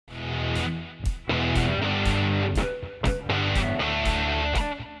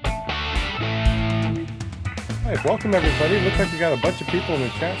right, welcome everybody. Looks like we got a bunch of people in the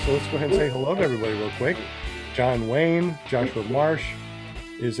chat, so let's go ahead and say hello to everybody real quick. John Wayne, Joshua Marsh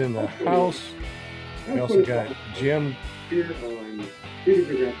is in the house. We also got Jim here on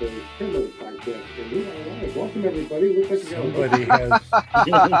welcome everybody. Looks like somebody has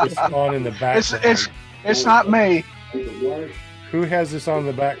this on in the background. It's not me. Who has this on in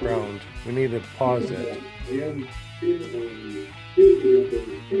the background? We need to pause it. I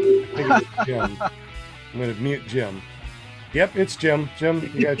think it's Jim. I'm going to mute Jim. Yep, it's Jim. Jim,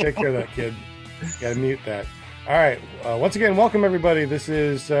 you got to take care of that kid. Got to mute that. All right. Once again, welcome everybody. This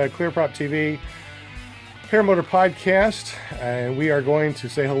is ClearProp TV Paramotor Podcast, and we are going to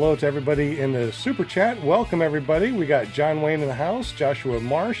say hello to everybody in the super chat. Welcome everybody. We got John Wayne in the house, Joshua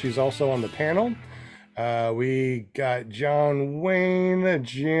Marsh. He's also on the panel. We got John Wayne,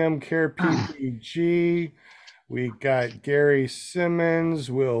 Jim Care PPG. We got Gary Simmons,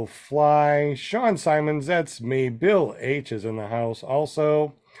 Will Fly, Sean Simons, that's me. Bill H is in the house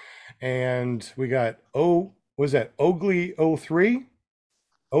also. And we got Ogley03?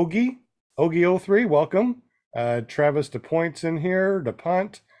 Ogie03, welcome. Travis DePoint's in here,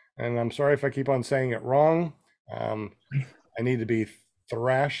 DePont. And I'm sorry if I keep on saying it wrong. I need to be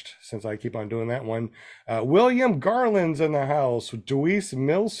thrashed since I keep on doing that one. William Garland's in the house. Deweese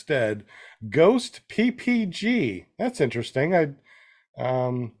Milstead. Ghost PPG. That's interesting.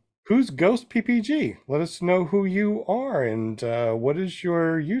 Who's Ghost PPG? Let us know who you are and what is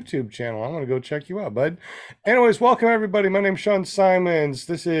your YouTube channel. I'm going to go check you out, bud. Anyways, welcome everybody. My name's Sean Simons.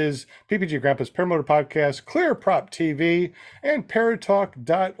 This is PPG Grandpa's Paramotor Podcast, ClearProp TV, and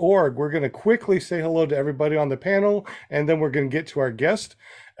Paratalk.org. We're going to quickly say hello to everybody on the panel, and then we're going to get to our guest,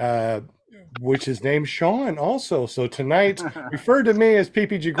 which is named Sean also. So tonight, refer to me as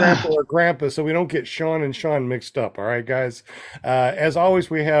PPG Grandpa or Grandpa so we don't get Sean and Sean mixed up. All right, guys. As always,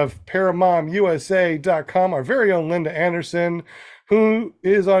 we have ParaMomUSA.com, our very own Linda Anderson, who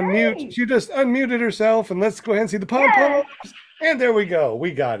is on mute. She just unmuted herself, and let's go ahead and see the pom-poms. And there we go.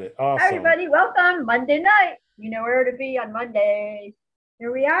 We got it. Awesome. Hi, everybody. Welcome. Monday night. You know where to be on Monday.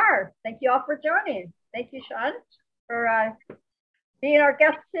 Here we are. Thank you all for joining. Thank you, Sean, for being our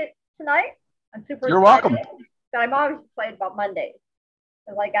guest tonight. I'm super You're excited. welcome. But I'm always excited about Mondays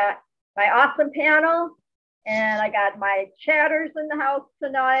because I got my awesome panel and I got my chatters in the house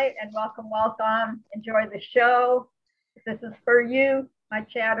tonight. And welcome. Enjoy the show. This is for you, my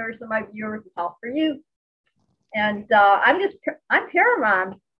chatters and my viewers. It's all for you. And I'm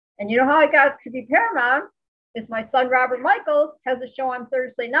Paramount. And you know how I got to be Paramount is my son Robert Michaels has a show on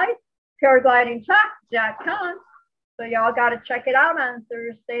Thursday night, paraglidingtalk.com. So y'all got to check it out on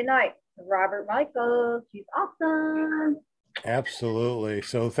Thursday night. Robert Michaels, he's awesome. Absolutely.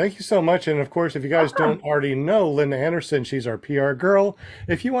 So thank you so much. And of course, if you guys don't already know Linda Anderson, she's our PR girl.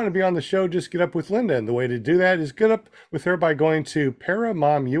 If you want to be on the show, just get up with Linda. And the way to do that is get up with her by going to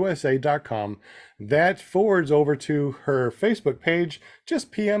ParaMomUSA.com. That forwards over to her Facebook page.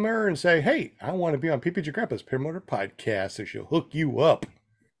 Just PM her and say, hey, I want to be on PPG Grandpa's Paramotor Podcast. So she'll hook you up.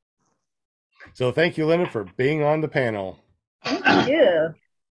 So thank you, Linda, for being on the panel. Thank you.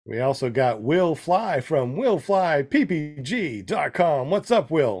 We also got Will Fly from WillFlyPPG.com. What's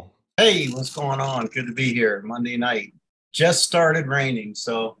up, Will? Hey, what's going on? Good to be here. Monday night. Just started raining,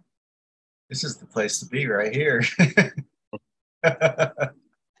 so this is the place to be right here.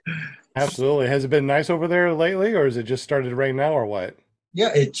 Absolutely. Has it been nice over there lately, or has it just started to rain now, or what?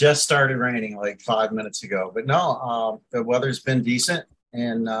 Yeah, it just started raining like 5 minutes ago. But no, the weather's been decent,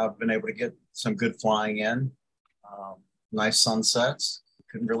 and I've been able to get some good flying in. Nice sunsets.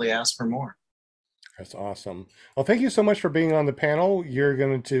 Couldn't really ask for more. That's awesome. Well, thank you so much for being on the panel. You're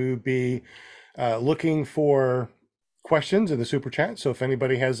going to be looking for questions in the super chat. So if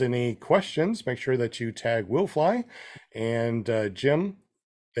anybody has any questions, make sure that you tag Will Fly and Jim.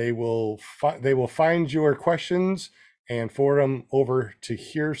 They will find your questions and forward them over to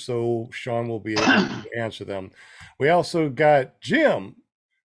here so Sean will be able to answer them. We also got Jim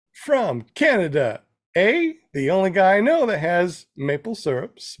from Canada. The only guy I know that has maple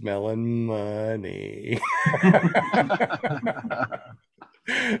syrup smelling money.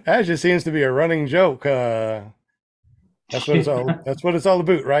 That just seems to be a running joke. That's what it's all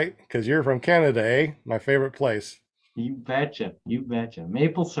about, right? Because you're from Canada, my favorite place. You betcha.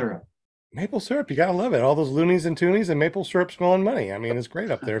 Maple syrup. Maple syrup, you gotta love it. All those loonies and toonies and maple syrup smelling money. I mean, it's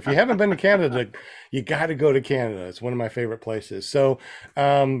great up there. If you haven't been to Canada, you got to go to Canada. It's one of my favorite places. So,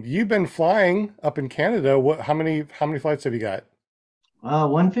 you've been flying up in Canada. How many flights have you got?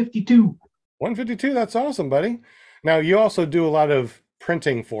 152. 152. That's awesome, buddy. Now, you also do a lot of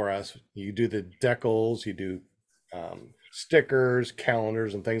printing for us. You do the decals. You do stickers,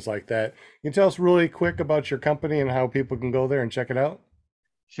 calendars, and things like that. Can you tell us really quick about your company and how people can go there and check it out?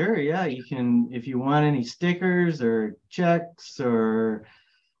 Sure, yeah, you can, if you want any stickers or checks or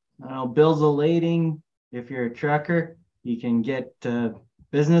bills of lading, if you're a trucker, you can get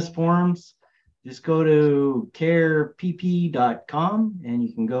business forms. Just go to carepp.com and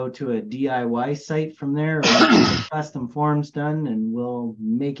you can go to a DIY site from there or get custom forms done and we'll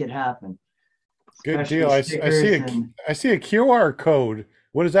make it happen. Good Especially deal. I stickers and see a QR code.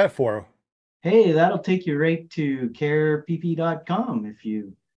 What is that for? hey, that'll take you right to carepp.com if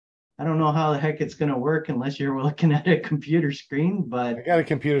you I don't know how the heck it's going to work unless you're looking at a computer screen, but I got a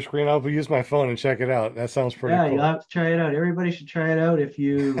computer screen. I'll use my phone and check it out. That sounds pretty yeah, cool. you'll have to try it out. Everybody should try it out. If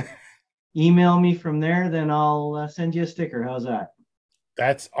you email me from there, then I'll send you a sticker. How's that?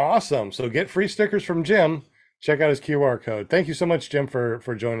 That's awesome. So get free stickers from Jim. Check out his QR code. Thank you so much, Jim,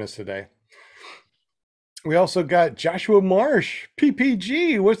 for joining us today. We also got Joshua Marsh,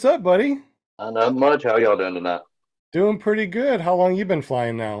 PPG. What's up, buddy? Not much. How y'all doing tonight? Doing pretty good. How long you been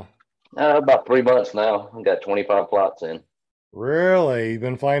flying now? About 3 months now. I got 25 flights in. Really? You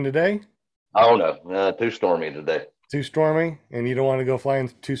been flying today? Oh no, too stormy today. Too stormy? And you don't want to go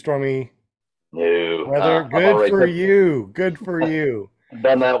flying too stormy No. weather? Good for you. Good for you.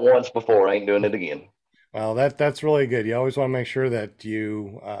 Done that once before. I ain't doing it again. Well, that's really good. You always want to make sure that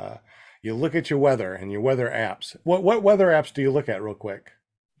you look at your weather and your weather apps. What weather apps do you look at real quick?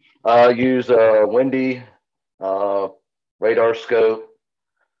 Use Windy, Radar Scope,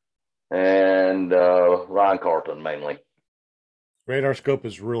 and Ryan Carlton mainly. Radar Scope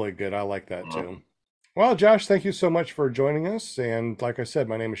is really good. I like that too. Well, Josh, thank you so much for joining us. And like I said,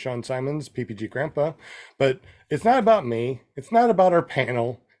 my name is Sean Simons, PPG Grandpa. But it's not about me. It's not about our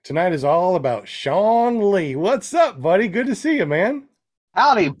panel. Tonight is all about Sean Lee. What's up, buddy? Good to see you, man.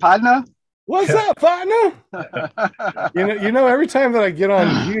 Howdy, partner. What's up, partner? You know, every time that I get on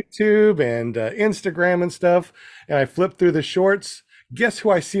YouTube and Instagram and stuff, and I flip through the shorts, guess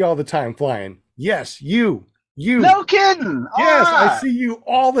who I see all the time flying? Yes, you. No kidding. Yes, All right. I see you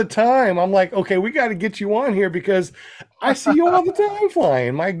all the time. I'm like, okay, we got to get you on here because I see you all the time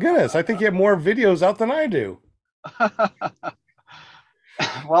flying. My goodness, I think you have more videos out than I do.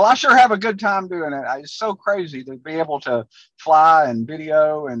 Well, I sure have a good time doing it. It's so crazy to be able to fly and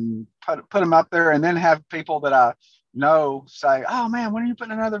video and put them up there and then have people that I know say, oh man, when are you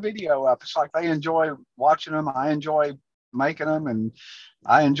putting another video up? It's like they enjoy watching them. I enjoy making them and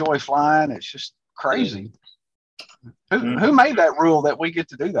I enjoy flying. It's just crazy. Who made that rule that we get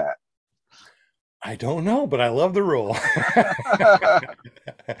to do that? I don't know, but I love the rule.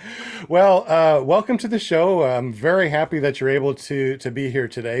 Well, welcome to the show. I'm very happy that you're able to be here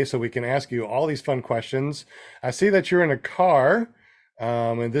today so we can ask you all these fun questions. I see that you're in a car,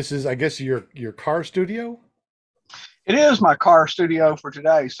 and this is, I guess, your car studio? It is my car studio for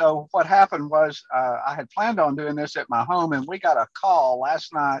today. So what happened was I had planned on doing this at my home, and we got a call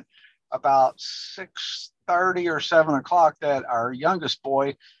last night about 6:30 or 7 o'clock that our youngest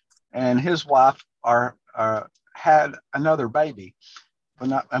boy and his wife had another baby.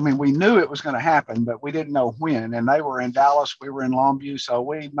 We knew it was going to happen, but we didn't know when. And they were in Dallas. We were in Longview. So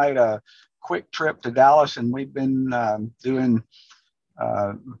we made a quick trip to Dallas, and we've been doing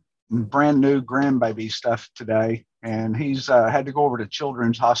brand new grandbaby stuff today. And he's had to go over to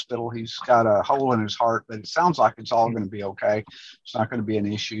Children's Hospital. He's got a hole in his heart, but it sounds like it's all going to be okay. It's not going to be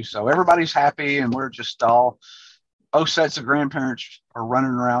an issue. So everybody's happy, and we're just all, both sets of grandparents are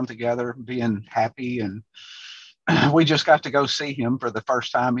running around together, being happy. And we just got to go see him for the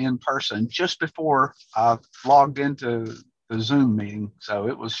first time in person just before I logged into the Zoom meeting. So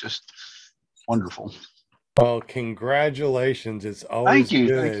it was just wonderful. Well, congratulations. It's always Thank you.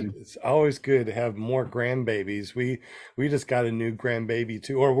 good. Thank you. It's always good to have more grandbabies. We just got a new grandbaby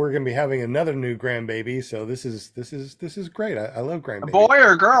too, or we're going to be having another new grandbaby. So this is great. I love A grandbabies. boy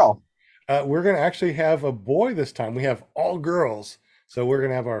or a girl? We're going to actually have a boy this time. We have all girls. So we're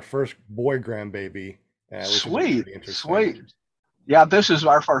going to have our first boy grandbaby. Which is Sweet. pretty interesting. Sweet. Yeah, this is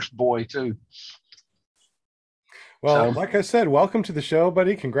our first boy too. Well, So- like I said, welcome to the show,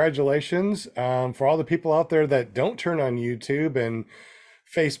 buddy. Congratulations. For all the people out there that don't turn on YouTube and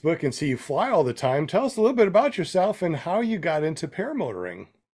Facebook and see you fly all the time, tell us a little bit about yourself and how you got into paramotoring.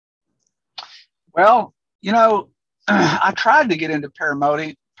 Well, I tried to get into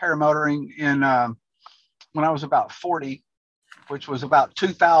paramotoring in when I was about 40, which was about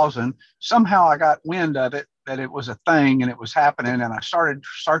 2000. Somehow I got wind of it, that it was a thing and it was happening. And I started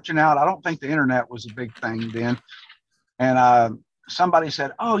searching out. I don't think the internet was a big thing then. And somebody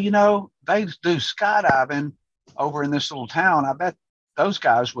said, oh, they do skydiving over in this little town. I bet those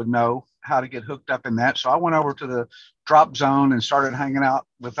guys would know how to get hooked up in that. So I went over to the drop zone and started hanging out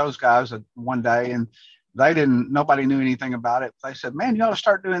with those guys one day, and nobody knew anything about it. They said, man, you ought to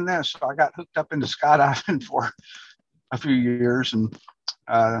start doing this. So I got hooked up into skydiving for a few years. And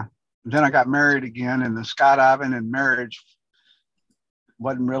then I got married again, and the skydiving and marriage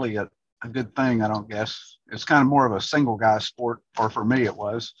wasn't really a good thing, I don't guess. It's kind of more of a single guy sport, or for me it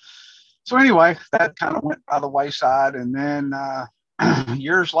was. So anyway, that kind of went by the wayside. And then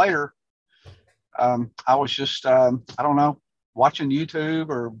years later, I was just, I don't know, watching YouTube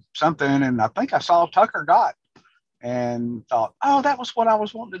or something, and I think I saw Tucker Gott and thought, oh, that was what I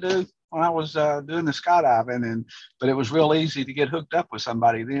was wanting to do when I was doing the skydiving. But it was real easy to get hooked up with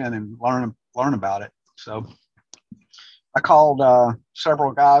somebody then and learn about it. So I called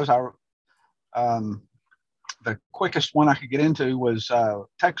several guys. The quickest one I could get into was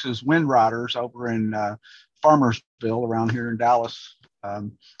Texas Wind Riders over in Farmersville around here in Dallas,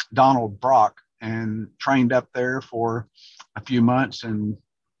 Donald Brock, and trained up there for a few months. And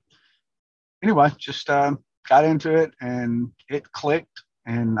anyway, just got into it and it clicked.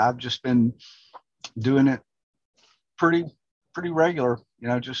 And I've just been doing it pretty regular,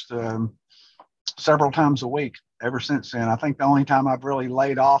 just several times a week ever since then. I think the only time I've really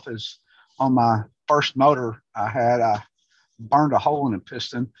laid off is on my first motor I burned a hole in the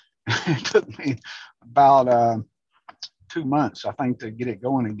piston. It took me about 2 months, I think, to get it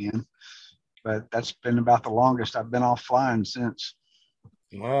going again. But that's been about the longest I've been off flying since.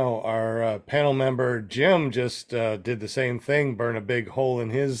 Wow, our panel member Jim just did the same thing, burn a big hole in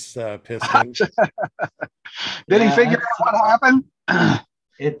his piston. Did he figure out what happened?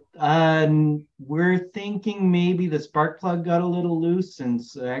 We're thinking maybe the spark plug got a little loose and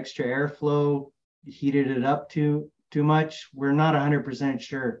extra airflow heated it up too much. We're not 100%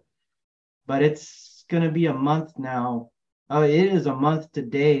 sure, but it's going to be a month now. Oh, it is a month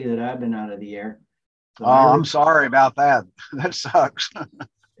today that I've been out of the air. So I'm sorry about that. That sucks.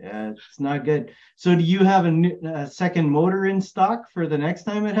 Yeah, it's not good. So do you have a second motor in stock for the next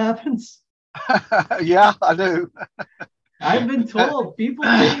time it happens? Yeah, I do. I've been told, people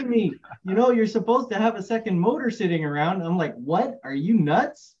say to me, you're supposed to have a second motor sitting around. I'm like, what? Are you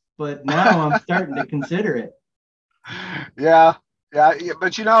nuts? But now I'm starting to consider it. Yeah.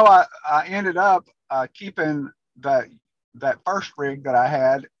 But I ended up keeping that first rig that I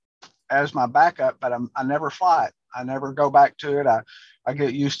had as my backup, but I never fly it. I never go back to it. I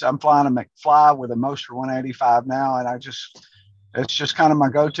get used to, I'm flying a McFly with a Moster 185 now, and it's just kind of my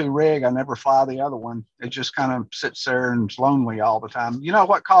go-to rig. I never fly the other one. It just kind of sits there and is lonely all the time. You know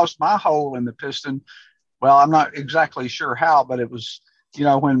what caused my hole in the piston? Well, I'm not exactly sure how, but it was,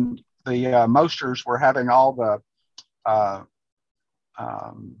 when the Mosters were having all the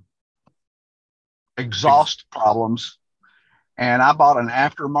exhaust problems, and I bought an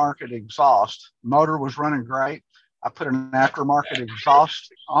aftermarket exhaust. Motor was running great. I put an aftermarket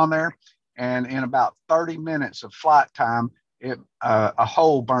exhaust on there, and in about 30 minutes of flight time, a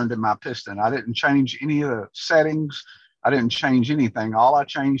hole burned in my piston. I didn't change any of the settings. I didn't change anything. All I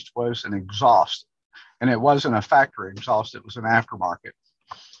changed was an exhaust, and it wasn't a factory exhaust. It was an aftermarket.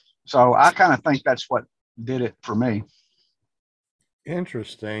 So I kind of think that's what did it for me.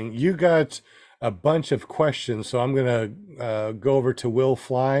 Interesting. You got a bunch of questions, so I'm going to go over to Will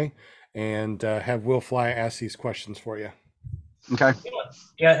Fly and have Will Fly ask these questions for you. Okay.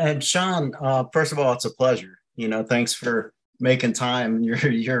 Yeah, and Sean, first of all, it's a pleasure. Thanks for making time.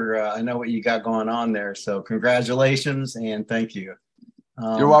 You're I know what you got going on there, so congratulations and thank you.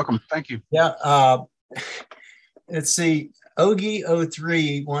 You're welcome. Thank you. Yeah. Let's see.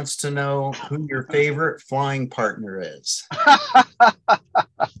 Ogie03 wants to know who your favorite flying partner is.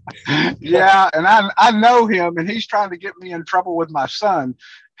 Yeah, and I know him, and he's trying to get me in trouble with my son.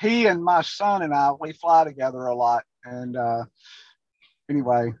 He and my son and we fly together a lot. And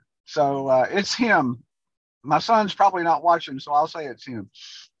anyway, so it's him. My son's probably not watching, so I'll say it's him.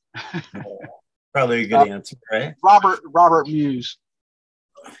 Probably a good answer, right? Robert Muse.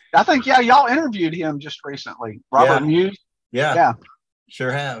 I think, yeah, y'all interviewed him just recently. Robert Muse. Yeah,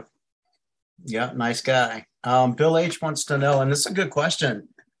 sure have. Yeah, nice guy. Bill H wants to know, and this is a good question,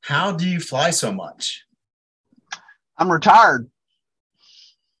 how do you fly so much? I'm retired.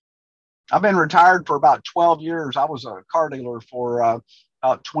 I've been retired for about 12 years. I was a car dealer for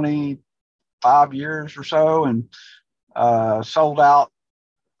about 25 years or so, and sold out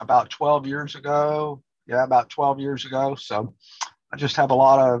about 12 years ago. Yeah, about 12 years ago. So I just have a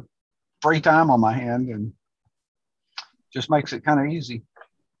lot of free time on my hand, and just makes it kind of easy.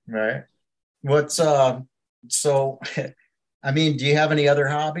 Right. What's so I mean, do you have any other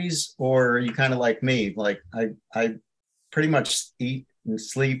hobbies, or are you kind of like me? Like I pretty much eat and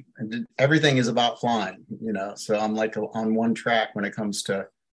sleep, and everything is about flying, you know. So I'm like on one track when it comes to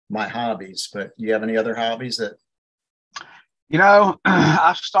my hobbies. But do you have any other hobbies that? You know,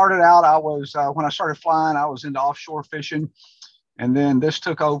 I started out, I was, when I started flying, I was into offshore fishing. And then this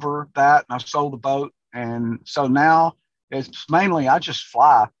took over that, and I sold the boat. And so now it's mainly I just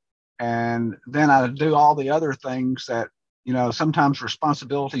fly. And then I do all the other things that, you know, sometimes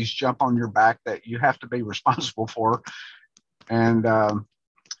responsibilities jump on your back that you have to be responsible for. And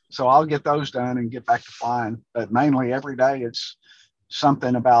so I'll get those done and get back to flying. But mainly every day it's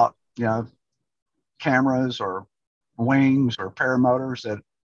something about, you know, cameras or wings or paramotors that,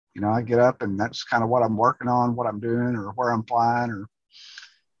 you know, I get up and that's kind of what I'm working on, what I'm doing or where I'm flying, or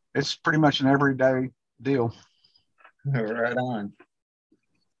it's pretty much an everyday deal. Right on.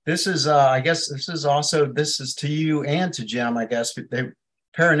 This is, I guess this is also, this is to you and to Jim, I guess.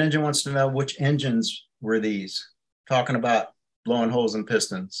 Paraninja wants to know which engines were these, talking about blowing holes in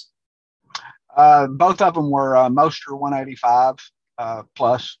pistons. Both of them were Moster 185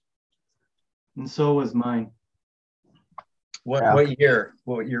 plus. And so was mine. What year?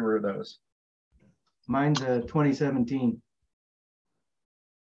 What year were those? Mine's a 2017.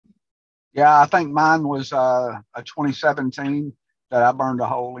 Yeah, I think mine was a 2017 that I burned a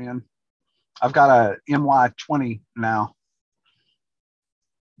hole in. I've got a MY20 now.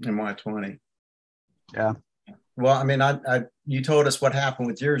 MY20. Yeah. Well, I mean, you told us what happened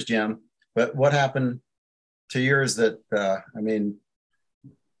with yours, Jim, but what happened to yours that, I mean,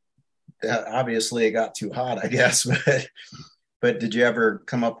 obviously it got too hot, I guess, but did you ever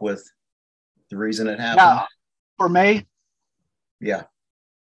come up with the reason it happened? Yeah, for me? Yeah.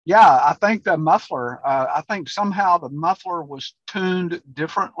 Yeah, I think the muffler, I think somehow the muffler was tuned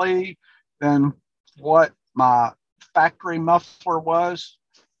differently than what my factory muffler was,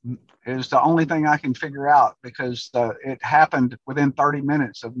 is the only thing I can figure out, because it happened within 30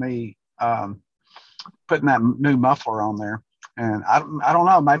 minutes of me putting that new muffler on there. And I don't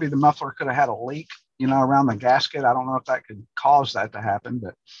know, maybe the muffler could have had a leak, you know, around the gasket. I don't know if that could cause that to happen,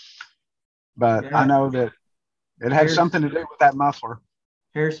 but yeah. I know that it had something to do with that muffler.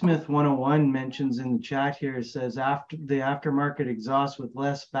 Hairsmith 101 mentions in the chat here, it says, after the aftermarket exhaust with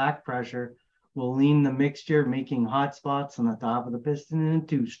less back pressure will lean the mixture, making hot spots on the top of the piston in a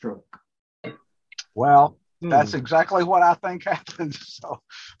two-stroke. Well, that's exactly what I think happened. So,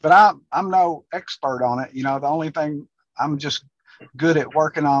 but I'm no expert on it. You know, the only thing, I'm just good at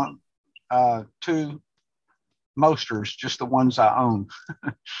working on two Mosters, just the ones I own.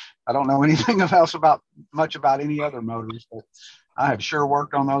 I don't know anything else much about any other motors, but I have sure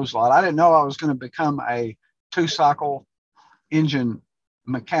worked on those a lot. I didn't know I was going to become a two-cycle engine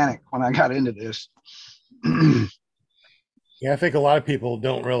mechanic when I got into this. Yeah, I think a lot of people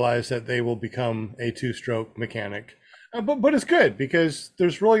don't realize that they will become a two-stroke mechanic, but it's good because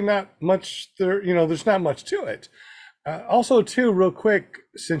there's really not much there. You know, there's not much to it. Also, too, real quick,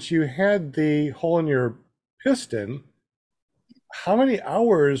 since you had the hole in your piston, how many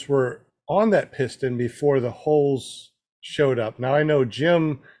hours were on that piston before the holes showed up? Now I know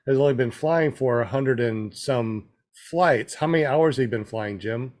Jim has only been flying for 100 and some flights. How many hours have you been flying,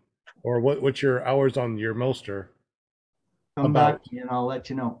 Jim? Or what's your hours on your Moster? Come back and I'll let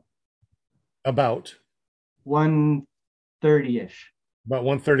you know. About 130-ish. About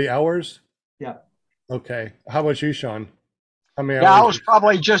 130 hours? Yeah. Okay. How about you, Sean? How many hours? I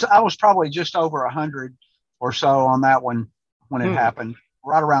was probably just over 100 or so on that one when it happened.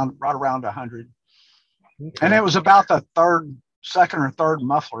 Right around 100. Okay. And it was about the second or third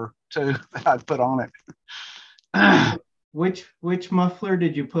muffler too that I'd put on it. Which muffler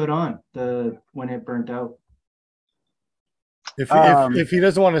did you put on when it burnt out? If he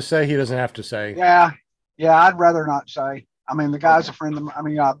doesn't want to say, he doesn't have to say. Yeah, I'd rather not say. I mean, the guy's a friend of mine. I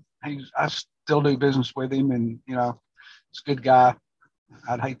mean, I still do business with him, and you know, he's a good guy.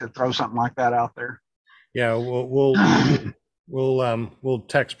 I'd hate to throw something like that out there. Yeah, we'll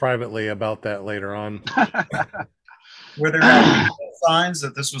text privately about that later on. Were there signs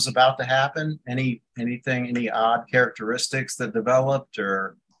that this was about to happen? Any odd characteristics that developed,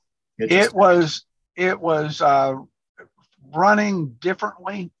 or it was running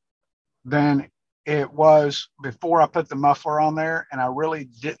differently than it was before I put the muffler on there, and I really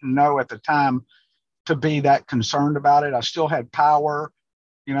didn't know at the time to be that concerned about it. I still had power,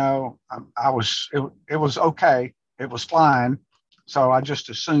 you know. It was okay. It was flying. So I just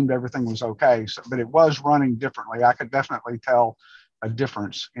assumed everything was okay. So, but it was running differently. I could definitely tell a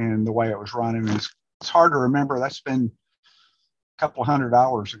difference in the way it was running. It's hard to remember. That's been a couple 100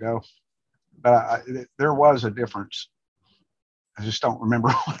 hours ago, but there was a difference. I just don't remember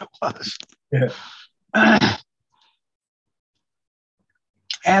what it was. Yeah.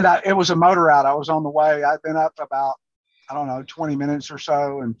 And it was a motor out. I was on the way. I'd been up about, I don't know, 20 minutes or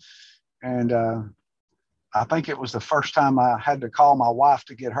so. And I think it was the first time I had to call my wife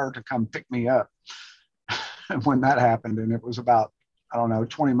to get her to come pick me up when that happened. And it was about, I don't know,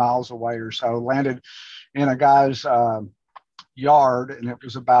 20 miles away or so. Landed in a guy's yard, and it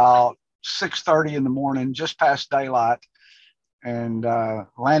was about 6:30 in the morning, just past daylight, and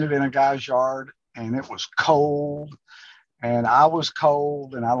landed in a guy's yard, and it was cold, and I was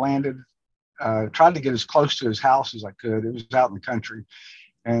cold, and I landed, tried to get as close to his house as I could. It was out in the country,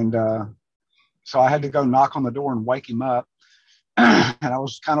 and so I had to go knock on the door and wake him up, and I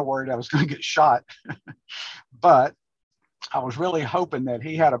was kind of worried I was going to get shot, but I was really hoping that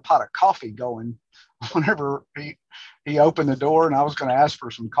he had a pot of coffee going whenever he opened the door, and I was going to ask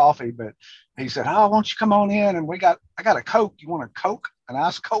for some coffee, but he said, "Oh, why don't you come on in? And I got a Coke. You want a Coke? An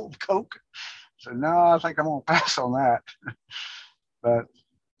ice cold Coke?" I said, "No, I think I'm going to pass on that." But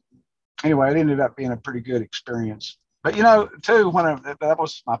anyway, it ended up being a pretty good experience. But too, that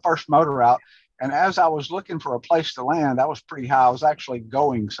was my first motor out, and as I was looking for a place to land, I was pretty high. I was actually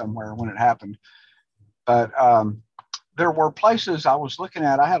going somewhere when it happened, but there were places I was looking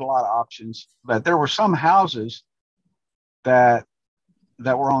at. I had a lot of options, but there were some houses that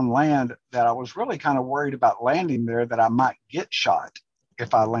were on land that I was really kind of worried about landing there, that I might get shot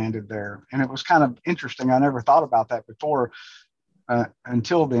if I landed there. And it was kind of interesting. I never thought about that before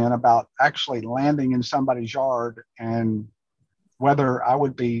until then, about actually landing in somebody's yard and whether I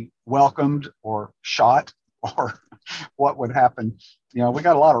would be welcomed or shot or what would happen. We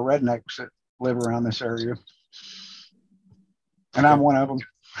got a lot of rednecks that live around this area, and I'm one of them.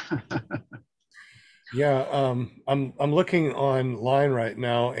 Yeah, I'm looking online right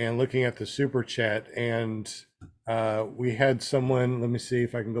now and looking at the super chat, and we had someone. Let me see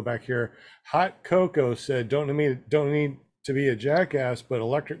if I can go back here. Hot Cocoa said, "Don't need to be a jackass, but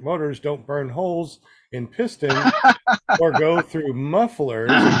electric motors don't burn holes in pistons or go through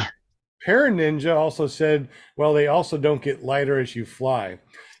mufflers." Para Ninja also said, "Well, they also don't get lighter as you fly."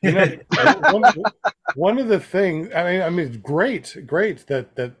 One of the things, I mean, great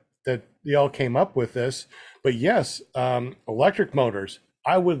that y'all came up with this, but yes, electric motors.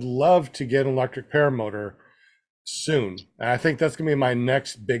 I would love to get an electric paramotor soon. And I think that's gonna be my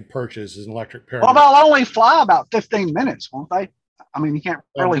next big purchase, is an electric paramotor. Well, they'll only fly about 15 minutes, won't they? I mean, you can't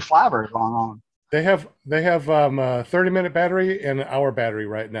really fly very long on. They have a 30-minute battery and an hour battery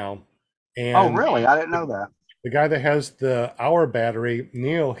right now. And oh, really? I didn't know that. The guy that has the hour battery,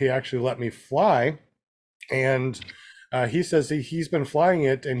 Neil, he actually let me fly, and he says he's been flying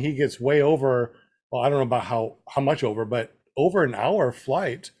it, and he gets way over. Well, I don't know about how much over, but over an hour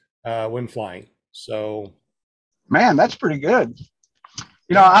flight when flying. So, man, that's pretty good.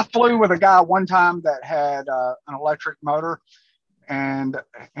 I flew with a guy one time that had an electric motor, and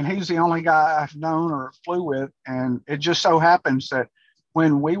he's the only guy I've known or flew with, and it just so happens that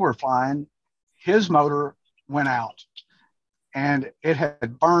when we were flying, his motor went out, and it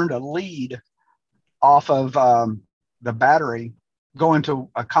had burned a lead off of the battery going to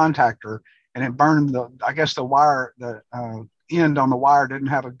a contactor, and it burned the wire, the end on the wire didn't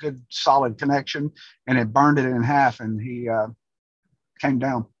have a good solid connection, and it burned it in half, and he came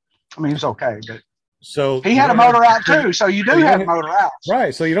down. I mean, it's okay, but so he had a motor out too. So you do have motor outs,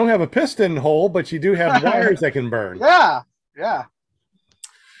 right? So you don't have a piston hole, but you do have wires that can burn. Yeah.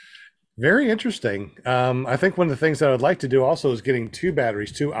 Very interesting. I think one of the things that I would like to do also is getting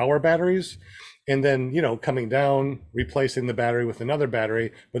 2-hour batteries, and then, coming down, replacing the battery with another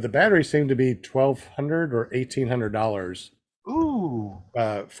battery. But the batteries seem to be $1,200 or $1,800. Ooh.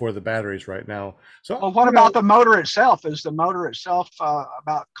 For the batteries right now. So, well, what about the motor itself? Is the motor itself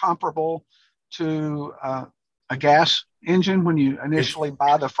about comparable to a gas engine when you initially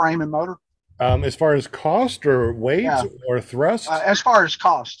buy the frame and motor? As far as cost or weight or thrust? As far as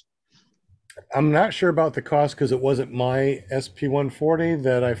cost. I'm not sure about the cost, because it wasn't my SP140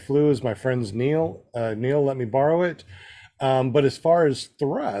 that I flew. As my friend's Neil. Neil let me borrow it. But as far as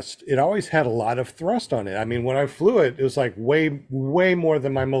thrust, it always had a lot of thrust on it. I mean, when I flew it, it was like way more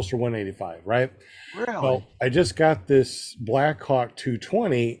than my Moster 185, right? Really? Well, I just got this Blackhawk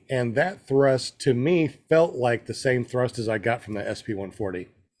 220, and that thrust to me felt like the same thrust as I got from the SP140.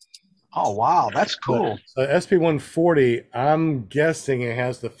 Oh, wow. That's cool. So the SP140, I'm guessing it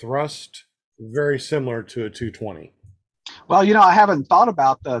has the thrust very similar to a 220. Well, I haven't thought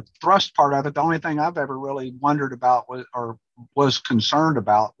about the thrust part of it. The only thing I've ever really wondered about was concerned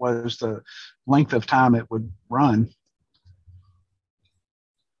about was the length of time it would run.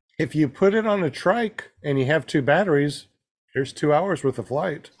 If you put it on a trike and you have 2 batteries, there's 2 hours worth of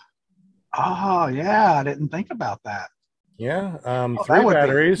flight. Oh, yeah. I didn't think about that. Yeah, Oh, three that would be-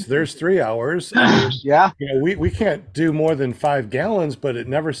 batteries. There's 3 hours. I mean, Yeah. you know, we can't do more than 5 gallons, but it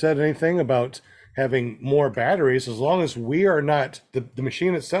never said anything about having more batteries. As long as we are not the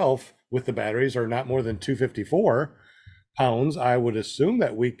machine itself with the batteries are not more than 254 pounds, I would assume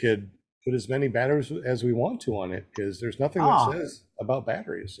that we could put as many batteries as we want to on it because there's nothing that Ah. says about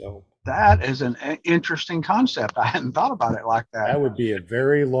batteries. So That is an interesting concept. I hadn't thought about it like that. that would be a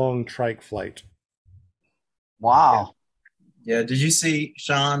very long trike flight. Wow. Yeah. Did you see,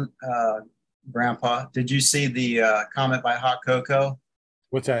 Sean, Grandpa, did you see the comment by Hot Cocoa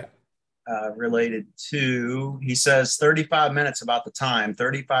What's that? related to, he says 35 minutes about the time,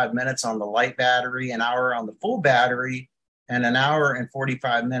 35 minutes on the light battery, an hour on the full battery, and an hour and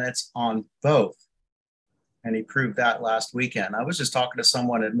 45 minutes on both. And he proved that last weekend. I was just talking to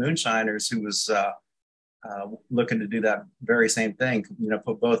someone at Moonshiners who was looking to do that very same thing, you know,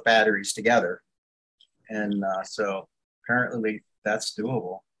 put both batteries together. And so apparently that's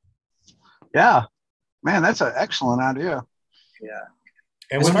doable. Yeah. Man, that's an excellent idea. Yeah.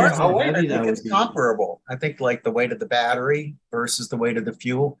 And As when far you- as the weight, I Maybe that think would it's be- comparable. I think like the weight of the battery versus the weight of the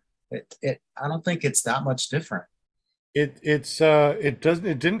fuel, I don't think it's that much different. it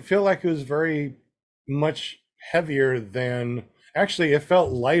didn't feel like it was very much heavier than, actually it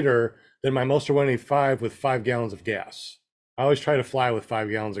felt lighter than my Moster 185 with 5 gallons of gas. I always try to fly with 5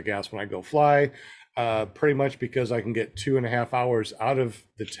 gallons of gas when I go fly, pretty much because I can get 2.5 hours out of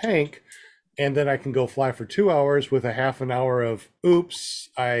the tank, and then I can go fly for 2 hours with a half an hour of oops,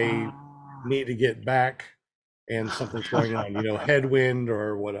 I need to get back and something's going on, you know, headwind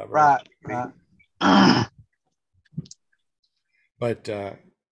or whatever. Right. Right. But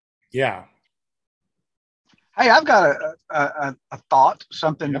yeah, Hey, I've got a thought,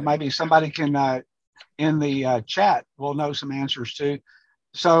 something Yeah. maybe somebody can in the chat will know some answers to.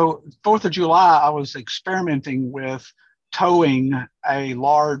 So 4th of July, I was experimenting with towing a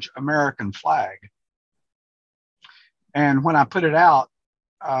large American flag. And when I put it out,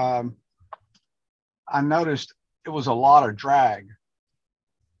 I noticed it was a lot of drag.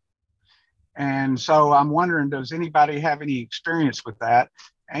 And so I'm wondering, does anybody have any experience with that?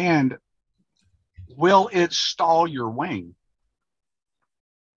 And will it stall your wing?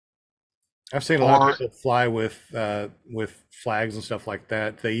 I've seen a lot Or- of people fly with flags and stuff like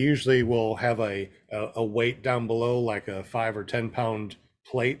that. They usually will have a weight down below, like a 5 or 10 pound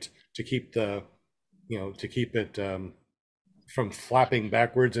plate to keep the, you know, to keep it from flapping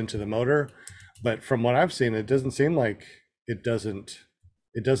backwards into the motor. But from what I've seen, it doesn't seem like it doesn't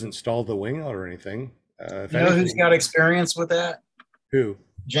stall the wing out or anything. If You know who's anything- got experience with that? who?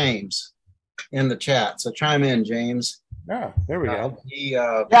 James in the chat. So chime in, James. Ah, there we go. He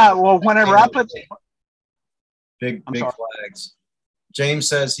Yeah, well, whenever I put, big I'm big sorry. flags. James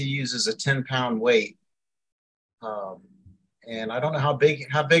says he uses a 10-pound weight. And I don't know how big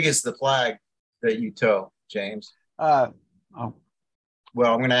is the flag that you tow, James? oh,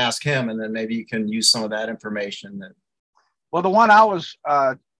 Well, I'm going to ask him, and then maybe you can use some of that information. That well, the one I was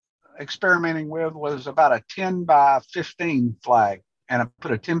experimenting with was about a 10 by 15 flag, and I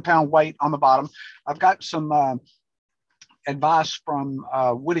put a 10-pound weight on the bottom. I've got some advice from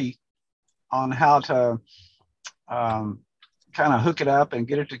Woody on how to kind of hook it up and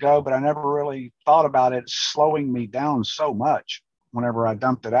get it to go, but I never really thought about it slowing me down so much whenever I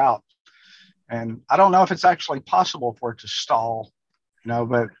dumped it out. And I don't know if it's actually possible for it to stall, you know,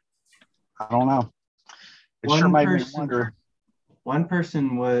 but I don't know. It sure made me wonder. One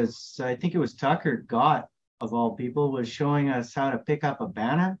person was, I think it was Tucker Gott, of all people, was showing us how to pick up a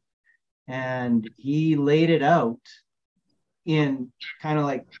banner. And he laid it out in kind of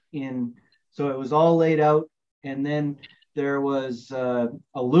like in, so it was all laid out. And then there was a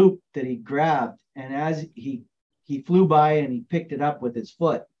loop that he grabbed. And as he flew by and he picked it up with his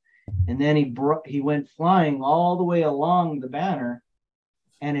foot. And then he went flying all the way along the banner.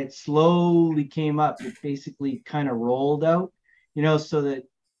 And it slowly came up. It basically kind of rolled out, you know, so that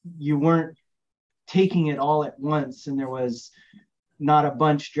you weren't taking it all at once and there was not a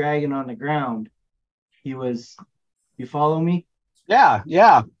bunch dragging on the ground. You follow me? Yeah,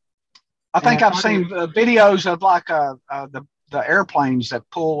 yeah. I think I I've thought seen videos of like the airplanes that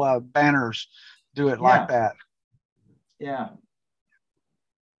pull banners do it like that. Yeah.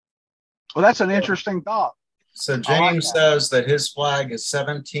 Well, that's an interesting thought. So I like James that. says that his flag is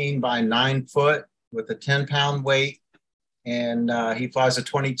 17 by 9 foot with a 10-pound weight, and he flies a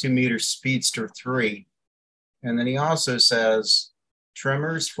 22-meter Speedster 3. And then he also says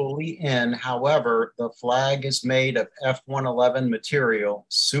trimmers fully in. However, the flag is made of F111 material,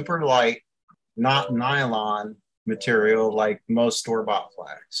 super light, not nylon material like most store-bought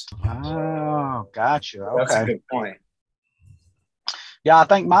flags. Oh, gotcha. That's a Okay. good point. Yeah, I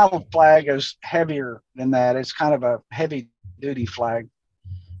think my flag is heavier than that. It's kind of a heavy duty flag.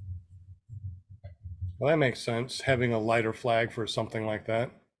 Well, that makes sense, having a lighter flag for something like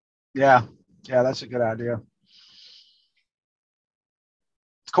that. Yeah, yeah, that's a good idea.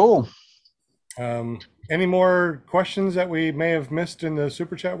 Cool. Any more questions that we may have missed in the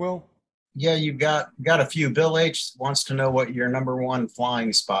super chat, Will? Yeah, you've got a few. Bill H wants to know what your number one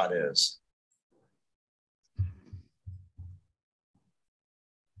flying spot is.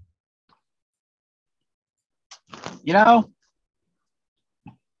 You know,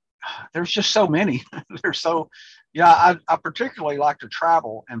 there's just so many. There's so, yeah, I particularly like to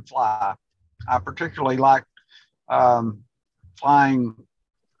travel and fly. I particularly like flying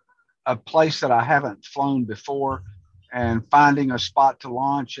a place that I haven't flown before and finding a spot to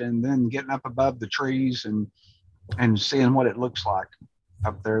launch and then getting up above the trees and seeing what it looks like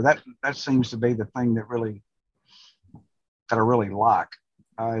up there. That seems to be the thing that I really like.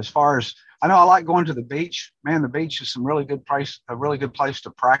 As far as I know, I like going to the beach. Man, the beach is a really good place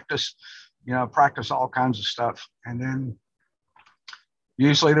to practice. Practice all kinds of stuff. And then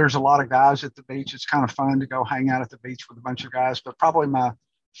usually there's a lot of guys at the beach. It's kind of fun to go hang out at the beach with a bunch of guys. But probably my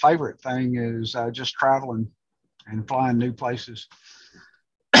favorite thing is just traveling and flying new places.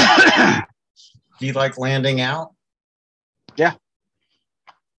 Do you like landing out? Yeah.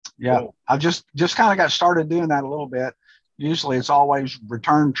 Cool. I've just kind of got started doing that a little bit. Usually it's always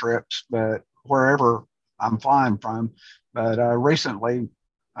return trips, but wherever I'm flying from. But recently,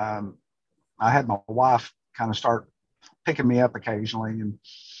 I had my wife kind of start picking me up occasionally, and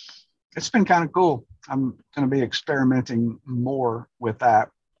it's been kind of cool. I'm going to be experimenting more with that.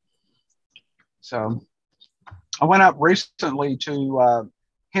 So I went up recently to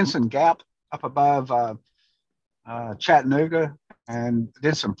Henson Gap up above Chattanooga and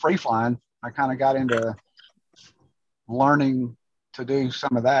did some free flying. I kind of got into learning to do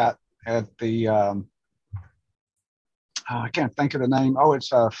some of that at the I can't think of the name. Oh,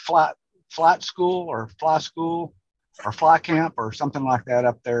 it's a flight school or fly school or fly camp or something like that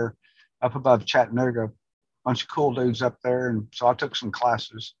up there, up above Chattanooga. Bunch of cool dudes up there, and so I took some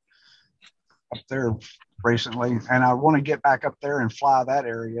classes up there recently, and I want to get back up there and fly that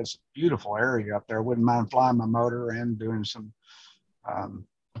area. It's a beautiful area up there. Wouldn't mind flying my motor and doing some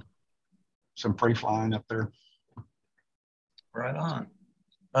free flying up there. Right on.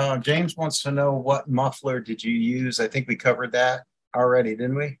 James wants to know, what muffler did you use? I think we covered that already,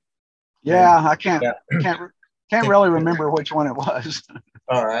 didn't we? Yeah, I can't really remember which one it was.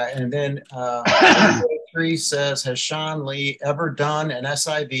 All right. And then 3 says, has Sean Lee ever done an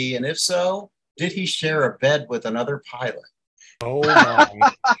SIV? And if so, did he share a bed with another pilot? Oh my.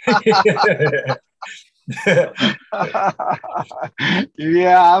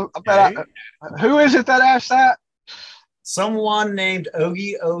 Yeah, I bet. Okay. Who is it that asked that? Someone named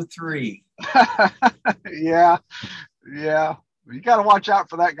Ogie03. Yeah. You got to watch out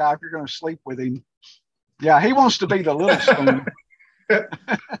for that guy if you're going to sleep with him. Yeah, he wants to be the little spoon.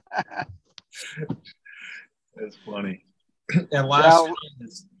 That's funny. And last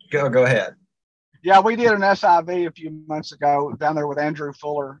is, go ahead. Yeah, we did an SIV a few months ago down there with Andrew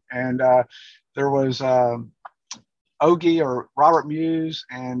Fuller, and there was Ogie or Robert Muse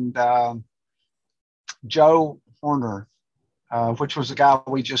and Joe Horner, which was the guy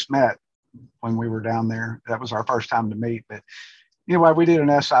we just met when we were down there. That was our first time to meet. But anyway, we did an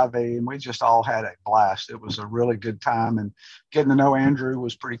SIV and we just all had a blast. It was a really good time, and getting to know Andrew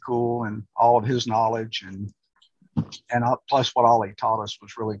was pretty cool, and all of his knowledge and plus what all he taught us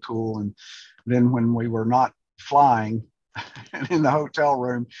was really cool. And then when we were not flying and in the hotel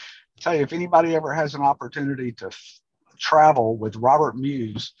room, I tell you, if anybody ever has an opportunity to travel with Robert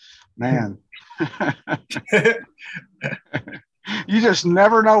Muse, man, you just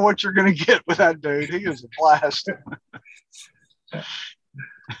never know what you're going to get with that dude. He is a blast.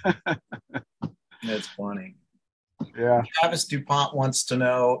 That's funny. Yeah. Travis DuPont wants to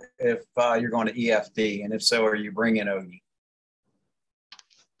know if you're going to EFD, and if so, are you bringing Ogie?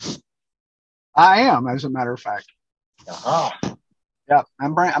 I am, as a matter of fact. Uh-huh. Yeah,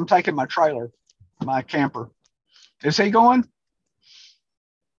 I'm taking my trailer, my camper. Is he going?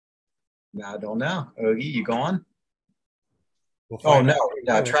 I don't know. Ogie, you going? We'll Oh find no,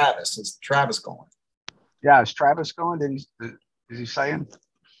 out. Travis. Is Travis going? Yeah, is Travis going? Is he saying?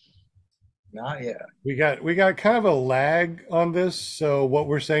 Not yet. We got kind of a lag on this, so what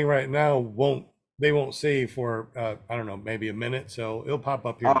we're saying right now they won't see for I don't know, maybe a minute, so it'll pop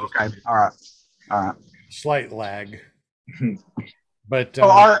up here. Oh, okay. All right. Slight lag. But So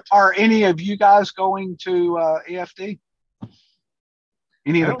are any of you guys going to EFD?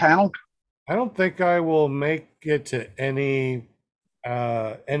 Any of the panel? I don't think I will make it to any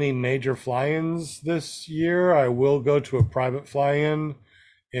any major fly-ins this year. I will go to a private fly-in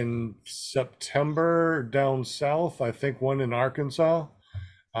in September down south. I think one in Arkansas.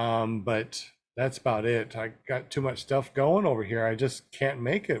 But that's about it. I got too much stuff going over here. I just can't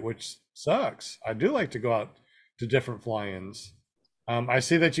make it, which sucks. I do like to go out to different fly-ins. I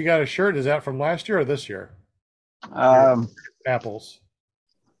see that you got a shirt. Is that from last year or this year? Apples.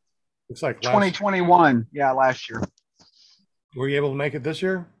 Looks like 2021. Yeah, last year. Were you able to make it this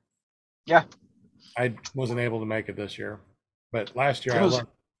year? Yeah. I wasn't able to make it this year, but last year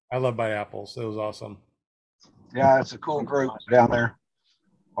I love by apples. It was awesome. Yeah, it's a cool group down there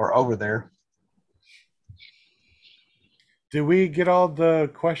or over there. Did we get all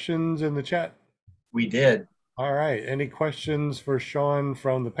the questions in the chat? We did. All right. Any questions for Sean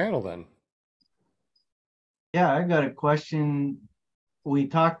from the panel then? Yeah, I got a question. You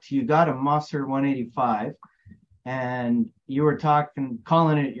got a Moser 185, and you were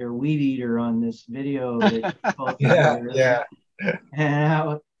calling it your weed eater on this video that you posted. Yeah.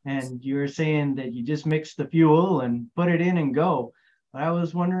 And you were saying that you just mix the fuel and put it in and go. But I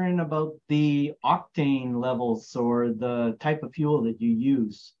was wondering about the octane levels or the type of fuel that you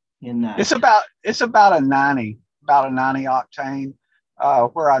use in that. It's about a 90 octane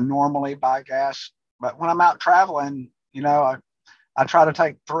where I normally buy gas. But when I'm out traveling, I try to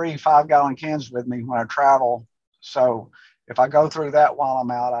take 3 5-gallon cans with me when I travel. So if I go through that while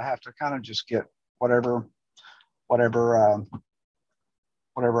I'm out, I have to kind of just get whatever I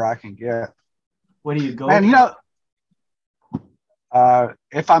can get. What do you go? And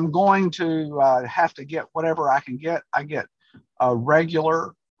if I'm going to have to get whatever I can get, I get a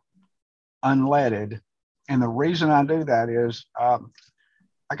regular unleaded. And the reason I do that is I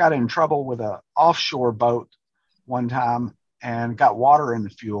got in trouble with an offshore boat one time and got water in the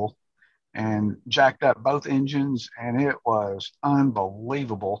fuel and jacked up both engines, and it was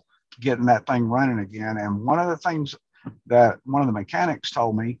unbelievable getting that thing running again. And one of the things that one of the mechanics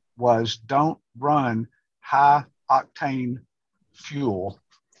told me was don't run high octane fuel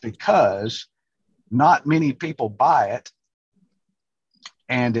because not many people buy it,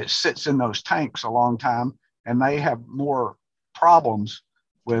 and it sits in those tanks a long time, and they have more problems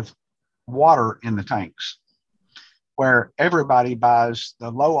with water in the tanks, where everybody buys the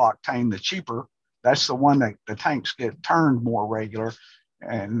low octane, the cheaper. That's the one that the tanks get turned more regular.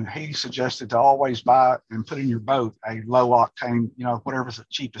 And he suggested to always buy and put in your boat a low octane, whatever's the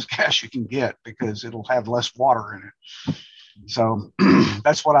cheapest gas you can get, because it'll have less water in it. So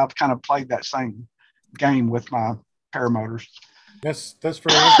that's what I've kind of played that same game with my paramotors. That's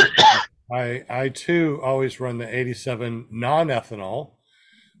very interesting. I too always run the 87 non-ethanol.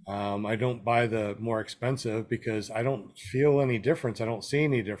 I don't buy the more expensive because I don't feel any difference. I don't see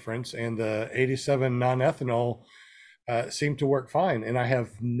any difference. And the 87 non-ethanol seem to work fine. And I have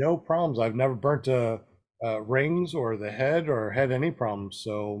no problems. I've never burnt rings or the head or had any problems.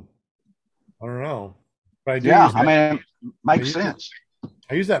 So I don't know. But I do makes sense.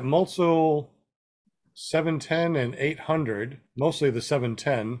 I use that Mulso 710 and 800, mostly the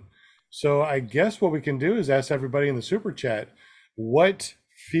 710. So I guess what we can do is ask everybody in the super chat, what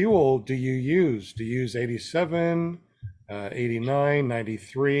fuel do you use? Do you use 87, 89,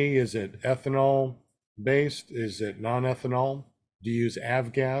 93? Is it ethanol based? Is it non-ethanol? Do you use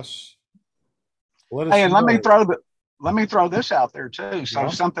avgas? Hey, and let me throw this out there too. So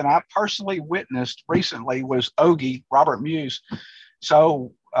something I personally witnessed recently was Ogie, Robert Muse.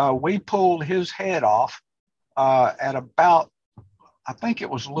 So we pulled his head off at about, I think it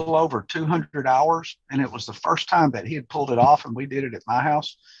was a little over 200 hours. And it was the first time that he had pulled it off, and we did it at my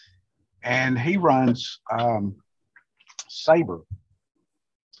house. And he runs Sabre.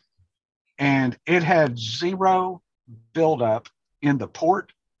 And it had zero buildup in the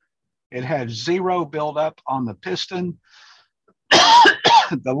port. It had zero buildup on the piston.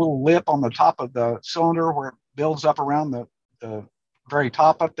 The little lip on the top of the cylinder where it builds up around the very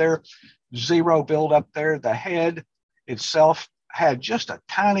top up there, zero buildup there. The head itself had just a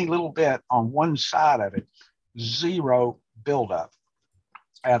tiny little bit on one side of it, zero buildup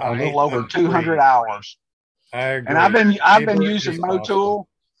at a little over 200 hours. I agree. And I've been using Motul.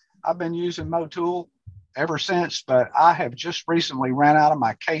 I've been using Motul ever since, but I have just recently ran out of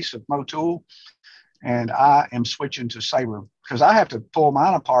my case of Motul, and I am switching to Sabre because I have to pull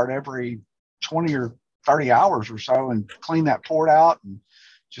mine apart every 20 or 30 hours or so and clean that port out and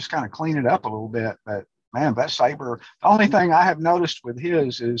just kind of clean it up a little bit. But man, that Sabre, the only thing I have noticed with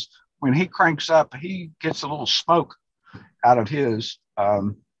his is when he cranks up, he gets a little smoke out of his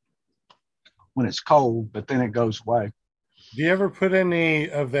when it's cold, but then it goes away. Do you ever put any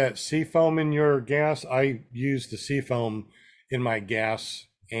of that seafoam in your gas? I use the seafoam in my gas,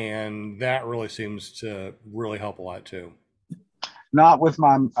 and that really seems to really help a lot too. Not with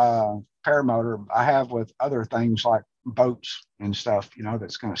my paramotor. I have with other things like boats and stuff,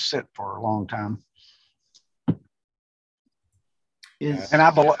 that's going to sit for a long time. And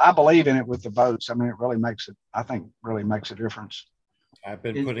I believe in it with the boats. I mean, it really makes it, I think, really makes a difference. I've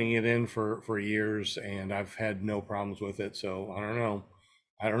been putting it in for years, and I've had no problems with it. So I don't know.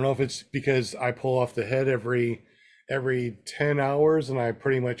 I don't know if it's because I pull off the head every 10 hours and I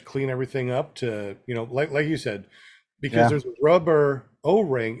pretty much clean everything up to, like you said, because there's a rubber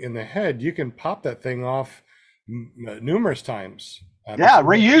O-ring in the head, you can pop that thing off numerous times.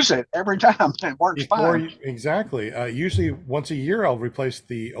 Reuse it every time. It works fine. Exactly. Usually once a year, I'll replace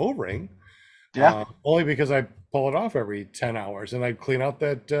the O-ring. Yeah. Only because I pull it off every 10 hours, and I clean out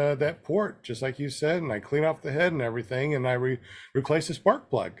that port, just like you said, and I clean off the head and everything, and I replace the spark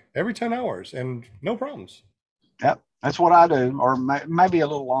plug every 10 hours, and no problems. Yep, that's what I do, or maybe a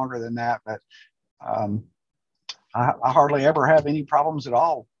little longer than that, but I hardly ever have any problems at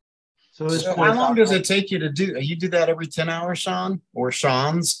all. So how long does it take you to do? You do that every 10 hours, Sean, or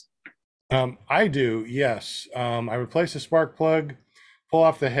Sean's? I do, yes. I replace the spark plug, pull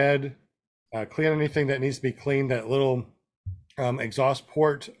off the head, clean anything that needs to be cleaned. That little exhaust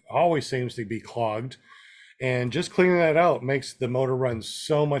port always seems to be clogged, and just cleaning that out makes the motor run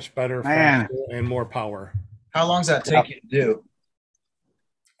so much better, faster, and more power. How long does that take you to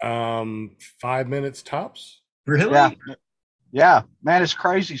do? 5 minutes tops. Really? Yeah, man, it's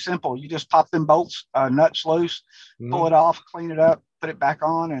crazy simple. You just pop them bolts, nuts loose, pull it off, clean it up, put it back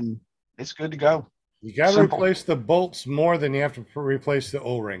on, and it's good to go. You got to replace the bolts more than you have to replace the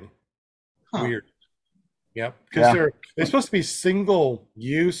O-ring. Huh. Weird. Yep, because they're supposed to be single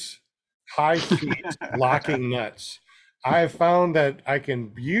use, high feet locking nuts. I have found that I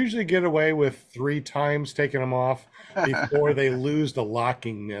can usually get away with 3 times taking them off before they lose the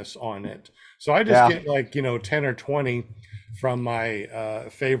lockingness on it. So I just get like 10 or 20 from my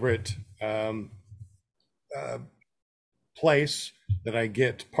favorite place that I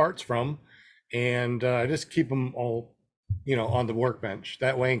get parts from, and I just keep them all on the workbench.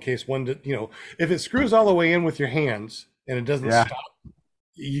 That way, in case one, if it screws all the way in with your hands and it doesn't stop,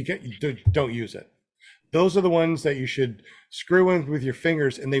 you don't use it. Those are the ones that you should screw in with your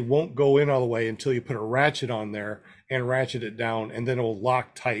fingers, and they won't go in all the way until you put a ratchet on there and ratchet it down, and then it will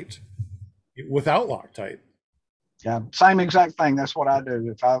lock tight without Loctite. Yeah, same exact thing. That's what I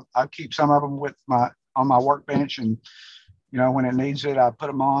do. If I keep some of them on my workbench, and when it needs it, I put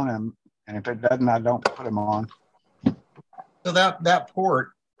them on, and if it doesn't, I don't put them on. So that port,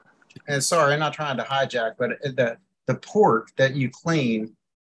 and sorry, I'm not trying to hijack, but the port that you clean,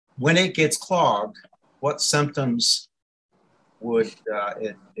 when it gets clogged, what symptoms would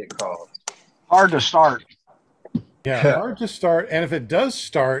it cause? Hard to start. Yeah, hard to start. And if it does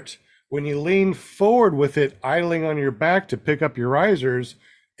start, when you lean forward with it idling on your back to pick up your risers,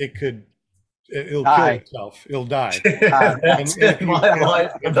 it'll kill itself. It'll die. If you have it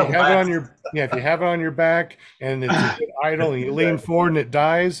on your back and it's a good idle and you lean forward and it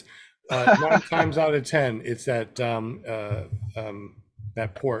dies, 9 times out of 10, it's that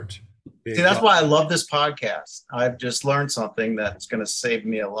port. See, that's why I love this podcast. I've just learned something that's going to save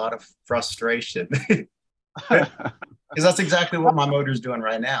me a lot of frustration. Because that's exactly what my motor's doing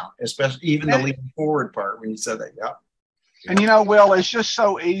right now, especially even the leaning forward part when you said that. Yeah. And Will, it's just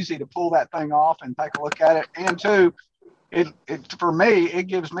so easy to pull that thing off and take a look at it. And two, it for me, it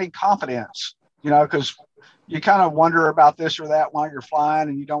gives me confidence, because you kind of wonder about this or that while you're flying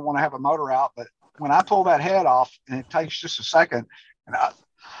and you don't want to have a motor out. But when I pull that head off, and it takes just a second,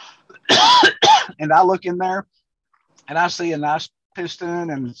 and I look in there and I see a nice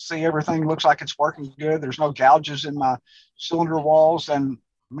piston and see everything looks like it's working good. There's no gouges in my cylinder walls. And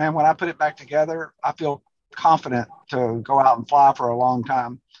man, when I put it back together, I feel confident to go out and fly for a long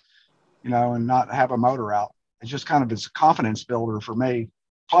time, and not have a motor out. It's just it's a confidence builder for me.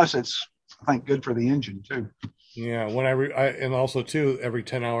 Plus it's, I think, good for the engine too. Yeah. When and also too, every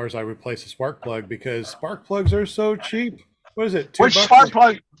 10 hours I replace a spark plug because spark plugs are so cheap. What is it? What spark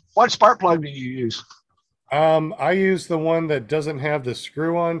plug do you use? I use the one that doesn't have the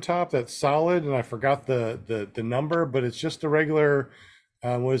screw on top. That's solid, and I forgot the number, but it's just a regular.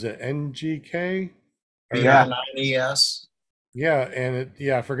 What is it? NGK? Yeah, 9ES. Yeah, and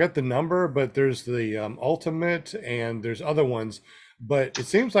I forget the number, but there's the Ultimate, and there's other ones. But it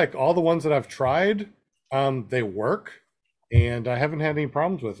seems like all the ones that I've tried, they work, and I haven't had any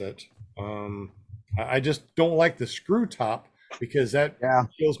problems with it. I just don't like the screw top because that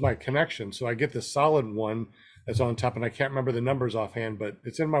kills my connection. So I get the solid one that's on top, and I can't remember the numbers offhand, but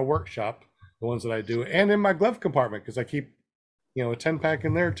it's in my workshop, the ones that I do, and in my glove compartment because I keep a 10-pack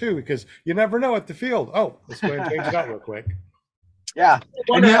in there too, because you never know at the field. Oh, let's go ahead and change it out real quick. Yeah.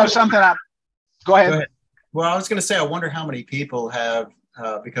 And you know something, go ahead. Go ahead. Well, I was going to say, I wonder how many people have,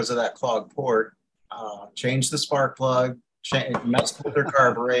 because of that clogged port, changed the spark plug, messed with their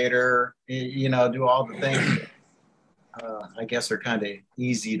carburetor, do all the things. I guess are kind of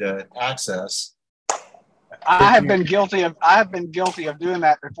easy to access. I have been guilty of doing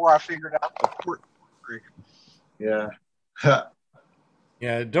that before I figured out the port. Yeah.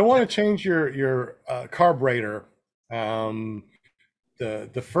 Yeah, don't want to change your carburetor.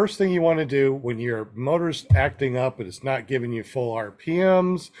 The first thing you want to do when your motor's acting up and it's not giving you full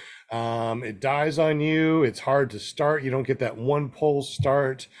RPMs, it dies on you. It's hard to start. You don't get that one pole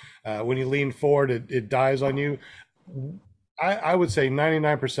start. When you lean forward, it dies on you. I would say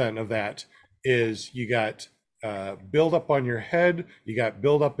 99% of that is you got build up on your head. You got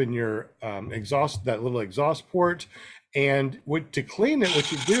build up in your exhaust, that little exhaust port. And to clean it,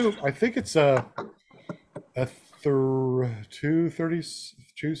 what you do, I think it's a 230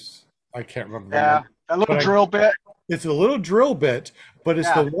 juice. I can't remember. Yeah, a little drill bit. It's a little drill bit, but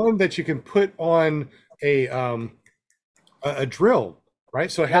it's the one that you can put on a drill, right?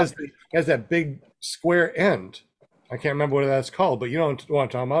 So it has that big square end. I can't remember what that's called, but you know what I'm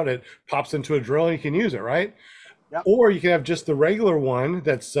talking about. It pops into a drill and you can use it, right? Yep. Or you can have just the regular one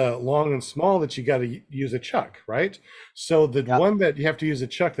that's long and small that you got to use a chuck, right? So the one that you have to use a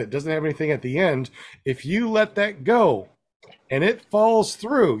chuck that doesn't have anything at the end, if you let that go and it falls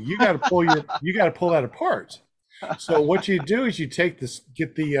through, you got to pull that apart. So what you do is you take this,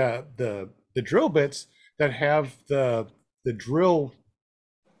 get the drill bits that have the drill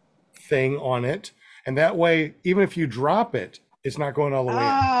thing on it, and that way, even if you drop it, it's not going all the way in.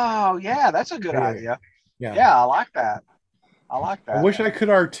 Oh, yeah, that's a good idea. Yeah, I like that. I wish I could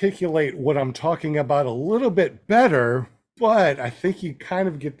articulate what I'm talking about a little bit better, but I think you kind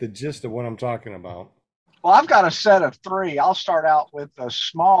of get the gist of what I'm talking about. Well, I've got a set of 3. I'll start out with a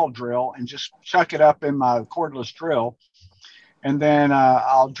small drill and just chuck it up in my cordless drill. And then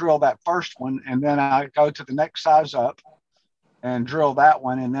I'll drill that first one. And then I go to the next size up and drill that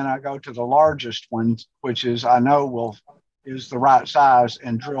one. And then I go to the largest one, which is I know is the right size,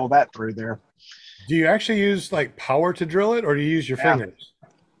 and drill that through there. Do you actually use like power to drill it, or do you use your fingers?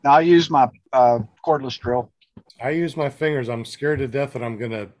 Now I use my cordless drill. I use my fingers. I'm scared to death that I'm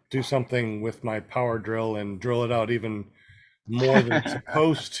going to do something with my power drill and drill it out even more than it's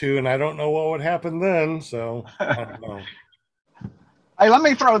supposed to. And I don't know what would happen then. So I don't know. Hey, let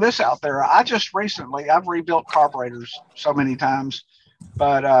me throw this out there. I've rebuilt carburetors so many times,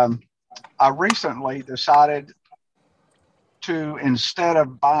 but I recently decided to, instead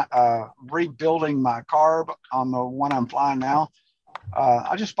of rebuilding my carb on the one I'm flying now,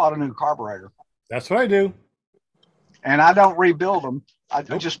 I just bought a new carburetor. That's what I do. And I don't rebuild them. I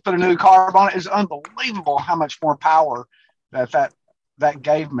just put a new carb on it. It's unbelievable how much more power that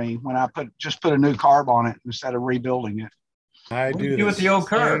gave me when I put a new carb on it instead of rebuilding it. I do with the old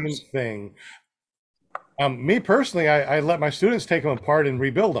carbs thing. Me personally, I let my students take them apart and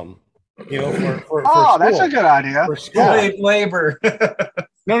rebuild them. For school. That's a good idea. For school. Labor.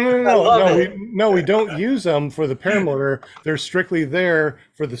 No, we don't use them for the paramotor. They're strictly there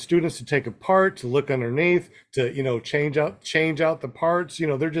for the students to take apart, to look underneath, to change out the parts.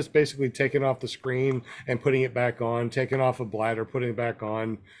 They're just basically taking off the screen and putting it back on, taking off a bladder, putting it back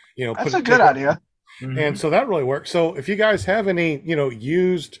on. That's a good idea. And so that really works. So if you guys have any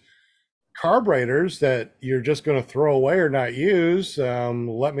used carburetors that you're just going to throw away or not use,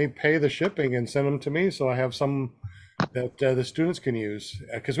 let me pay the shipping and send them to me so I have some that the students can use,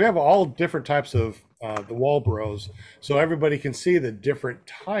 because we have all different types of the Walbros, so everybody can see the different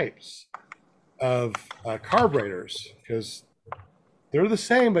types of carburetors, because they're the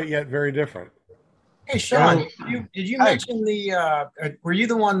same but yet very different. Hey, Sean, did you mention were you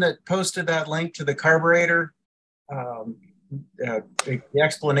the one that posted that link to the carburetor? The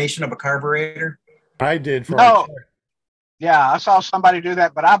explanation of a carburetor? I did. Yeah, I saw somebody do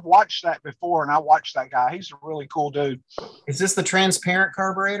that, but I've watched that before, and I watched that guy. He's a really cool dude. Is this the transparent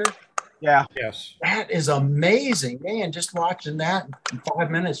carburetor? Yeah. Yes. That is amazing, man. Just watching that in 5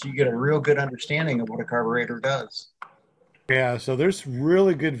 minutes, you get a real good understanding of what a carburetor does. Yeah, so there's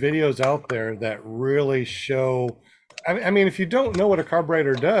really good videos out there that really show. I mean, if you don't know what a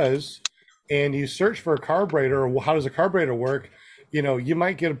carburetor does, and you search for a carburetor, or how does a carburetor work, you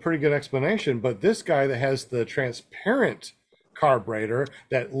might get a pretty good explanation. But this guy that has the transparent carburetor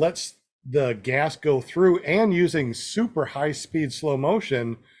that lets the gas go through and using super high speed slow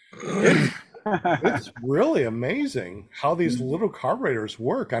motion, it's really amazing how these little carburetors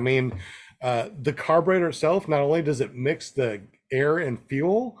work. I mean, the carburetor itself, not only does it mix the air and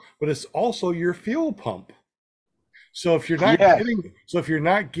fuel, but it's also your fuel pump. So if you're not Yes.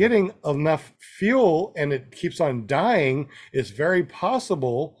 getting enough fuel and it keeps on dying, it's very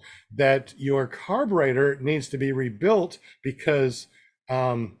possible that your carburetor needs to be rebuilt because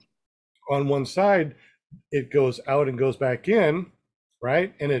on one side it goes out and goes back in,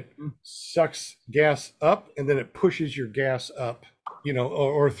 right? And it sucks gas up and then it pushes your gas up,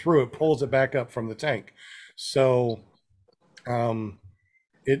 or through it, pulls it back up from the tank. So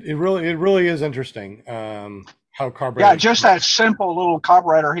it really is interesting. How carburetor. Yeah, just that simple little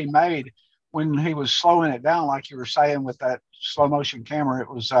carburetor he made when he was slowing it down, like you were saying with that slow motion camera. It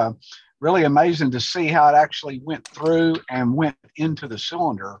was really amazing to see how it actually went through and went into the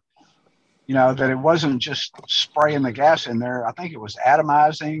cylinder. That it wasn't just spraying the gas in there. I think it was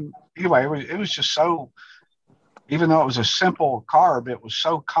atomizing. Anyway, it was just so, even though it was a simple carb, it was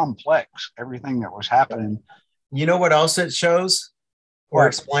so complex, everything that was happening. You know what else it shows or What?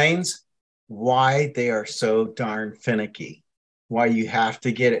 explains? Why they are so darn finicky, why you have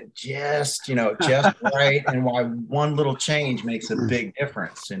to get it just right, and why one little change makes a big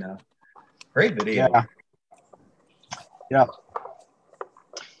difference. Great video. Yeah.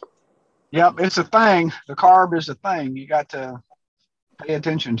 Yep, it's a thing. The carb is a thing. You got to pay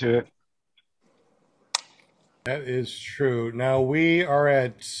attention to it. That is true. Now we are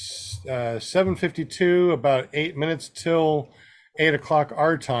at 7:52, about 8 minutes till 8 o'clock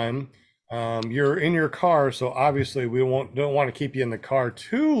our time. You're in your car, so obviously we don't want to keep you in the car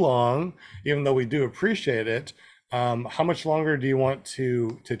too long, even though we do appreciate it. How much longer do you want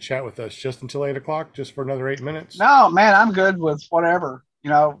to chat with us? Just until 8 o'clock, just for another 8 minutes? No, man, I'm good with whatever.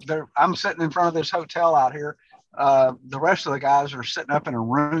 I'm sitting in front of this hotel out here. The rest of the guys are sitting up in a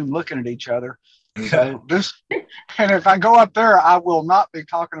room looking at each other. So and if I go up there, I will not be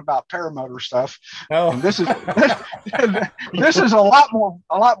talking about paramotor stuff. No. And this is a lot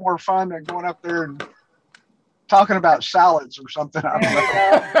more fun than going up there and talking about salads or something. I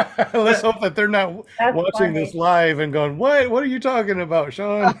don't know. Let's hope that they're not That's watching funny. this live and going, What are you talking about,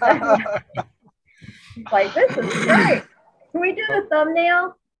 Sean? Like, this is great. Can we do the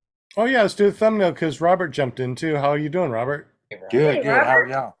thumbnail? Oh yeah, let's do a thumbnail because Robert jumped in too. How are you doing, Robert? Good, Hey, good. How are Robert.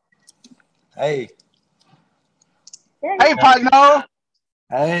 y'all? Hey, Yeah, Hey, Pagno.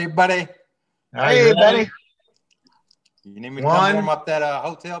 hey, buddy. Are you Hey, ready? buddy. You need me to One. come warm up that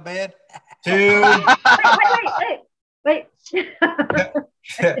hotel bed? 2, wait.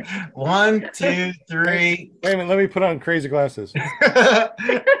 1, 2, 3. Wait a minute, let me put on crazy glasses.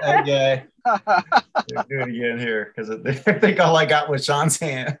 Okay. Do it again here because I think all I got was Sean's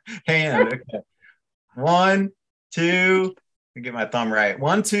hand. Okay. 1, 2. Let me get my thumb right.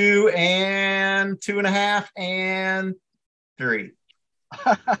 1, 2, and 2.5, and 3.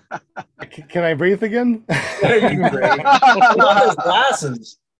 Can I breathe again? There you go. I love those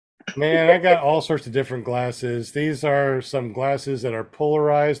glasses. Man, I got all sorts of different glasses. These are some glasses that are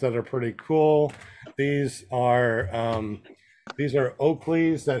polarized that are pretty cool. These are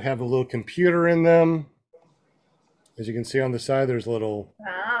Oakleys that have a little computer in them. As you can see on the side, there's a little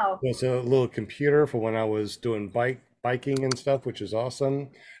computer for when I was doing biking and stuff, which is awesome.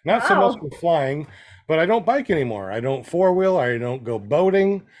 Not so much for flying, but I don't bike anymore. I don't four-wheel. I don't go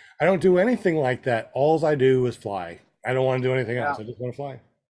boating. I don't do anything like that. All I do is fly. I don't want to do anything else. I just want to fly.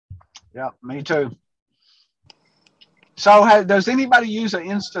 Yeah, me too. So does anybody use an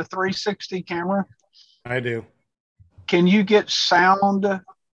Insta360 camera? I do. Can you get sound?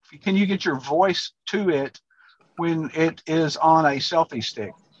 Can you get your voice to it when it is on a selfie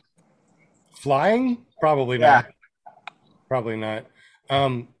stick? Flying? Probably not. Probably not.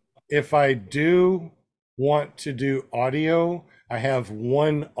 If I do want to do audio, I have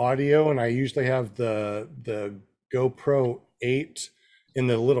one audio, and I usually have the GoPro 8 in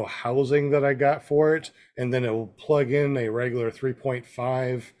the little housing that I got for it, and then it will plug in a regular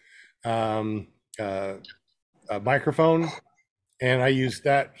 3.5 microphone, and I use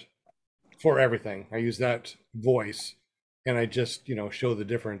that for everything. I use that voice, and I just show the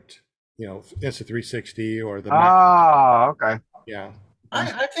different Insta360 or the Okay. yeah.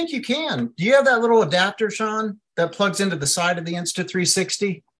 I think you can. Do you have that little adapter, Sean, that plugs into the side of the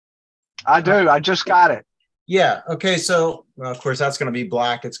Insta360? I do. I just got it. Yeah. Okay. So, well, of course, that's going to be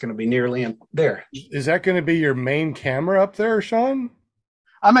black. It's going to be nearly there. Is that going to be your main camera up there, Sean?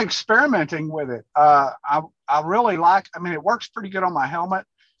 I'm experimenting with it. I really like. I mean, it works pretty good on my helmet,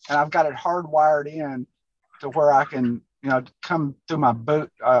 and I've got it hardwired in to where I can, come through my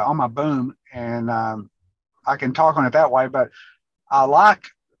boot on my boom, and I can talk on it that way. But I like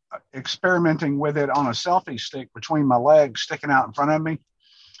experimenting with it on a selfie stick between my legs, sticking out in front of me.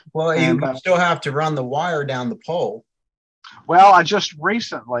 Well, And, you still have to run the wire down the pole. Well, I just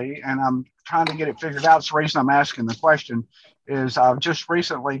recently, and I'm trying to get it figured out. It's the reason I'm asking the question is I've just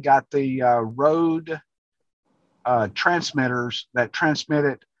recently got the Rode transmitters that transmit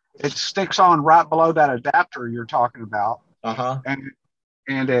it. It sticks on right below that adapter you're talking about,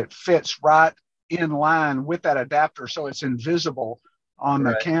 and it fits right in line with that adapter, so it's invisible on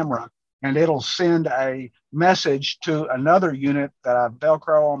the camera, and it'll send a message to another unit that I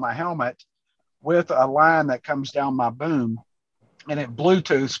Velcro on my helmet with a line that comes down my boom, and it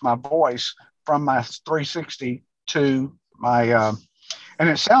Bluetooths my voice from my 360 to my and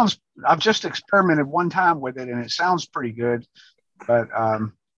it sounds, I've just experimented one time with it and it sounds pretty good, but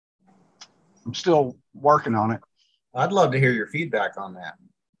I'm still working on it. I'd love to hear your feedback on that.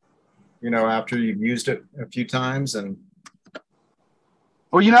 You know, after you've used it a few times. And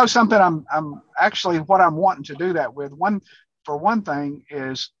well, you know something, I'm actually what I'm wanting to do that with. For one thing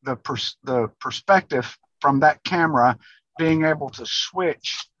is the perspective from that camera, being able to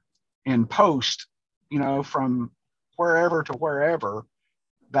switch in post, you know, from wherever to wherever.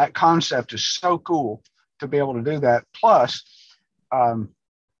 That concept is so cool to be able to do that. Plus,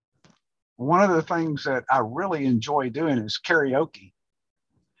 one of the things that I really enjoy doing is karaoke.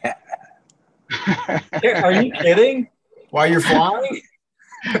 Are you kidding? While you're flying?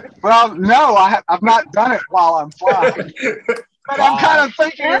 Well, no, I've not done it while I'm flying, but I'm kind of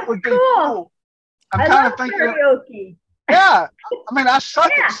thinking it would be cool. I'm kind of thinking karaoke. Yeah, I mean, I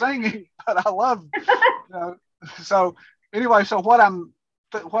suck at singing, but I love, you know. So anyway, so what I'm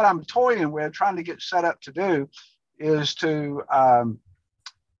toying with, trying to get set up to do, is to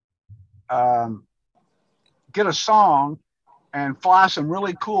get a song and fly some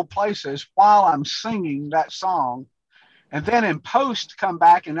really cool places while I'm singing that song, and then in post come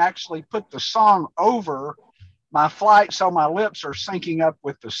back and actually put the song over my flight so my lips are syncing up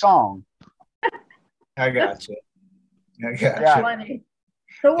with the song. I got you. Yeah. Funny.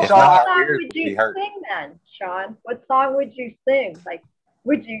 So what It's not song weird would to you be hurt. sing then, Sean? What song would you sing? Like,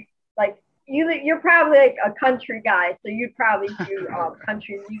 would you like you're probably like a country guy, so you'd probably do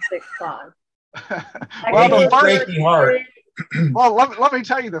country music songs. Like, Well, the break me heart. Well, let me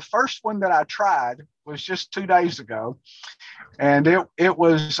tell you, the first one that I tried was just 2 days ago, and it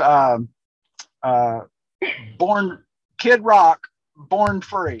was Kid Rock, Born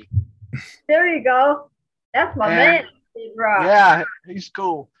Free. There you go. That's my man, Kid Rock. Yeah, he's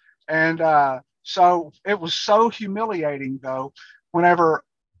cool. And so it was so humiliating, though, whenever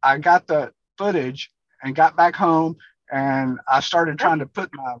I got the footage and got back home and I started trying to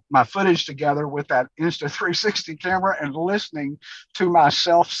put my footage together with that Insta360 camera and listening to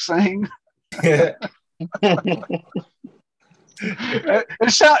myself sing. It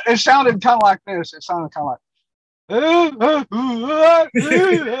sounded kind of like this. It sounded kind of like,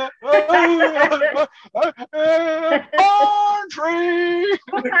 Born Free.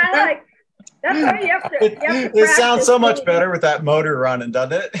 That's how you have to It sounds so much practice. better with that motor running,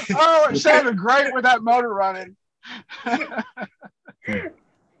 doesn't it? Oh, it sounded great with that motor running. In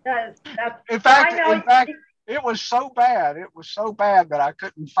fact, it was so bad. It was so bad that I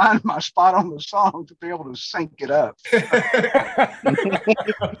couldn't find my spot on the song to be able to sync it up.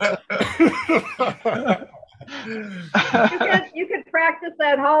 You could practice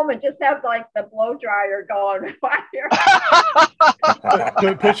at home and just have like the blow dryer going while you're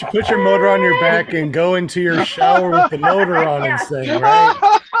Put your motor on your back and go into your shower with the motor on and sing,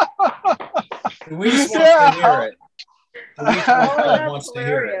 right? Luis wants to hear it. Luis that's wants to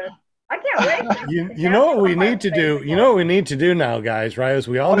hear it. hilarious. I can't wait. You know what we need to do? You know what we need to do now, guys, right? Is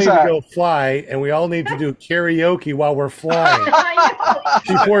we all What's need that? to go fly, and we all need to do karaoke while we're flying.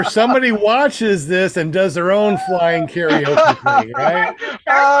 Before somebody watches this and does their own flying karaoke thing, right?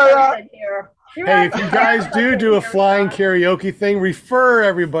 Hey, if you guys do a flying karaoke thing, refer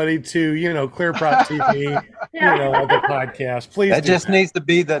everybody to, ClearProp TV, the podcast. Please. That just needs to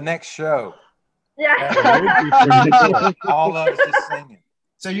be the next show. Yeah. That would be pretty cool. All of us just singing.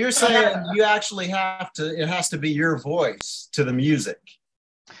 So you're saying you actually it has to be your voice to the music.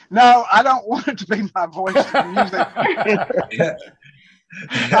 No, I don't want it to be my voice to the music.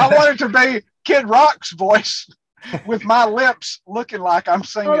 I want it to be Kid Rock's voice with my lips looking like I'm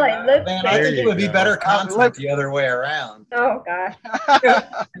singing. like lip Man, I think it would be better content the other way around. Oh gosh.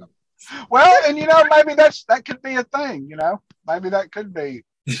 Well, and maybe that could be a thing. Maybe that could be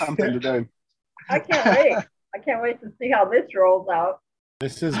something to do. I can't wait. I can't wait to see how this rolls out.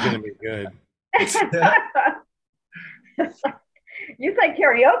 This is going to be good. You said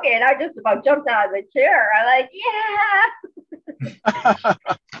karaoke, and I just about jumped out of the chair. I'm like, yeah.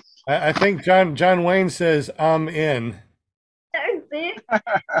 I think John Wayne says, I'm in. See?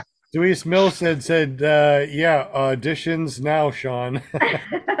 Dewey's Mill said, yeah, auditions now, Sean.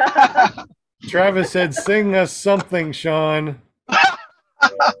 Travis said, sing us something, Sean.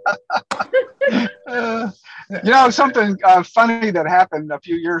 Something funny that happened a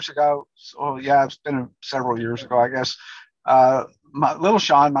few years ago. So yeah, it's been several years ago, I guess. My little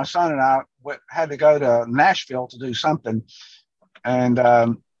Sean, my son, and I had to go to Nashville to do something. And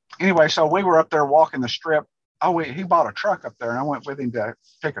anyway, so we were up there walking the strip. He bought a truck up there, and I went with him to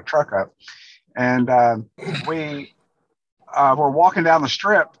pick a truck up. And we were walking down the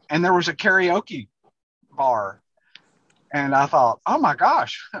strip, and there was a karaoke bar. And I thought, oh my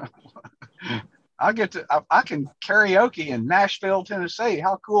gosh, I can karaoke in Nashville, Tennessee.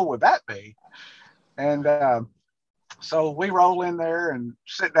 How cool would that be? And so we roll in there and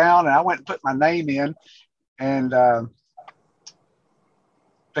sit down, and I went and put my name in. And the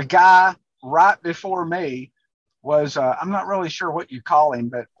guy right before me was, I'm not really sure what you call him,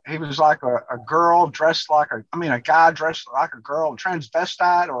 but he was like a girl dressed like a guy dressed like a girl,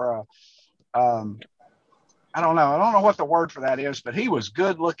 transvestite, or I don't know. I don't know what the word for that is, but he was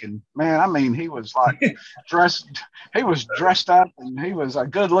good looking, man. I mean, he was like he was dressed up, and he was a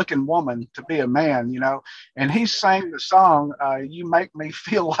good looking woman to be a man, and he sang the song, You Make Me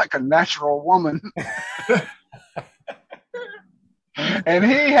Feel Like a Natural Woman. And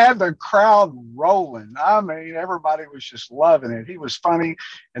he had the crowd rolling. I mean, everybody was just loving it. He was funny.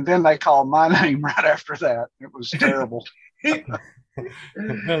 And then they called my name right after that. It was terrible. That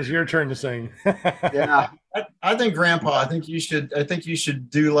was your turn to sing. Yeah. I think, Grandpa, I think you should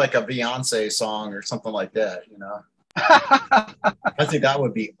do like a Beyonce song or something like that, I think that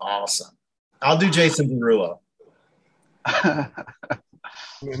would be awesome. I'll do Jason Derulo.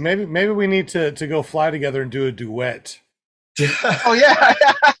 Maybe we need to go fly together and do a duet. Oh yeah.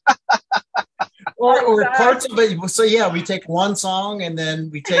 or parts of it. So yeah, we take one song and then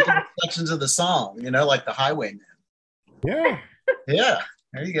we take sections of the song, like the Highwaymen. Yeah. Yeah.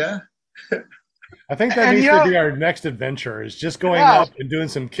 There you go. I think that needs to be our next adventure, is just going up and doing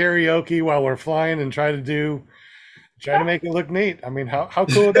some karaoke while we're flying and try to make it look neat. I mean, how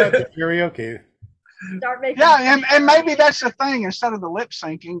cool would that be? Karaoke. And maybe that's the thing. Instead of the lip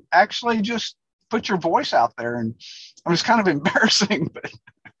syncing, actually just put your voice out there. And it's kind of embarrassing, but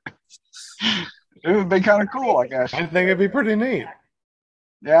it would be kind of cool, I guess. I think it'd be pretty neat.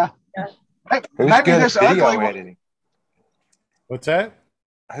 Yeah. Who's good at video editing? What's that?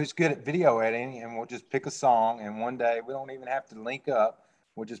 Who's good at video editing? And we'll just pick a song, and one day we don't even have to link up.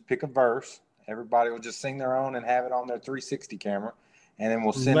 We'll just pick a verse. Everybody will just sing their own and have it on their 360 camera, and then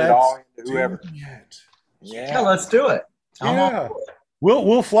we'll send it all to whoever. Yeah, let's do it. Yeah.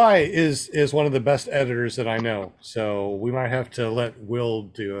 Will Fly is one of the best editors that I know, so we might have to let Will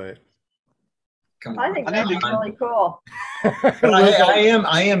do it. I think that'd be really cool. But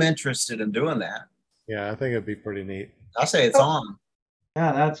I am interested in doing that. Yeah, I think it'd be pretty neat. I'll say it's on.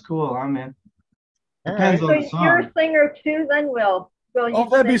 Yeah, that's cool. I'm in. Depends on the song. You're a singer too, then, Will. Oh,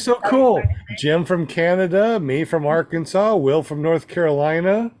 that'd be so cool. Jim from Canada, me from Arkansas, Will from North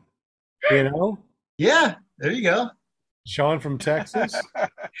Carolina. Yeah, there you go. Sean from Texas.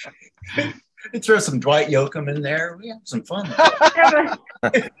 Throw some Dwight Yoakam in there. We have some fun.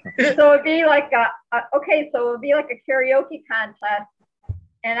 So it'd be like a karaoke contest,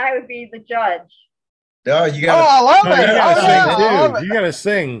 and I would be the judge. Oh, you got. I love it. You gotta sing too. You gotta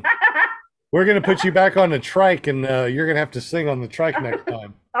sing. We're gonna put you back on the trike, and you're gonna have to sing on the trike next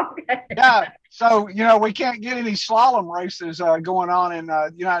time. Okay. Yeah. So we can't get any slalom races going on in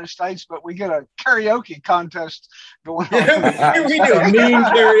the United States, but we get a karaoke contest going on. Yeah, we do a mean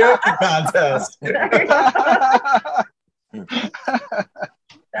karaoke contest.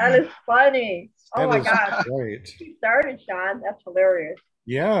 That is funny. Oh my gosh. Great. You started, Sean. That's hilarious.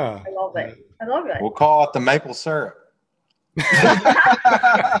 Yeah. I love it. I love it. We'll call it the maple syrup.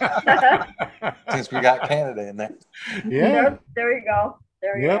 Since we got Canada in there. Yeah. Yep, there you go.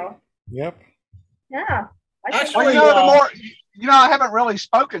 There you go. Yep. Yeah. Actually, I haven't really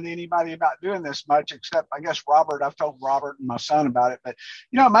spoken to anybody about doing this much, except I guess Robert. I've told Robert and my son about it, but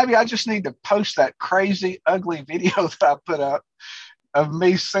maybe I just need to post that crazy, ugly video that I put up of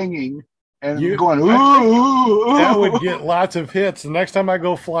me singing and going, ooh. That would get lots of hits. The next time I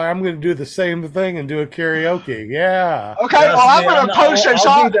go fly, I'm going to do the same thing and do a karaoke. Yeah. Okay. Well, I'm going to post it.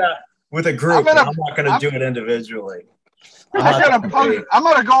 I'll do that with a group. I'm not going to do it individually. I'm going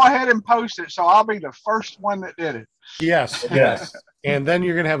to go ahead and post it, so I'll be the first one that did it. Yes. And then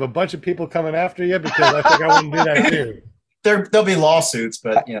you're going to have a bunch of people coming after you because I think I want to do that too. There'll be lawsuits,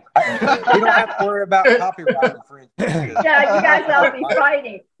 but we don't have to worry about copyright infringement. Yeah, you guys all be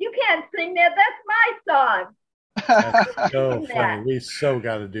fighting. You can't sing that. That's my song. That's so Yeah. funny. We so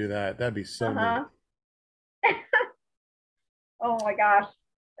got to do that. That'd be so Uh-huh. Oh my gosh,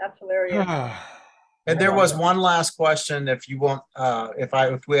 that's hilarious. neat. And there was one last question, if you want,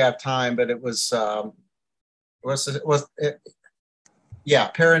 if we have time, but it was yeah,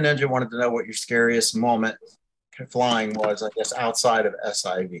 Para Ninja wanted to know what your scariest moment flying was, I guess, outside of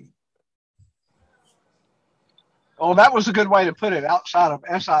SIV. Oh, that was a good way to put it. Outside of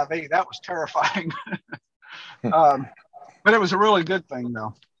SIV, that was terrifying. But it was a really good thing,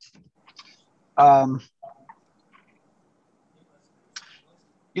 though.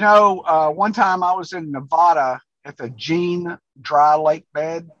 One time I was in Nevada at the Jean Dry Lake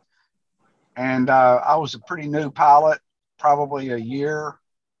Bed, and I was a pretty new pilot, probably a year,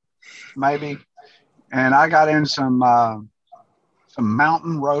 maybe, and I got in some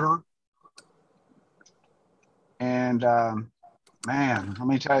mountain rotor, and man, let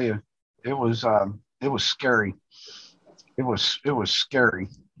me tell you, it was scary. It was scary,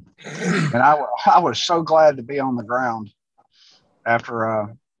 and I was so glad to be on the ground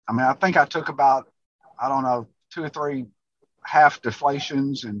after. I think I took about, I don't know, 2 or 3 half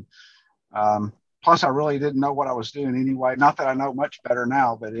deflations, and plus I really didn't know what I was doing anyway. Not that I know much better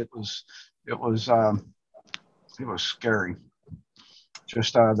now, but it was scary.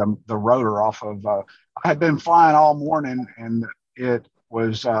 Just the rotor off of. I had been flying all morning, and it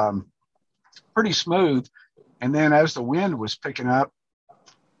was pretty smooth. And then as the wind was picking up,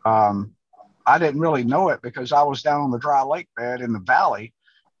 I didn't really know it because I was down on the dry lake bed in the valley,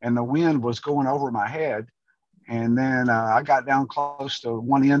 and the wind was going over my head. And then I got down close to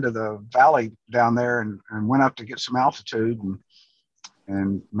one end of the valley down there and went up to get some altitude.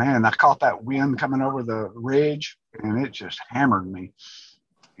 And man, I caught that wind coming over the ridge, and it just hammered me.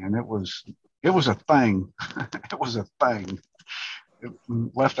 And it was a thing. It was a thing. It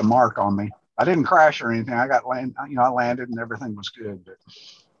left a mark on me. I didn't crash or anything. I landed and everything was good.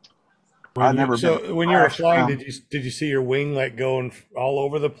 But When you were flying, did you see your wing like going all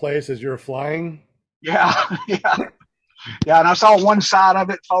over the place as you were flying? Yeah. And I saw one side of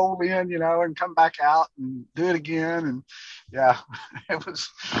it fold in, and come back out and do it again. And yeah, it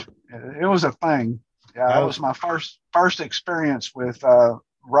was a thing. Yeah, that was my first experience with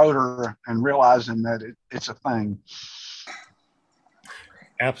rotor and realizing that it's a thing.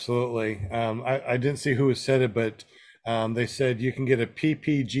 Absolutely. I didn't see who said it, but they said you can get a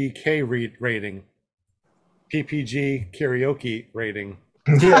PPGK rating, PPG karaoke rating.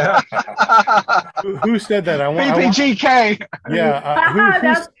 Yeah. Who said that? PPGK. Yeah.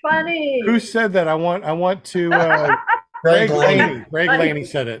 That's funny. Who said that? I want to. Greg Laney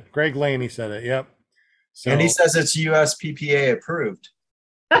said it. Greg Laney said it. Yep. So, and he says it's USPPA approved.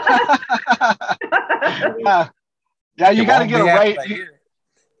 Yeah, you got to get a rate.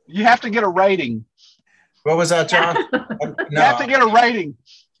 You have to get a rating. What was that, John? You have to get a rating.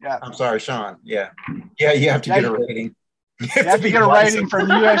 Yeah. I'm sorry, Sean. Yeah, you have to get a rating. You have to get a rating from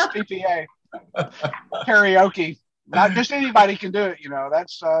USPPA. Karaoke. Not just anybody can do it.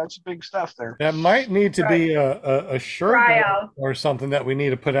 That's it's big stuff there. That might need to be a shirt or something that we need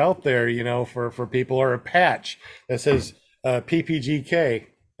to put out there, for people, or a patch that says PPGK,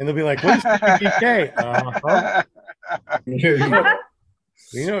 and they'll be like, "What is PPGK?"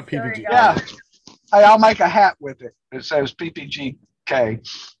 You know what PPGK? Yeah. Hey, I'll make a hat with it. It says PPGK.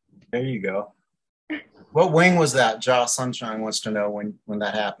 There you go. What wing was that? Josh Sunshine wants to know when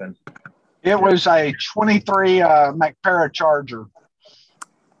that happened. It was a 23 McPara Charger.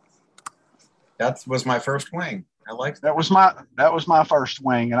 That was my first wing. I liked that. That was my first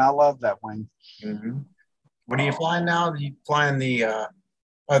wing, and I love that wing. Mm-hmm. What are you flying now? Are you flying the? I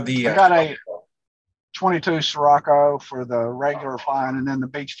got a 22 Sirocco for the regular flying, and then the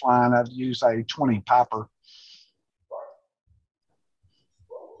beach flying, I'd use a 20 Piper.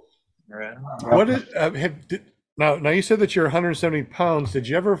 Right. What is now you said that you're 170 pounds. Did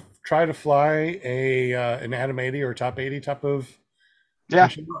you ever try to fly an Atom 80 or Top 80 type of? Yeah.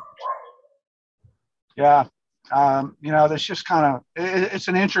 Mission? Yeah. That's just kind of, it's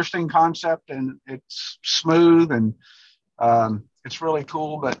an interesting concept, and it's smooth, and it's really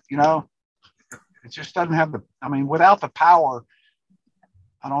cool, but it just doesn't have without the power,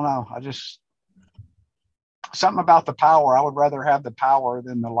 I don't know. Something about the power. I would rather have the power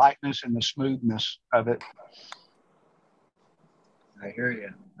than the lightness and the smoothness of it. I hear you.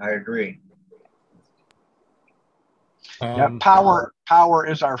 I agree. Yeah, power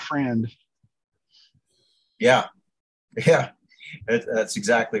is our friend. Yeah. That's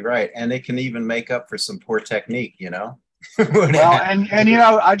exactly right. And it can even make up for some poor technique, Well, and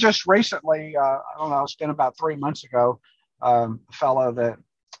I just recently, I don't know, it's been about 3 months ago, a fellow that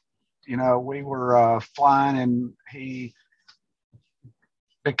we were flying, and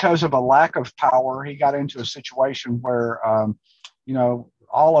because of a lack of power, he got into a situation where,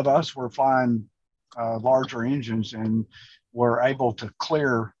 all of us were flying larger engines and were able to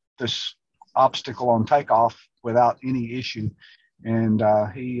clear this obstacle on takeoff without any issue. And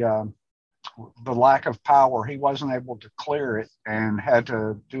the lack of power, he wasn't able to clear it and had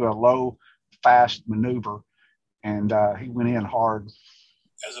to do a low, fast maneuver. And he went in hard.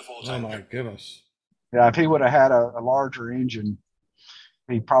 As a full-time. Oh my goodness. Yeah, if he would have had a larger engine,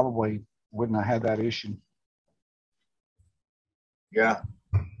 he probably wouldn't have had that issue. Yeah.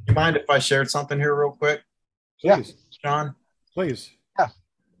 You mind if I shared something here real quick, Please. John? Please.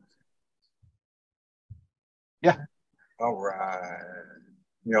 Yeah. All right.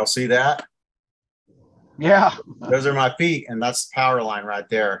 Y'all see that? Yeah. Those are my feet, and that's the power line right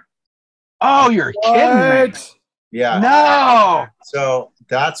there. Oh, you're kidding me. Yeah. No. So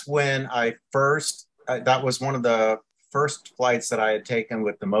that's when I first, that was one of the first flights that I had taken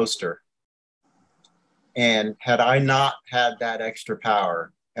with the Moster. And had I not had that extra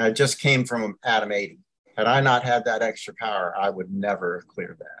power, and I just came from Adam 80, had I not had that extra power, I would never have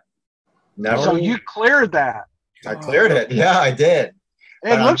cleared that. Never. So you cleared that. I cleared it. Yeah, I did.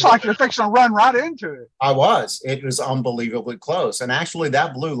 It looks like you're fixing to run right into it. I was. It was unbelievably close. And actually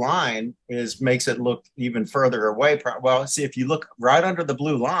that blue line makes it look even further away. Well, see, if you look right under the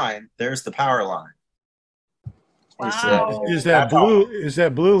blue line, there's the power line. Wow. Is that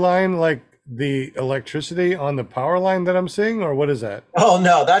blue line like the electricity on the power line that I'm seeing, or what is that? Oh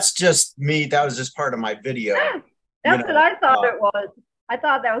no, that's just me. That was just part of my video. That's what I thought it was. I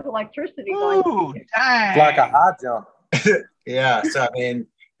thought that was electricity going. Ooh, dang. It's like a high jump. Yeah. So I mean,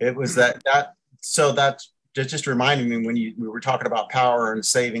 it was that. So that's just reminding me when we were talking about power and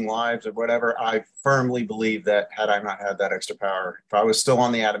saving lives or whatever. I firmly believe that had I not had that extra power, if I was still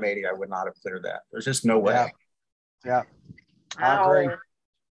on the Adam 80, I would not have cleared that. There's just no way. Yeah. I agree.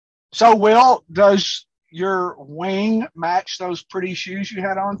 So, Will, does your wing match those pretty shoes you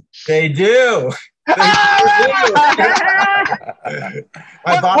had on? They do. What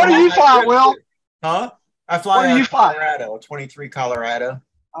do you fly, Will? Huh? I fly What do you fly? Colorado, 23 Colorado.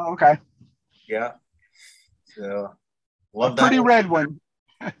 Oh, okay. Yeah. So, love that. Pretty red one.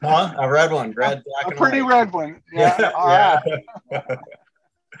 Huh? A red one. Red, black, and pretty white. red one. Yeah. Yeah.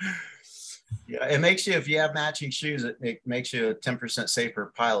 Yeah, it makes you, if you have matching shoes, it makes you a 10%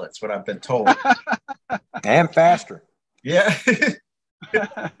 safer pilot. That's what I've been told. And faster. Yeah.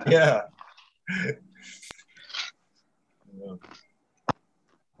 Yeah.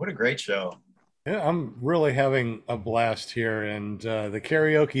 What a great show. Yeah, I'm really having a blast here, and the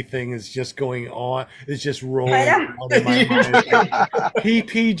karaoke thing is just going on. It's just rolling out in my mind.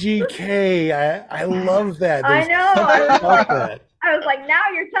 PPGK, I love that. I know. That. I was like, now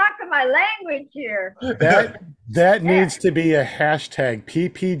you're talking my language here. That needs to be a hashtag,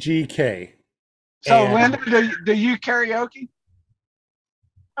 PPGK. So, Linda, do you karaoke?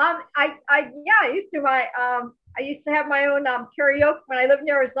 I used to have my own karaoke when I lived in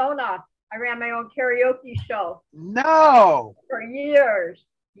Arizona. I ran my own karaoke show. No. For years.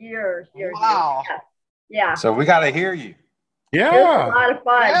 Wow. Years. Yeah. So we got to hear you. Yeah. It was a lot of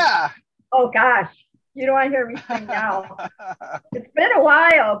fun. Yeah. Oh gosh, you don't want to hear me sing now. It's been a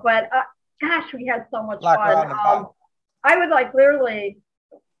while, but gosh, we had so much fun. I would like literally,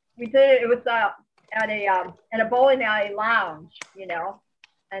 we did it. It was at a bowling alley lounge,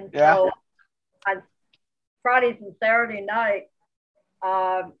 and so on Fridays and Saturday night,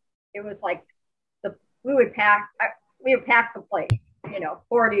 it was like we would pack the place,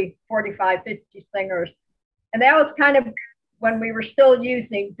 40, 45, 50 singers. And that was kind of when we were still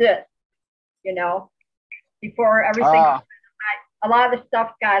using discs, before everything, a lot of the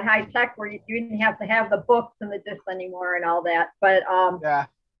stuff got high tech where you didn't have to have the books and the discs anymore and all that. But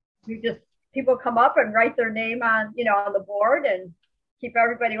people come up and write their name on the board and keep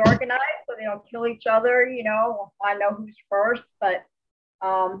everybody organized so they don't kill each other, I know who's first. But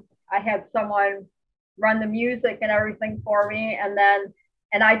I had someone run the music and everything for me, and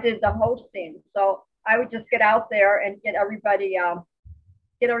I did the hosting. So I would just get out there and get everybody all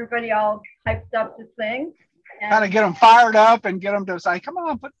hyped up to sing. Kind of get them fired up and get them to say, "Come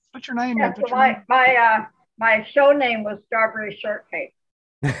on, put your name in." So my show name was Strawberry Shortcake.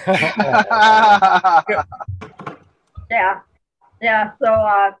 Yeah.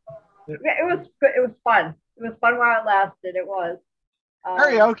 So it was fun. It was fun while it lasted. It was.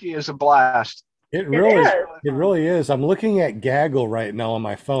 Karaoke is a blast. It really is. I'm looking at Gaggle right now on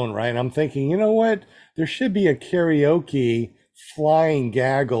my phone, right? And I'm thinking, you know what? There should be a karaoke flying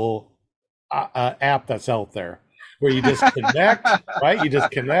Gaggle app that's out there. where you just connect, right? You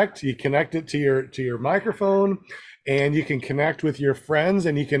just connect, you connect it to your microphone, and you can connect with your friends,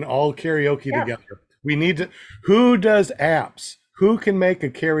 and you can all karaoke together. We need to. Who does apps? Who can make a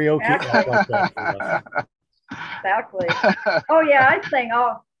karaoke app like that for us? Exactly. Oh yeah,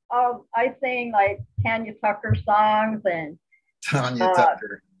 I sing like Tanya Tucker songs and Tanya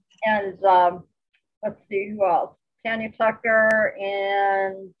Tucker. and let's see who else. Tanya Tucker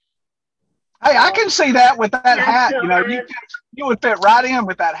and Hey, I can see that with that Yeah, hat. so You know, you would fit right in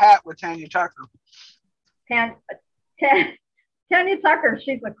with that hat with Tanya Tucker. Tanya Tucker.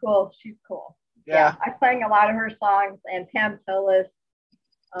 She's cool. Yeah. I sang a lot of her songs and Pam Tillis.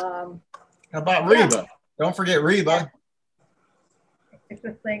 How about Reba? Don't forget Reba. I used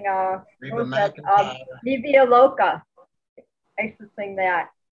to sing Reba McEntire. Vivia Loca. I used to sing that.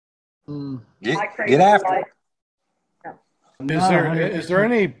 My Crazy Get after Life. it. Is there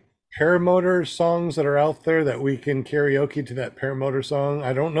any paramotor songs that are out there that we can karaoke to that paramotor song?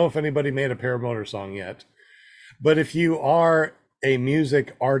 I don't know if anybody made a paramotor song yet, but if you are a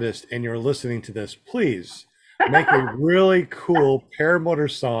music artist and you're listening to this, please make a really cool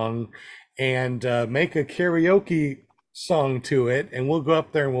paramotor song and make a karaoke song to it, and we'll go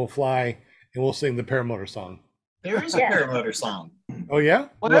up there and we'll fly and we'll sing the paramotor song. There is a paramotor song. Oh yeah?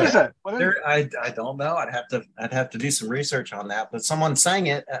 What is it? I don't know. I'd have to do some research on that. But someone sang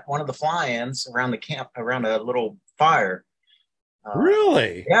it at one of the fly-ins around the camp, around a little fire.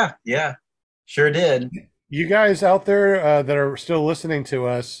 Really? Yeah, sure did. You guys out there that are still listening to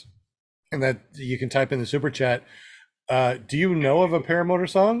us, and that you can type in the super chat, do you know of a paramotor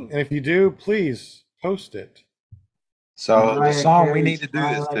song? And if you do, please post it. So the song we need to do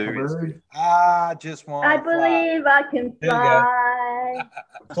this to is I Just Want I to Fly. believe I can There you go.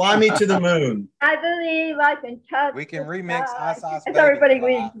 fly. Fly me to the moon. I believe I can touch. We can the remix sky. Ice Ice It's Baby. everybody Fly,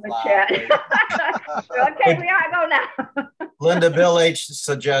 reads in the fly, chat. baby. Okay, we gotta go now. Linda Bill H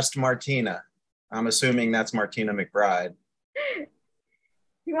suggests Martina. I'm assuming that's Martina McBride.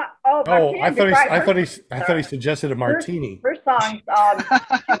 You want, Oh, Martina I thought McBride, he suggested a martini. Her songs,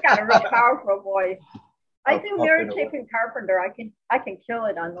 she's got a really powerful voice. I do I'll Mary put it Chapin Carpenter. I can kill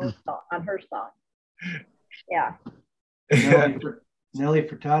it on her song. Yeah. Nelly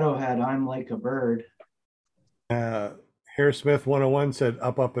Furtado had "I'm Like a Bird." Harris Smith 101 said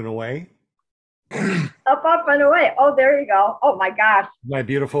up and away. Up and away. Oh, there you go. Oh my gosh. My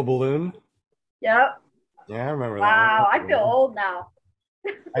Beautiful Balloon. Yep. Yeah, I remember that. Wow, one. I feel old now.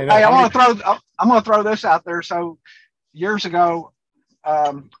 I know. Hey, I'm gonna throw this out there. So years ago,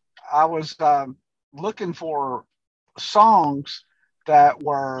 I was looking for songs that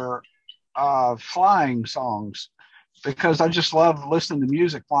were flying songs because I just loved listening to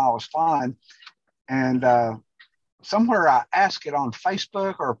music while I was flying. And somewhere I asked it on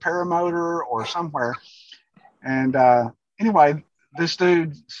Facebook or Paramotor or somewhere. And anyway, this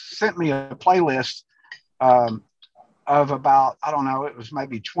dude sent me a playlist of about, I don't know, it was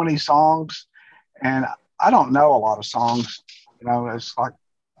maybe 20 songs. And I don't know a lot of songs. You know, it's like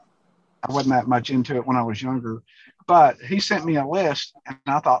I wasn't that much into it when I was younger. But he sent me a list, and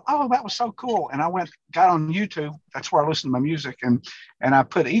I thought, oh, that was so cool. And I got on YouTube. That's where I listen to my music. And I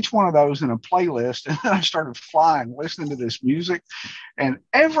put each one of those in a playlist, and then I started flying, listening to this music. And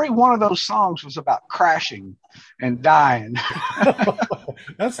every one of those songs was about crashing and dying.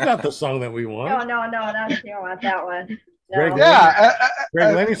 That's not the song that we want. No, you don't want that one. No. Greg, Yeah.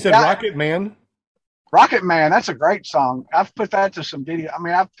 Greg Lenny said Rocket Man. Rocket Man, that's a great song. I've put that to some video. I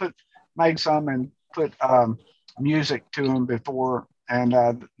mean, I've made some and put music to them before, and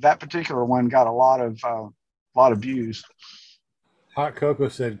that particular one got a lot of views. Hot Cocoa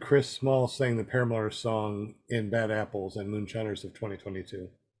said Chris Small sang the Paramotor song in Bad Apples and Moonshiners of 2022.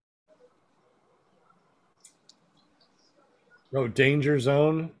 Oh, Danger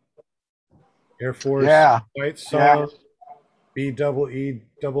Zone, Air Force Fight Song, BEE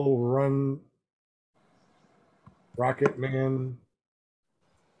Double Run, Rocket Man.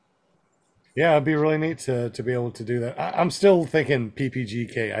 Yeah, it'd be really neat to be able to do that. I'm still thinking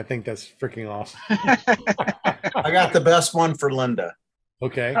PPGK. I think that's freaking awesome. I got the best one for Linda.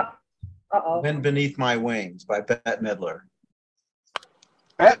 Okay. Wind Beneath My Wings by Bette Midler.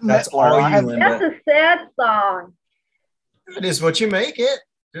 That's all you, Linda. That's a sad song. It is what you make it.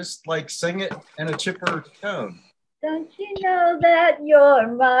 Just like sing it in a chipper tone. Don't you know that you're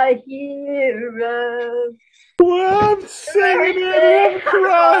my hero? Well, I'm singing it, I'm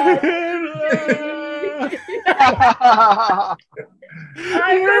crying.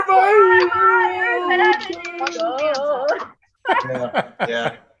 You're my hero.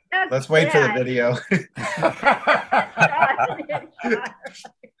 Yeah. Let's wait for the video.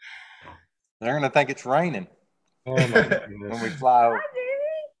 They're gonna think it's raining. Oh my when goodness. we fly over. Hi,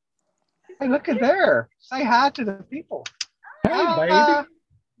 baby. Hey, look at there. Say hi to the people. Hey, baby. Hi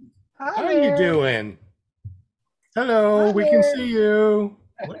How there. you doing? Hello, Hi we can there. see you.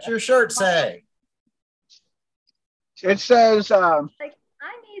 What's your shirt say? It says Like,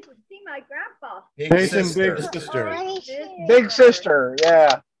 I need to see my grandpa. Jason, big sister. Big Sister.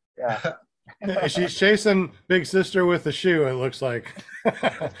 Yeah. Yeah. She's chasing Big Sister with the shoe, it looks like.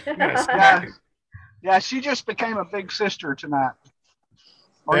 Yeah. Yeah, she just became a big sister tonight.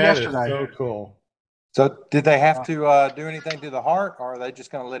 Or That is yesterday. so cool. So did they have to do anything to the heart, or are they just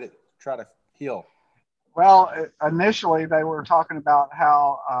going to let it try to heal? Well, initially they were talking about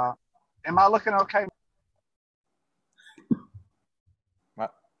how, am I looking okay?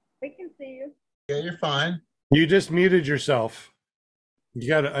 We can see you. Yeah, you're fine. You just muted yourself. You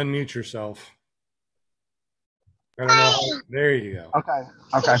got to unmute yourself. I don't know. There you go. Okay.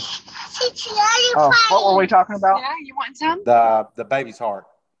 Okay. Oh, what were we talking about? Yeah, you want some? The baby's heart.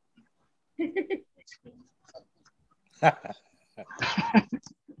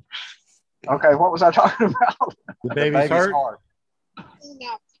 Okay, what was I talking about? The baby's heart.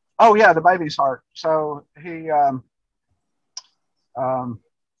 Oh yeah, the baby's heart. So he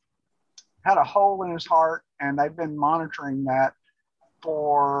had a hole in his heart, and they've been monitoring that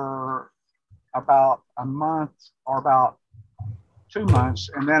for about a month or about 2 months.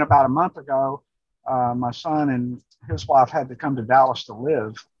 And then about a month ago, my son and his wife had to come to Dallas to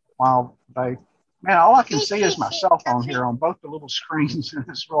live while they, man, all I can see is my cell phone here on both the little screens. And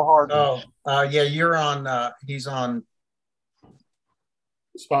it's real hard. Oh, yeah, you're on, he's on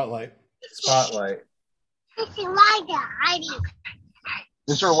Spotlight. Spotlight.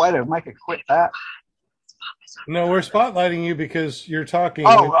 Is there a way to make it quit that? No, we're spotlighting you because you're talking.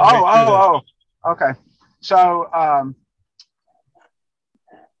 Okay. So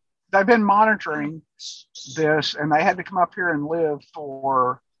they've been monitoring this, and they had to come up here and live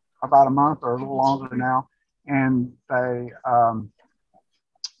for about a month or a little longer now. And they,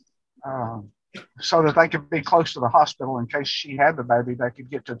 so that they could be close to the hospital in case she had the baby, they could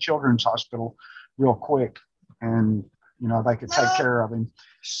get to Children's Hospital real quick, and you know they could take care of him.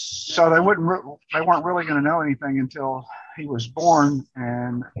 So they weren't really going to know anything until he was born,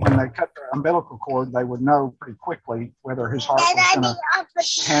 and when they cut the umbilical cord, they would know pretty quickly whether his heart was going to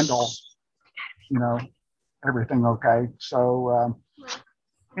handle, you know, everything okay. So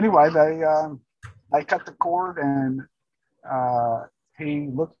anyway, they cut the cord, and he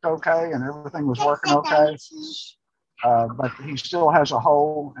looked okay, and everything was working okay. But he still has a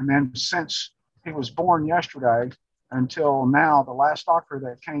hole, and then since he was born yesterday until now, the last doctor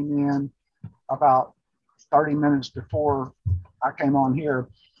that came in about 30 minutes before I came on here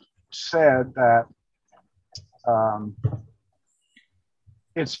said that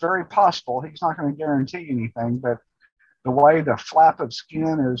it's very possible, he's not going to guarantee anything, but the way the flap of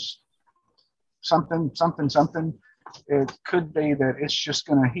skin is something, it could be that it's just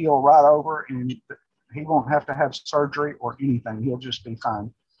going to heal right over, and he won't have to have surgery or anything. He'll just be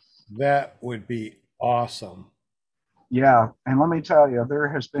fine. That would be awesome. Yeah, and let me tell you, there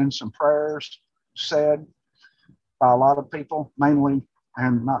has been some prayers said by a lot of people, mainly,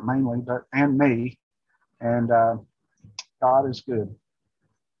 and not mainly, but and me, and God is good.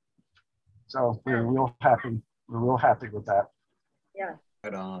 So we're real happy. We're real happy with that. Yeah.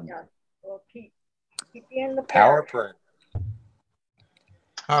 Right on. Yeah. We'll keep you in the Power prayer.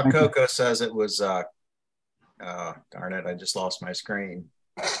 prayer. Coco says it was, darn it, I just lost my screen.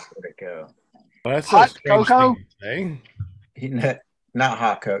 Where'd it go? Well, that's Hot a strange cocoa? thing to say. Not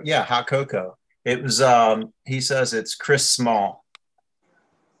Hot Cocoa. Yeah, Hot Cocoa. It was, he says it's Chris Small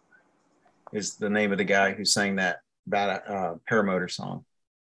is the name of the guy who sang that paramotor song.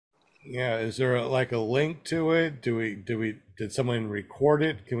 Yeah, is there like a link to it? Did someone record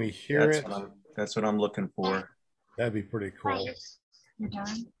it? Can we hear it? That's what I'm looking for. That'd be pretty cool. You're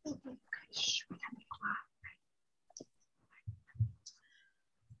done?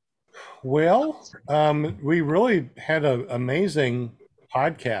 Well, we really had an amazing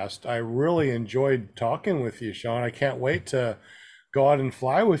podcast. I really enjoyed talking with you, Sean. I can't wait to go out and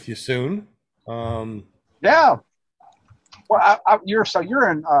fly with you soon. Yeah. Well, you're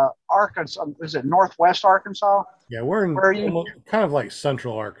in Arkansas. Is it Northwest Arkansas? Yeah, we're in Where are you? kind of like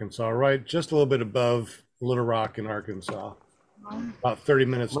central Arkansas, right? Just a little bit above Little Rock in Arkansas. About 30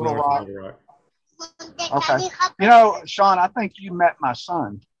 minutes Little north Rock. of Little Rock. Okay. You know, Sean, I think you met my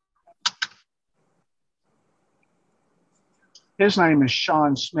son. His name is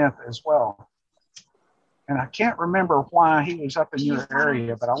Sean Smith as well. And I can't remember why he was up in your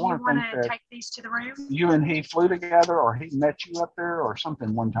area, but I want to think that take these to the room? you and he flew together, or he met you up there or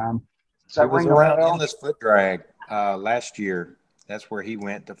something one time. Does that It was ring a around bell? Endless Foot Drag last year. That's where he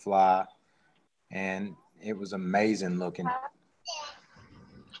went to fly, and it was amazing looking.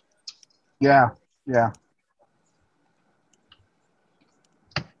 Yeah, yeah.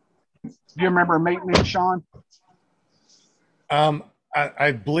 Do you remember meeting me, Sean?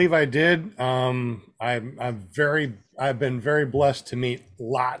 I believe I did. I've been very blessed to meet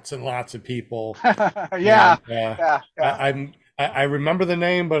lots and lots of people. Yeah, And, yeah, yeah. I remember the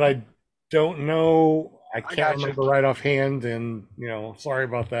name, but I don't know. I can't got you. remember right offhand, and sorry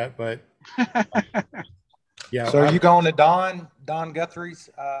about that. But yeah. So are you going to Don Guthrie's,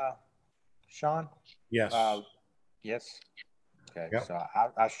 Sean? Yes. Yes. Okay. Yep. So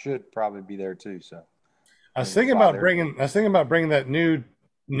I should probably be there too. So I was thinking about bringing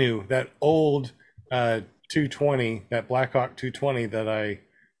that old 220, that Blackhawk 220 that I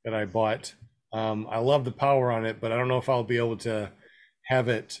bought. I love the power on it, but I don't know if I'll be able to have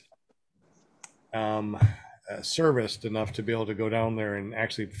it serviced enough to be able to go down there and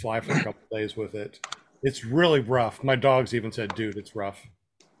actually fly for a couple days with it. It's really rough. My dogs even said, "Dude, it's rough."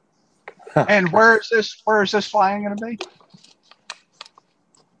 And where is this flying going to be?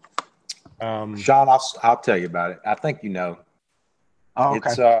 Sean, I'll tell you about it. I think you know. Oh, okay.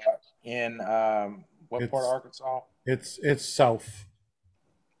 It's in what part of Arkansas? It's South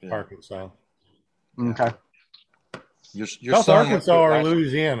Yeah. Arkansas. Okay. Your South son went Arkansas to it or last year.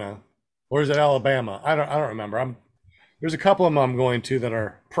 Louisiana, or is it Alabama? I don't remember. There's a couple of them I'm going to that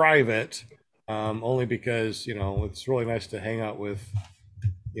are private, only because it's really nice to hang out with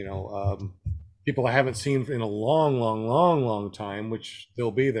people I haven't seen in a long time, which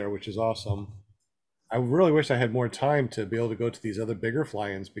they'll be there, which is awesome. I really wish I had more time to be able to go to these other bigger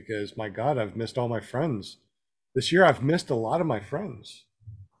fly-ins because, my God, I've missed all my friends. This year, I've missed a lot of my friends.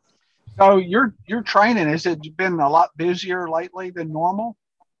 So your training, has it been a lot busier lately than normal?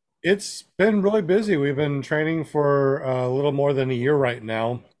 It's been really busy. We've been training for a little more than a year right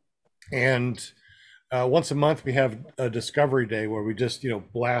now. And once a month, we have a discovery day where we just,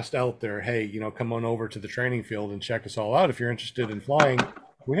 blast out there, hey, come on over to the training field and check us all out if you're interested in flying.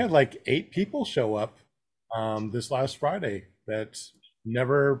 We had like 8 people show up this last Friday that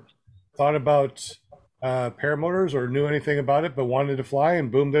never thought about paramotors or knew anything about it, but wanted to fly,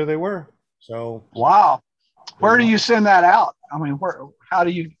 and boom, there they were. So wow. Where do you send that out? I mean, how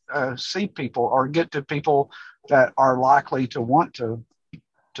do you see people or get to people that are likely to want to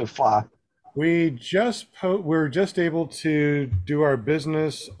fly? we're just able to do our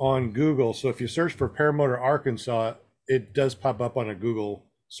business on Google. So if you search for Paramotor Arkansas, it does pop up on a Google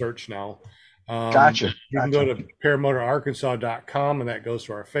search now. Gotcha. You can go to paramotorarkansas.com, and that goes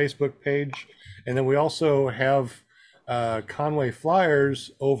to our Facebook page. And then we also have Conway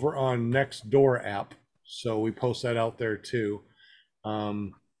Flyers over on Nextdoor app. So we post that out there too.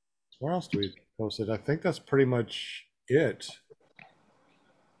 Where else do we post it? I think that's pretty much it.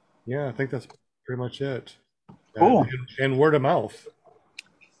 Yeah, I think that's pretty much it. Cool. And word of mouth.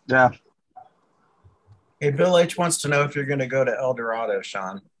 Yeah. Hey, Bill H wants to know if you're going to go to El Dorado,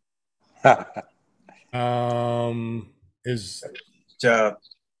 Sean. Is Sean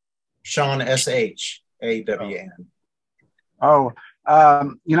SHAWN. Oh,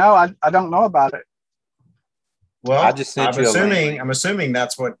 I don't know about it. Well, I just sent you a link. I'm assuming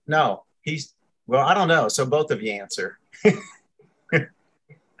that's what. No, I don't know. So both of you answer.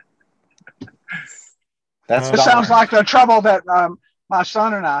 This sounds like the trouble that my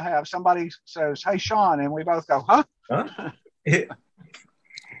son and I have. Somebody says, "Hey, Sean," and we both go, "Huh?"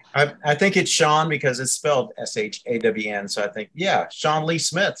 I think it's Sean because it's spelled SHAWN. So I think, yeah, Sean Lee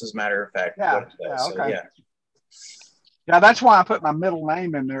Smith, as a matter of fact. Yeah. So, Okay. yeah. Yeah, that's why I put my middle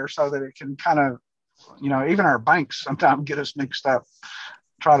name in there so that it can kind of, even our banks sometimes get us mixed up.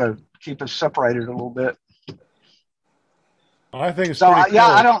 Try to keep us separated a little bit. I think it's so. pretty cool.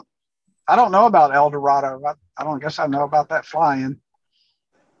 I don't know about El Dorado. I don't guess I know about that flying.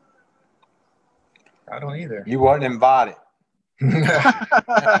 I don't either. You weren't invited.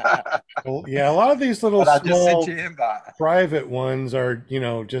 Well, yeah, a lot of these little But I just small sent you an invite. private ones are,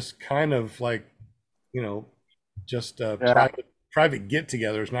 just kind of like, just private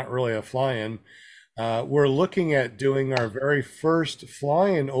get-togethers, not really a fly-in. We're looking at doing our very first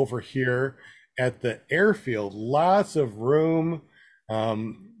fly-in over here at the airfield. Lots of room.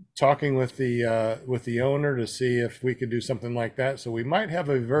 Talking with the owner to see if we could do something like that. So we might have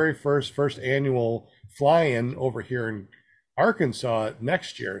a very first annual fly-in over here in Arkansas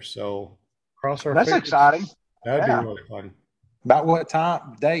next year. So cross our That's fingers. exciting. That'd be really fun. About what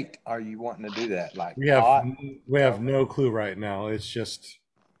date are you wanting to do that? Like We have no clue right now. It's just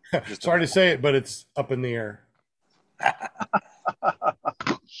sorry to say it, but it's up in the air.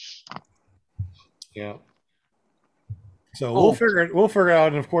 Yeah. So Oh. we'll figure it out,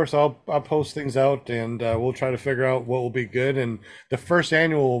 and of course I'll post things out, and we'll try to figure out what will be good. And the first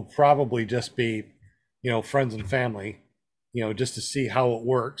annual will probably just be, friends and family, just to see how it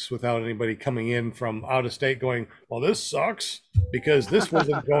works without anybody coming in from out of state going, well, this sucks because this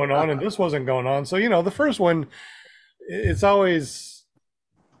wasn't going on and this wasn't going on. So the first one, it's always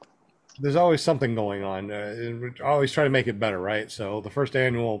there's always something going on. And we always try to make it better, right? So the first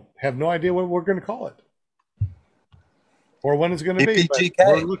annual, have no idea what we're going to call it. Or when it's going to be, but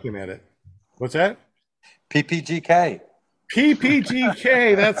we're looking at it. What's that? PPGK.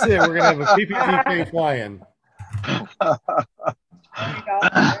 PPGK. That's it. We're going to have a PPGK fly-in. There you go.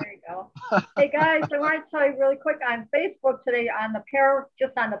 There you go. Hey guys, I want to tell you really quick on Facebook today on the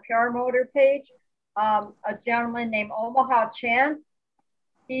paramotor page, a gentleman named Omaha Chan.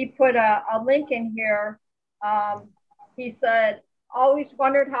 He put a link in here. He said, always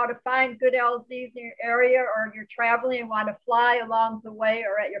wondered how to find good LZs in your area, or you're traveling and want to fly along the way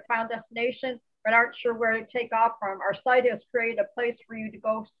or at your final destination, but aren't sure where to take off from. Our site has created a place for you to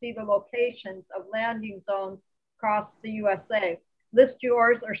go see the locations of landing zones across the USA. List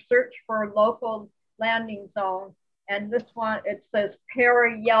yours or search for local landing zone. And this one, it says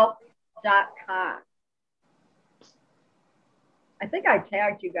parayelp.com. I think I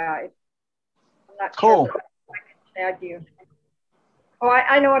tagged you guys. I'm not Cool. sure if I can tag you. Oh,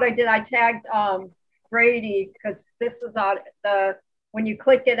 I know what I did. I tagged Brady, because this is when you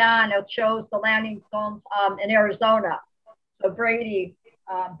click it on, it shows the landing zones in Arizona. So Brady,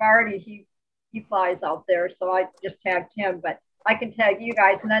 Barty, he flies out there. So I just tagged him, but I can tag you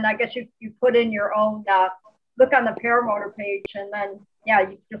guys. And then I guess you put in your own, look on the paramotor page, and then, yeah,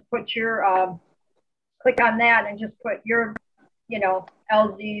 you just put your, click on that and just put your,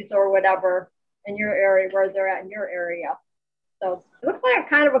 LZs or whatever in your area, where they're at in your area. So it looks like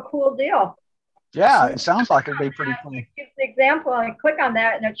kind of a cool deal. Yeah, it sounds like it'd be pretty funny. Give the example, and click on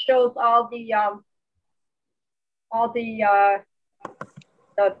that, and it shows all the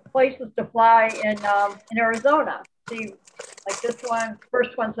places to fly in Arizona. See, like this one,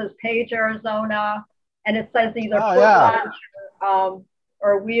 first one says Page, Arizona, and it says either launcher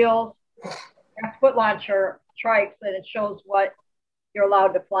or wheels. That's foot launcher trikes, and it shows what you're allowed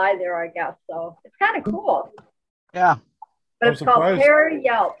to fly there, I guess. So it's kind of cool. Yeah. But it's called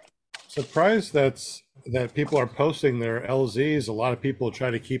ParaYelp. Surprised that people are posting their LZs. A lot of people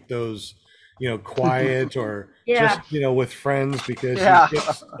try to keep those, quiet or just, with friends, because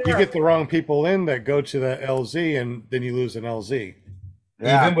you get the wrong people in that go to the LZ, and then you lose an LZ.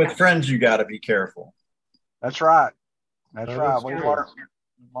 Yeah. Even with friends, you got to be careful. That's right. That's right. We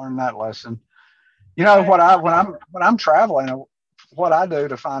learned that lesson. When I'm traveling, what I do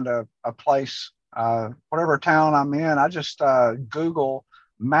to find a place, whatever town I'm in, I just Google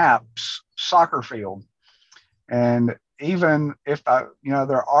Maps soccer field. And even if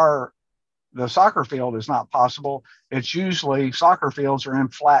the soccer field is not possible, it's usually soccer fields are in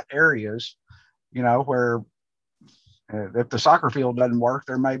flat areas, where if the soccer field doesn't work,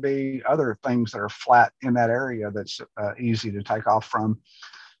 there may be other things that are flat in that area that's easy to take off from.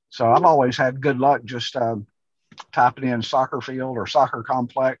 So I've always had good luck just typing in soccer field or soccer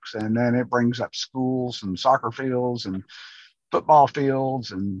complex, and then it brings up schools and soccer fields and football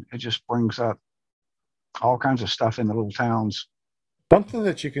fields, and it just brings up all kinds of stuff in the little towns. Something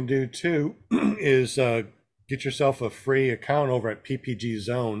that you can do too is get yourself a free account over at PPG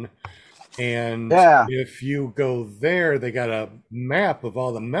Zone. And if you go there, they got a map of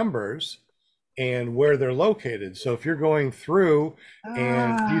all the members and where they're located. So if you're going through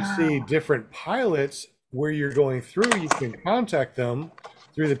and you see different pilots where you're going through, you can contact them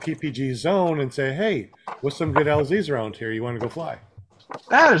through the PPG Zone and say, hey, what's some good LZs around here? You want to go fly?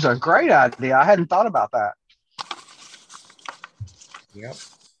 That is a great idea. I hadn't thought about that. Yep.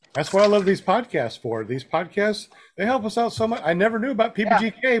 That's what I love these podcasts for. These podcasts, they help us out so much. I never knew about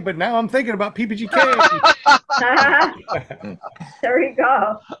PPGK, but now I'm thinking about PPGK. There you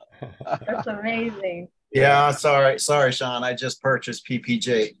go. That's amazing. Yeah, sorry, Sean. I just purchased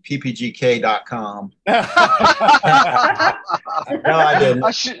ppgk.com. No, I didn't.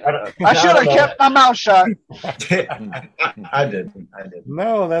 I should have kept my mouth shut. I didn't.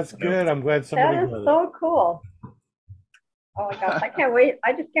 No, that's good. I'm glad somebody did. That is so cool. Oh my gosh, I can't wait.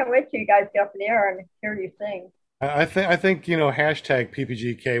 I just can't wait till you guys get up in the air and hear you sing. I think hashtag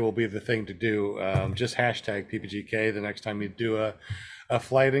PPGK will be the thing to do. Just hashtag PPGK the next time you do a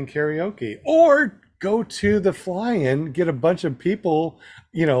flight in karaoke, or go to the fly-in, get a bunch of people,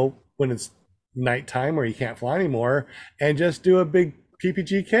 when it's nighttime or you can't fly anymore, and just do a big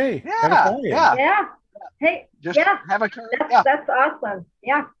PPGK. Yeah. Hey, just have a that's awesome.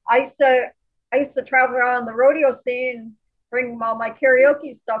 Yeah, I used to I used to travel around the rodeo scene, bring all my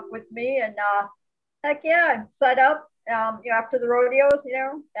karaoke stuff with me, and heck yeah, set up, after the rodeos,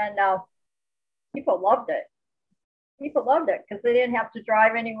 and people loved it. People loved it because they didn't have to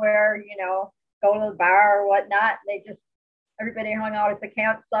drive anywhere, go to the bar or whatnot. Everybody hung out at the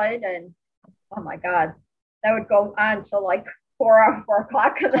campsite, and oh my God, that would go on till like 4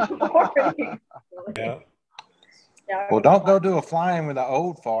 o'clock in the morning. Yeah. Yeah, Well, don't go do a flying with an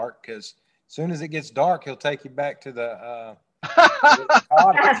old fart, because as soon as it gets dark, he'll take you back to the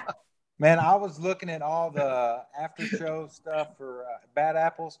cottage. Man, I was looking at all the after show stuff for Bad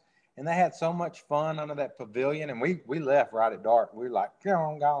Apples, and they had so much fun under that pavilion, and we left right at dark. We were like, go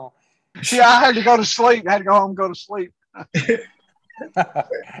on. Yeah, I had to go to sleep. I had to go home and go to sleep.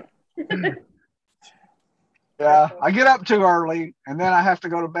 Yeah, I get up too early, and then I have to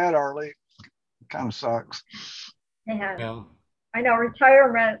go to bed early. It kind of sucks. Yeah. I know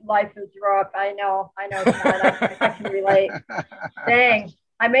retirement life is rough. I know. Todd. I can relate. Dang.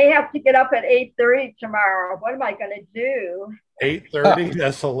 I may have to get up at 8:30 tomorrow. What am I going to do? 8:30?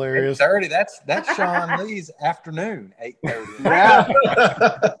 That's hilarious. 8:30. That's Sean Lee's afternoon. 8:30. Yeah.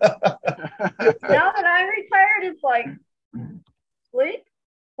 Now that I'm retired, it's like sleep.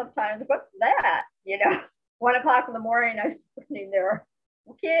 Sometimes, what's that? 1 o'clock in the morning, I'm sitting there.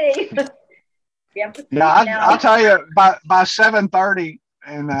 Okay. I'll tell you, by 7:30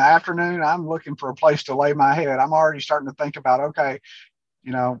 in the afternoon, I'm looking for a place to lay my head. I'm already starting to think about, okay,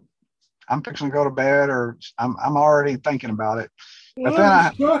 I'm fixing to go to bed, or I'm already thinking about it. But then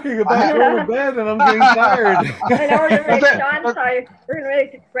I'm talking about going to bed, and I'm getting tired. I know we're going to make Sean tired. We're going to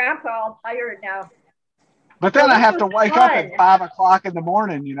make Grandpa all tired now. But then I have to wake up at 5 o'clock in the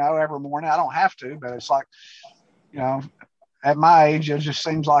morning, every morning. I don't have to, but it's like, at my age, it just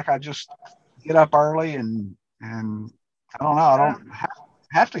seems like I just get up early, and I don't know. I don't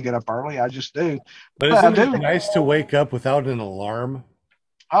have to get up early. I just do. But isn't it nice to wake up without an alarm?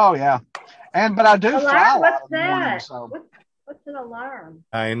 Oh yeah, but I do fly. What's that? What's an alarm?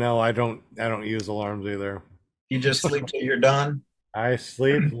 I know. I don't use alarms either. You just sleep till you're done. I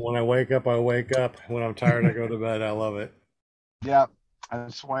sleep. When I wake up, I wake up. When I'm tired, I go to bed. I love it. Yeah,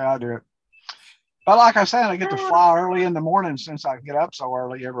 that's the way I do it. But like I said, I get to fly early in the morning since I get up so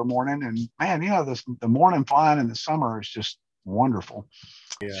early every morning. And man, the morning flying in the summer is just wonderful.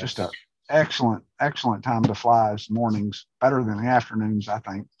 Yes. It's just an excellent time to fly. It's mornings, better than the afternoons, I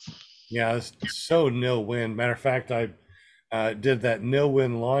think. Yeah, it's so nil wind. Matter of fact, I did that nil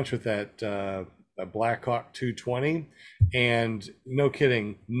wind launch with that Blackhawk 220, and no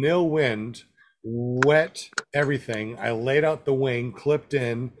kidding, nil wind, wet everything. I laid out the wing, clipped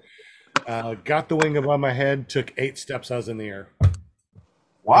in, got the wing above my head, took 8 steps. I was in the air.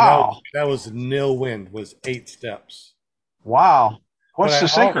 Wow. That was nil wind, was 8 steps. Wow. What's the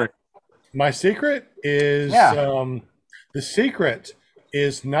secret? My secret is the secret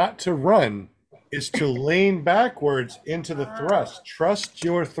is not to run, is to lean backwards into the thrust. Trust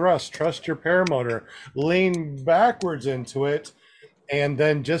your thrust, trust your paramotor, lean backwards into it, and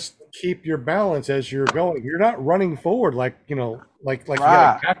then just keep your balance as you're going. You're not running forward like you got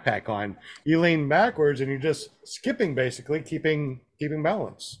a backpack on. You lean backwards and you're just skipping, basically, keeping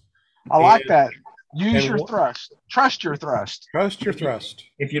balance. I like that. Use your thrust. Trust your thrust. Trust your thrust.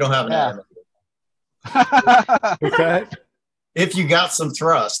 If you don't have an animal. What's that? If you got some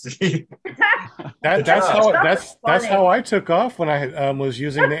thrust. That's how I took off when I was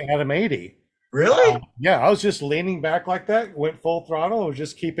using the Atom 80. Really? Yeah, I was just leaning back like that, went full throttle, was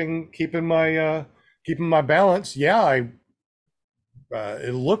just keeping my balance. Yeah,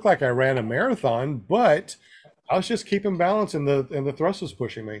 it looked like I ran a marathon, but I was just keeping balance, and the thrust was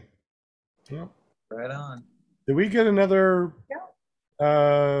pushing me. Yeah. Right on. Did we get another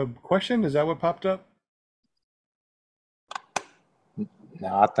question? Is that what popped up? No,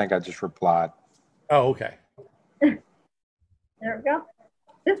 I think I just replied. Oh, okay. There we go.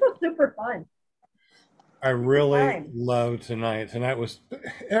 This was super fun. I really loved tonight. Tonight was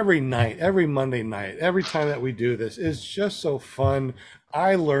every Monday night, every time that we do this is just so fun.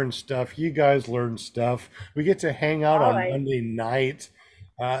 I learned stuff. You guys learn stuff. We get to hang out on Monday night.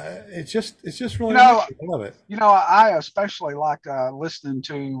 It's just really nice. I love it. I especially like listening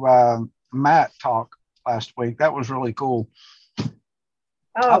to Matt talk last week. That was really cool.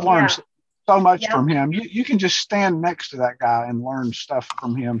 I've learned so much from him. You can just stand next to that guy and learn stuff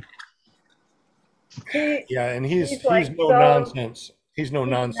from him. And he's no nonsense. He's no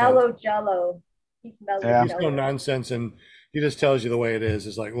nonsense. Mellow jello. He's mellow. He's no nonsense, and he just tells you the way it is.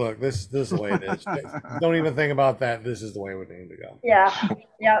 It's like, look, this is the way it is. Don't even think about that. This is the way we need to go. Yeah.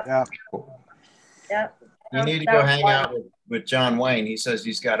 You need to go hang out with John Wayne. He says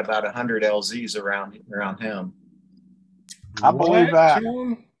he's got about 100 LZs around him. I believe that.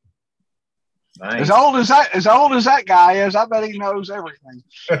 John? Nice. As old as that guy is, I bet he knows everything.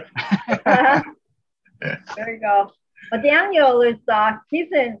 There you go. But Daniel is he's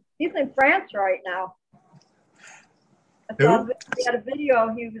in France right now. I saw he had a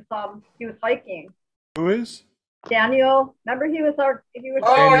video. He was hiking. Who is? Daniel. Remember he was Oh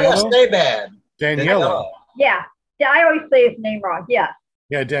Daniela? yeah, stay bad. Daniela. Yeah. I always say his name wrong. Yeah.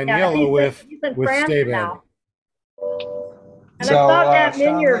 Yeah, Daniela he's in with France Stay Bad. now. And So, I thought that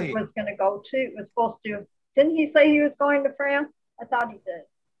Sean Minyard Lee. was going to go too. Was supposed to. Didn't he say he was going to France? I thought he did.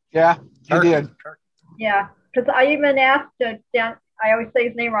 Yeah, he did. Yeah, because I even asked Dan. I always say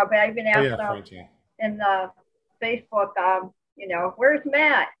his name wrong, but I even Oh, asked yeah, him Frankie. in the Facebook. Where's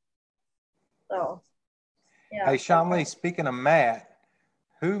Matt? So, yeah. Hey, Sean Lee, speaking of Matt,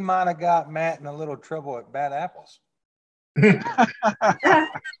 who might have got Matt in a little trouble at Bad Apples? We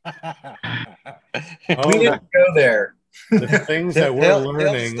didn't go there. The things that we're Tell the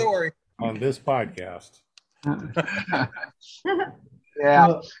learning story. on this podcast. Yeah.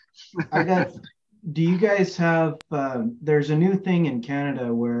 Well, do you guys have, there's a new thing in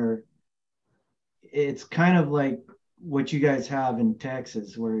Canada where it's kind of like what you guys have in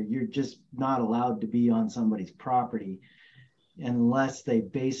Texas, where you're just not allowed to be on somebody's property unless they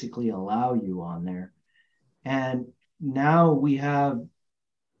basically allow you on there. And now we have,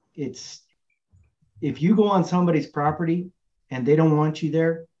 if you go on somebody's property and they don't want you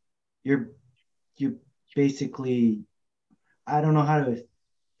there, you basically, I don't know how to,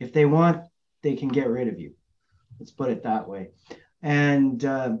 if they want, they can get rid of you. Let's put it that way. And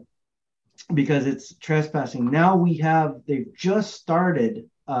because it's trespassing. Now they've just started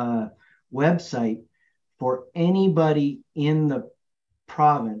a website for anybody in the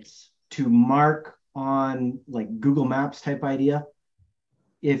province to mark on, like Google Maps type idea,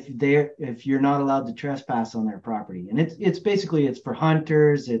 if you're not allowed to trespass on their property. And it's basically, it's for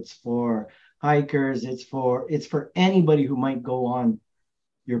hunters, it's for hikers, it's for anybody who might go on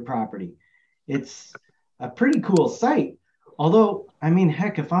your property. It's a pretty cool site. Although, I mean,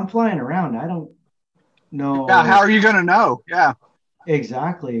 heck, if I'm flying around, I don't know. Yeah, how are you going to know? Yeah.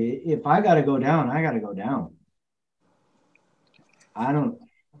 Exactly. If I got to go down, I got to go down.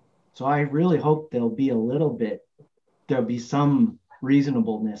 So I really hope there'll be some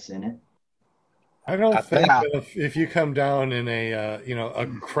reasonableness in it. I don't think think- that if you come down in a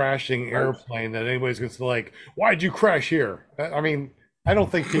crashing airplane that anybody's going to be like, why'd you crash here? I mean, I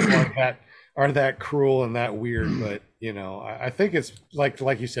don't think people are that cruel and that weird, but I think it's like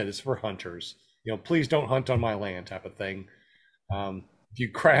you said, it's for hunters. Please don't hunt on my land type of thing. If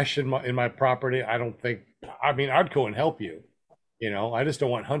you crash in my property, I'd go and help you. I just don't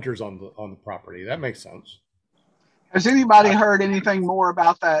want hunters on the property. That makes sense. Has anybody heard anything more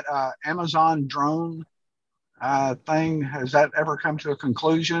about that Amazon drone thing? Has that ever come to a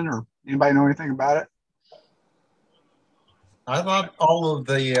conclusion, or anybody know anything about it? I thought all of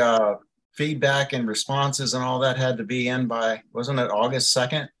the feedback and responses and all that had to be in by, wasn't it August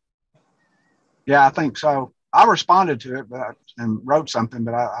 2nd? Yeah, I think so. I responded to it and wrote something,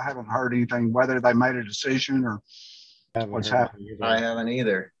 but I haven't heard anything, whether they made a decision or what's happening. I haven't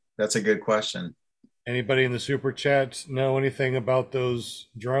either. That's a good question. Anybody in the super chats know anything about those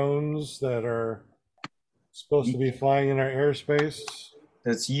drones that are supposed to be flying in our airspace?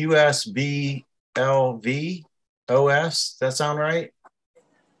 It's USBLV OS. That sound right?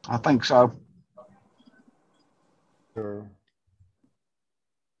 I think so. Sure.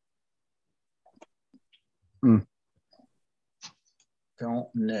 Don't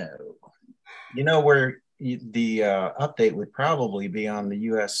know. Where the update would probably be on the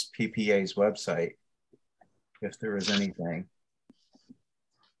USPPA's website, if there was anything.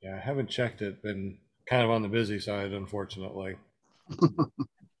 Yeah, I haven't checked it. Been kind of on the busy side, unfortunately.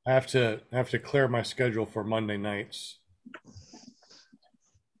 I have to clear my schedule for Monday nights.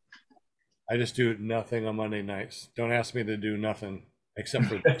 I just do nothing on Monday nights. Don't ask me to do nothing except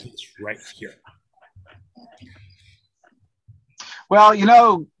for this right here.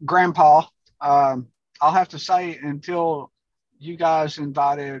 Well, Grandpa, I'll have to say, until you guys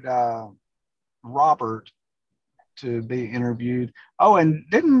invited Robert to be interviewed. Oh, and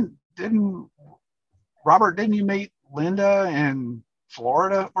didn't Robert, didn't you meet Linda in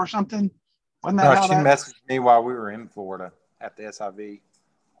Florida or something? Wasn't that how She that? messaged me while we were in Florida at the SIV.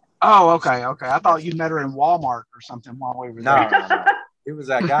 Oh, okay. I thought you met her in Walmart or something while we were there. No. It was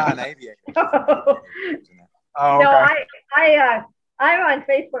that guy in Aviator. Oh, No, okay. I'm on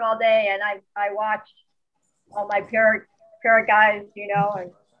Facebook all day, and I watch all my parrot guys, and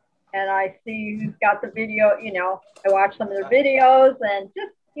and I see who's got the video. You know, I watch some of their videos and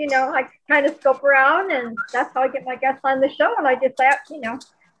just, you know, I kind of scope around, and that's how I get my guests on the show. And I just ask, you know,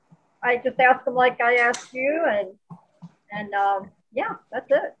 I just ask them like I asked you, and yeah, that's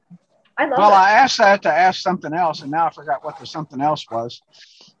it. I love Well, it. I asked that to ask something else, and now I forgot what the something else was.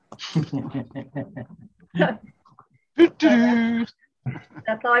 Doo-doo.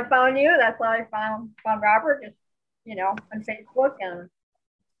 That's how I found you. That's how I found Robert, just, you know, on Facebook,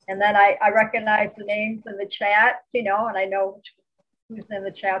 and then I recognize the names in the chat, you know, and I know who's in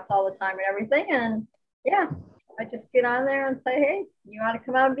the chats all the time and everything. And yeah, I just get on there and say, hey, you want to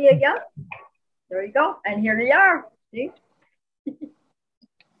come out and be a guest? There you go. And here you are. See?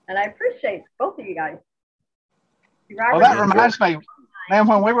 And I appreciate both of you guys. Well, that reminds me, man,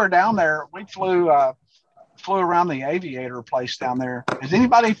 when we were down there, we flew around the aviator place down there. Has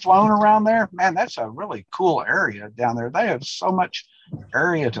anybody flown around there? Man, that's a really cool area down there. They have so much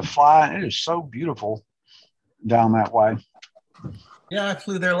area to fly, and it is so beautiful down that way. Yeah, I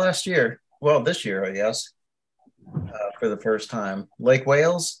flew there last year. Well, this year, I guess, for the first time. Lake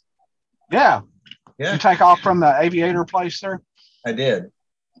Wales? Yeah. Yeah. You take off from the aviator place there? I did.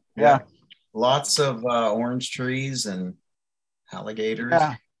 Yeah. Lots of orange trees and alligators.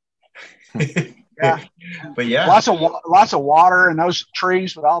 Yeah. Yeah. But yeah. Lots of water and those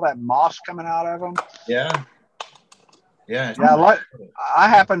trees with all that moss coming out of them. Yeah. Yeah. Yeah. I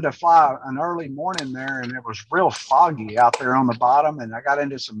happened to fly an early morning there, and it was real foggy out there on the bottom, and I got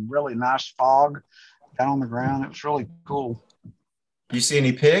into some really nice fog down on the ground. It was really cool. You see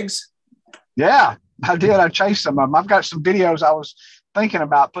any pigs? Yeah, I did. I chased some of them. I've got some videos. I was thinking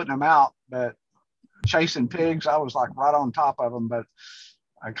about putting them out, but chasing pigs, I was like right on top of them, but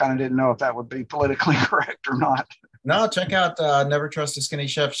I kind of didn't know if that would be politically correct or not. No, check out Never Trust a Skinny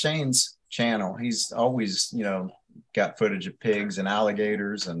Chef Shane's channel. He's always, you know, got footage of pigs and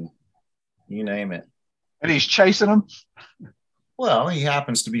alligators and you name it. And he's chasing them? Well, he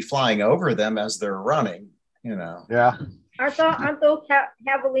happens to be flying over them as they're running, you know. Yeah. Aren't those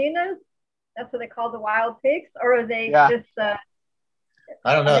javelinas? That's what they call the wild pigs? Or are they just...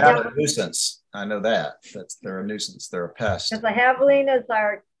 I don't know. They're a nuisance. I know that. They're a nuisance. They're a pest. Because the javelinas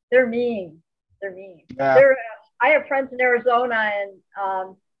they're mean. They're mean. Yeah. I have friends in Arizona,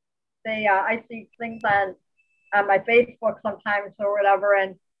 and I see things on my Facebook sometimes or whatever,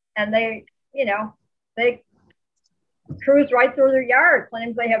 and they, you know, they cruise right through their yards.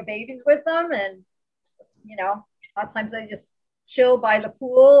 Sometimes they have babies with them, and, you know, a lot of times they just chill by the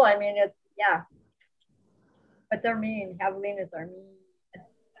pool. I mean, it's, yeah. But they're mean. Javelinas are mean.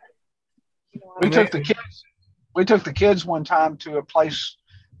 We took the kids one time to a place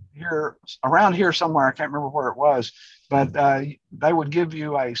here around here somewhere. I can't remember where it was, but they would give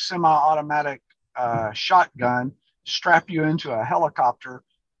you a semi-automatic shotgun, strap you into a helicopter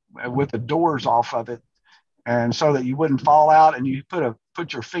with the doors off of it, and so that you wouldn't fall out. And you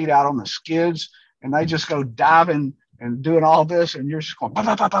put your feet out on the skids, and they just go diving and doing all this, and you're just going bah,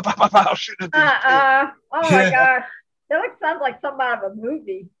 bah, bah, bah, bah, bah, shooting at these oh my gosh, that sounds like something out of a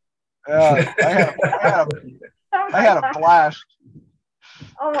movie. They had a blast.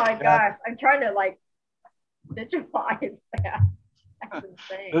 Oh my gosh, I'm trying to like visualize that. That's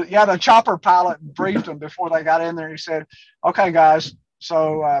insane. Yeah, the chopper pilot briefed them before they got in there. He said, "Okay, guys,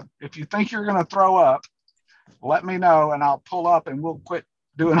 so if you think you're going to throw up, let me know, and I'll pull up, and we'll quit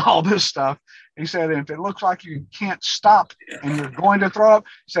doing all this stuff." He said, "If it looks like you can't stop and you're going to throw up,"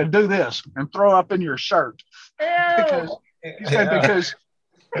 he said, "do this and throw up in your shirt." Because he said,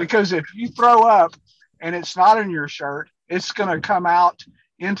 because if you throw up and it's not in your shirt, it's going to come out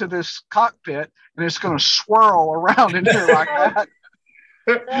into this cockpit and it's going to swirl around in here like that.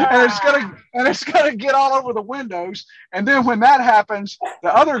 And it's gonna get all over the windows. And then when that happens,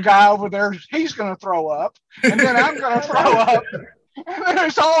 the other guy over there, he's going to throw up. And then I'm going to throw up. And then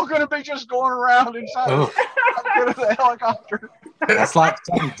it's all going to be just going around inside of the helicopter. That's like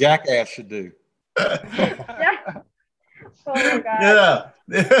something Jackass should do. Yeah. Oh my God. Yeah.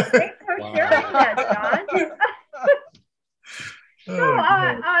 Thanks for sharing that, John. So,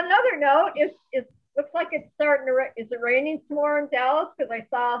 on another note, it looks like it's starting to is it raining some more in Dallas? Because I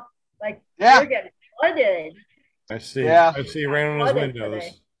saw you're getting flooded. I see. Yeah. I see rain on his windows.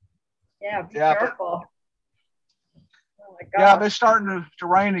 Today. Yeah, be Yeah. careful. Oh my God. Yeah, they're starting to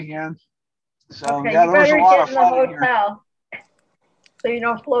rain again. So Okay, yeah, you there was a better lot get of in the flooding here. hotel so you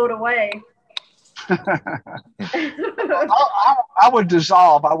don't float away. I would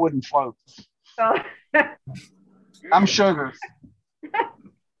dissolve. I wouldn't float. So, I'm sugar.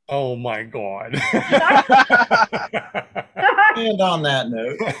 Oh my God. And on that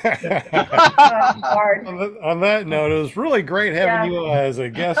note, Lord. On that note, it was really great having you as a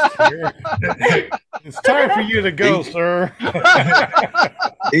guest here. It's time for you to go, sir.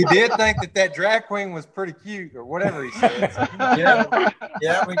 He did think that drag queen was pretty cute, or whatever he said. So,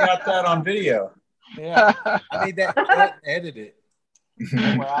 yeah, we got that on video. yeah, I need that edited.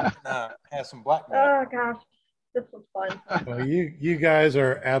 Where I can have some blackmail. Oh gosh, this was fun. Well, you guys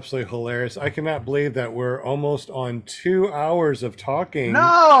are absolutely hilarious. I cannot believe that we're almost on 2 hours of talking.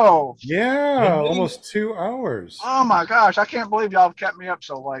 No. Yeah, almost 2 hours. Oh my gosh, I can't believe y'all kept me up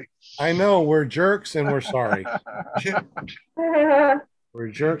so late. I know, we're jerks and we're sorry. We're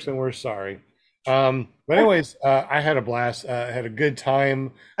jerks and we're sorry. But anyways, I had a blast. I had a good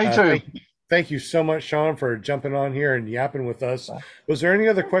time. Me too. Thank you so much, Sean, for jumping on here and yapping with us. Was there any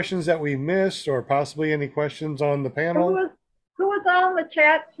other questions that we missed, or possibly any questions on the panel? Who was on the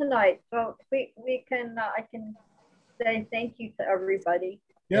chat tonight? So we can I can say thank you to everybody.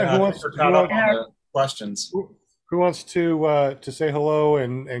 Yeah, who wants questions? Who wants to say hello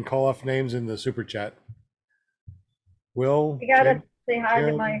and call off names in the super chat? Will? You gotta Jim, say hi to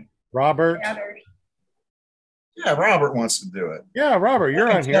Jim, my Robert. chatters. Yeah, Robert wants to do it. Yeah, Robert, you're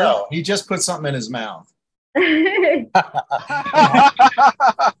on here. No, he just put something in his mouth. Hit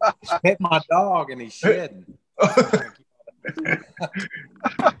my dog and he's shedding. I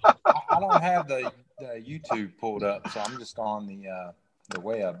don't have the YouTube pulled up, so I'm just on the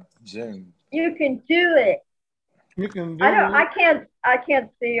web Zoom. You can do it. You can do I can't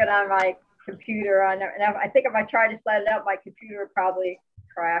see it on my computer. And I think if I try to set it up, my computer would probably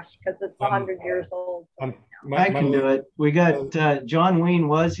crash because it's 100 years old. I can do it. We got John Wayne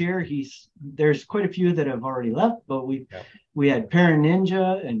was here. There's quite a few that have already left, but we had Para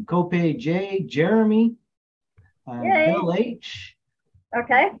Ninja and Cope J, Jeremy, Bill H.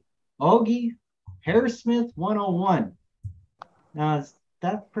 Okay. Augie, Hairsmith 101. Now, is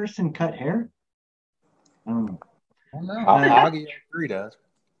that person cut hair? I don't know. Augie 3 does.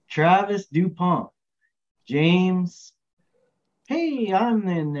 Travis Dupont, James. Hey, I'm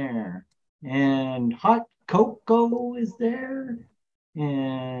in there. And Hot Coco is there.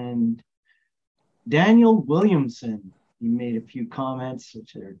 And Daniel Williamson. He made a few comments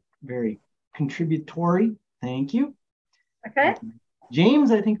which are very contributory. Thank you. Okay.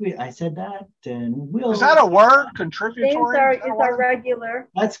 James, I think I said that. And Will. Is that a word? Contributory? James is our regular.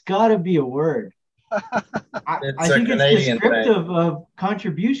 That's got to be a word. I think it's descriptive of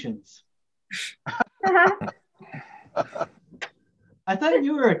contributions. I thought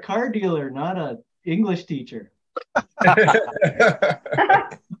you were a car dealer, not an English teacher.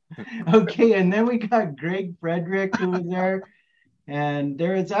 Okay, and then we got Greg Frederick who was there. And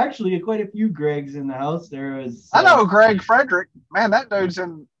there is actually quite a few Gregs in the house. I know Greg Frederick. Man, that dude's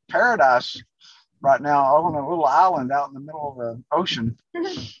in paradise right now on a little island out in the middle of the ocean.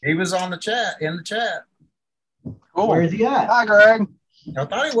 He was in the chat. Cool. Where is he at? Hi, Greg. I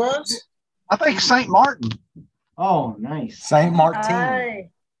thought he was. I think St. Martin. Oh, nice. St. Martin.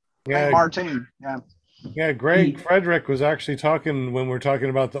 St. Martin. Yeah. Yeah, Greg Frederick was actually talking when we're talking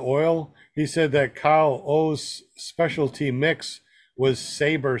about the oil. He said that Kyle O's specialty mix was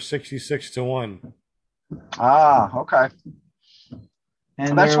Sabre 66-1. Ah, okay.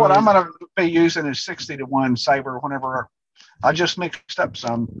 And that's what I'm going to be using is 60-1 Sabre whenever I just mixed up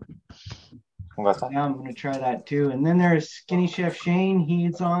some. Yeah, I'm going to try that too. And then there's Skinny Chef Shane.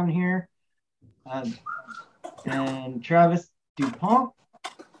 He's on here. And Travis Dupont.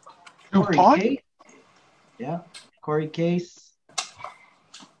 Dupont? Case. Yeah, Corey Case.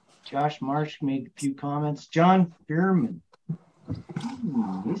 Josh Marsh made a few comments. John Fearman.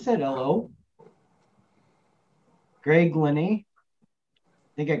 He said hello. Greg Linney.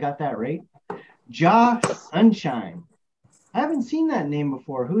 I think I got that right. Josh Sunshine. I haven't seen that name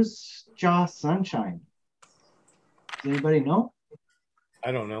before. Who's Josh Sunshine? Does anybody know?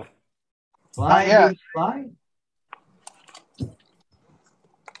 I don't know. Fly.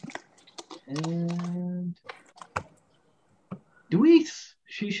 And Deweese.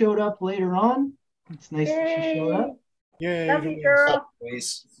 She showed up later on. It's nice that she showed up. Yeah. Love you, girl.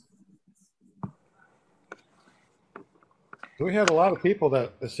 We had a lot of people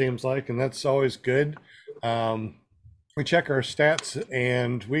that it seems like, and that's always good. We check our stats,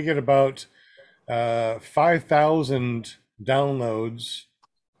 and we get about 5,000 downloads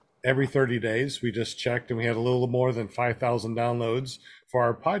every 30 days. We just checked, and we had a little more than 5,000 downloads for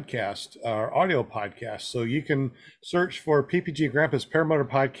our podcast, our audio podcast. So you can search for PPG Grandpa's Paramotor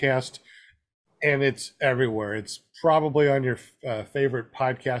Podcast, and it's everywhere. It's probably on your favorite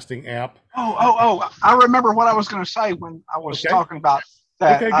podcasting app. Oh! I remember what I was going to say when I was talking about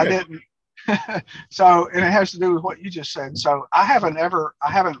that. Okay, I didn't. So, and it has to do with what you just said. So I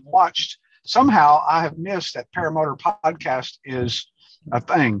haven't watched, somehow I have missed that Paramotor podcast is a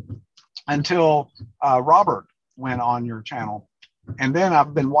thing until Robert went on your channel. And then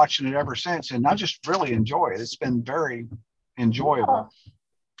I've been watching it ever since, and I just really enjoy it. It's been very enjoyable.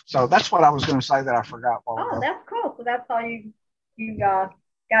 So that's what I was going to say that I forgot. Oh, that's cool. So that's how you got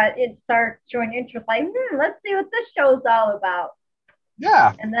it, start showing interest. Like, let's see what this show's all about.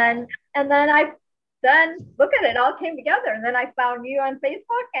 Yeah. And then look at it, all came together. And then I found you on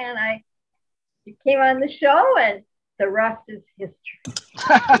Facebook, and you came on the show, and the rest is history.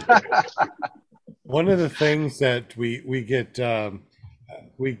 One of the things that we get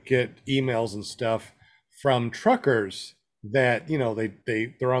emails and stuff from truckers that, you know,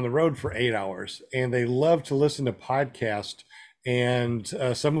 they're on the road for 8 hours and they love to listen to podcasts, and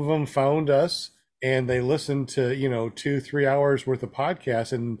some of them found us and they listen to, you know, 2-3 hours worth of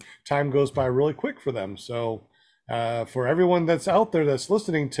podcasts, and time goes by really quick for them. So for everyone that's out there that's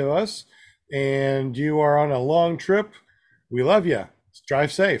listening to us and you are on a long trip, we love you.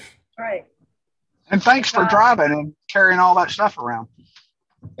 Drive safe. Right. And thanks for driving and carrying all that stuff around.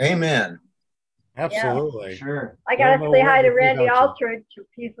 Amen. Absolutely. Sure. I got to say hi to Randy without Aldridge.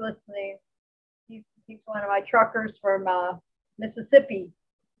 He's listening. He's one of my truckers from Mississippi.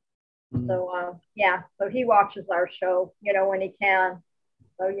 So so he watches our show, you know, when he can.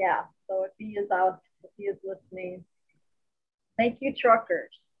 So so if he is listening, thank you,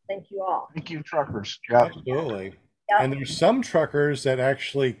 truckers. Thank you all. Thank you, truckers. Yeah. Absolutely. Yep. And there's some truckers that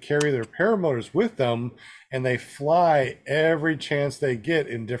actually carry their paramotors with them, and they fly every chance they get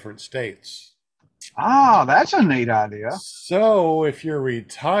in different states. Oh, that's a neat idea. So if you're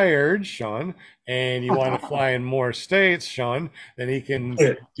retired, Sean, and you want to fly in more states, Sean, then he can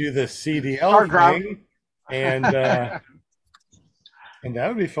do the CDL thing, and that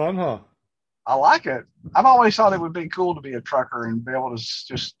would be fun, huh? I like it. I've always thought it would be cool to be a trucker and be able to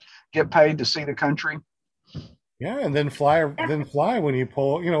just get paid to see the country. Yeah, and then fly when you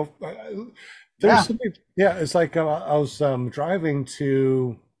pull. You know, there's something. Yeah, it's like I was driving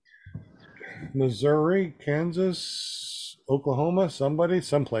to Missouri, Kansas, Oklahoma,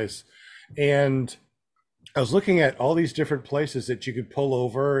 someplace, and I was looking at all these different places that you could pull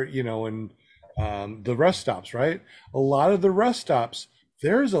over. You know, and the rest stops. Right, a lot of the rest stops,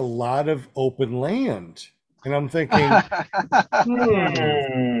 there's a lot of open land. And I'm thinking,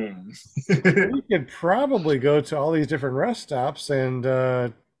 we could probably go to all these different rest stops and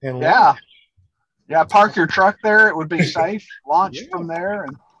park your truck there. It would be safe. Launch from there.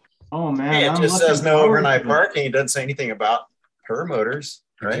 And oh man, it just says no overnight parking. It doesn't say anything about paramotors,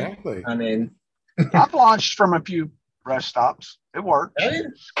 right? Exactly. I mean, I've launched from a few rest stops. It works.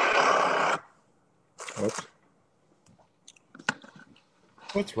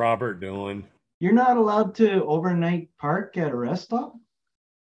 What's Robert doing? You're not allowed to overnight park at a rest stop?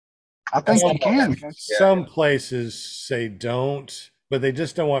 I think you can. Some places say don't, but they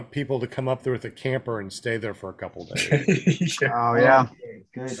just don't want people to come up there with a camper and stay there for a couple days. Oh yeah.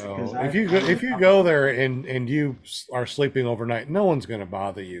 Good. So if you go there and you are sleeping overnight, no one's going to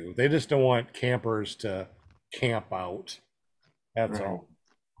bother you. They just don't want campers to camp out. That's all.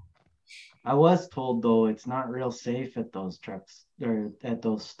 I was told though it's not real safe at those trucks or at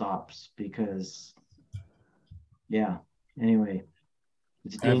those stops because, anyway,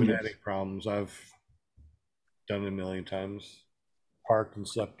 it's I haven't dangerous. had any problems. I've done it a million times. Parked and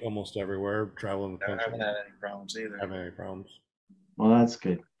slept almost everywhere, traveling the country. I haven't had any problems either. I haven't had any problems. Well, that's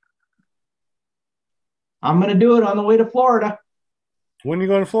good. I'm gonna do it on the way to Florida. When are you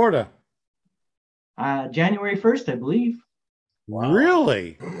going to Florida? January 1st, I believe. Wow.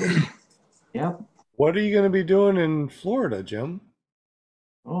 Really? Yep. What are you going to be doing in Florida, Jim?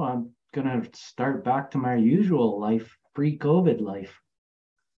 Oh, I'm gonna start back to my usual life, pre-COVID life,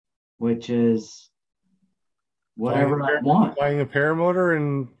 which is whatever I want. Buying a paramotor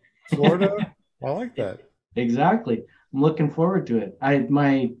in Florida? I like that. Exactly. I'm looking forward to it.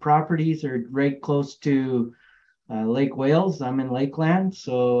 My properties are right close to Lake Wales. I'm in Lakeland,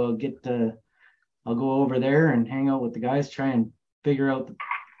 so I'll go over there and hang out with the guys, try and figure out the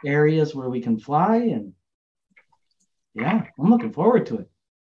areas where we can fly, and I'm looking forward to it.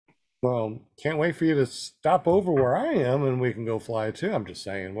 Well, can't wait for you to stop over where I am and we can go fly too. I'm just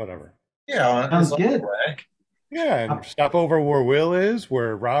saying, whatever. Yeah, sounds good. Yeah, and stop over where Will is,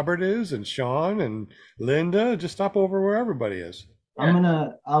 where Robert is, and Sean and Linda. Just stop over where everybody is.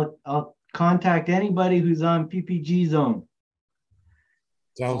 I'll contact anybody who's on PPG zone.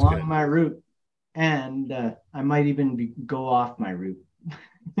 Sounds along good. my route, and I might even go off my route.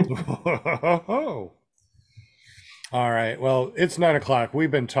 All right. Well, it's 9 o'clock. We've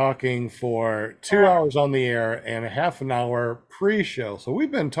been talking for 2 hours on the air and a half an hour pre-show. So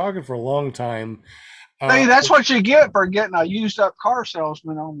we've been talking for a long time. See, that's what you get for getting a used up car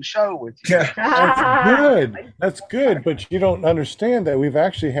salesman on the show with you. That's good. That's good. But you don't understand that we've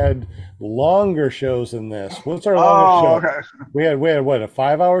actually had longer shows than this. What's our longest show? Okay. We had what, a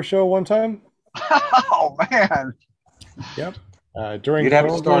 5-hour show one time? Oh man. Yep. During You'd have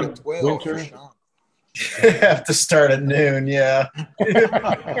to start COVID, at 12 winter. for Sean. Have to start at noon. Yeah. You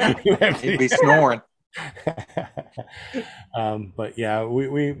have He'd to- be snoring. But yeah, we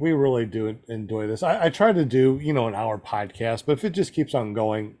really do enjoy this. I try to do, an hour podcast, but if it just keeps on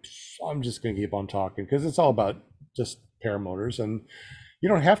going, I'm just going to keep on talking because it's all about just paramotors, and you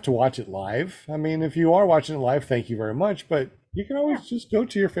don't have to watch it live. I mean, if you are watching it live, thank you very much, but you can always just go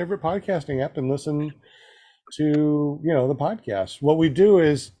to your favorite podcasting app and listen to, the podcast. What we do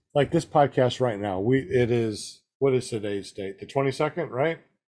is like this podcast right now, what is today's date? The 22nd, right?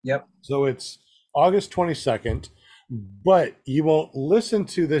 Yep. So it's August 22nd, but you won't listen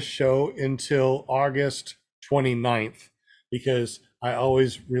to this show until August 29th because I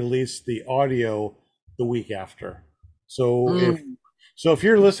always release the audio the week after. So if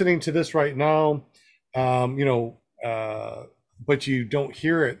you're listening to this right now, but you don't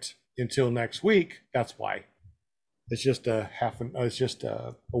hear it until next week, that's why. It's just a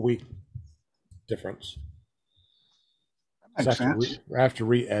week difference. So Makes sense. I have to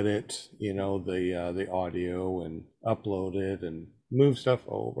re-edit, the audio and upload it and move stuff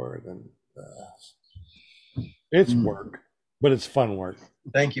over. And it's work, but it's fun work.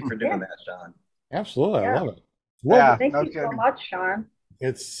 Thank you for doing that, Sean. Absolutely, I Yeah. love it. Well, Yeah. Thank no you so kidding. much, Sean.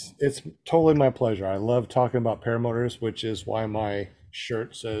 it's totally my pleasure. I love talking about paramotors, which is why my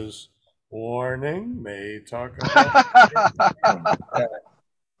shirt says "Warning, may talk about."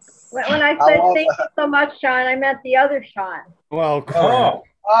 When I I said love thank you so much, Sean, I meant the other Sean. Well, crap.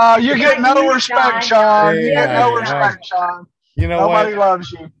 You get no respect, Sean. You get no Yeah. respect, Sean. You know Nobody what?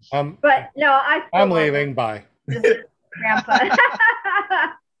 loves you. But no, I still I'm love leaving. Bye. it, Grandpa.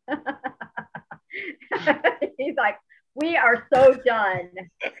 He's like, we are so done.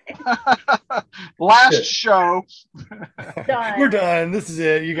 Last show. Done. We're done. This is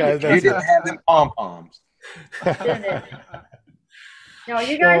it. You guys. You That's didn't it. have them pom poms. Did it. No,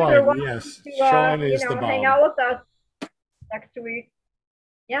 you guys are Sean, welcome yes. to Sean is the hang bomb. out with us next week.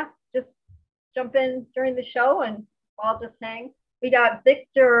 Yeah, just jump in during the show and I'll just hang. We got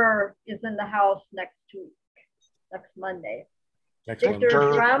Victor is in the house next week, next Monday. Next Victor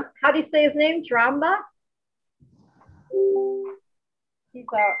one. Drum. How do you say his name? Dramba?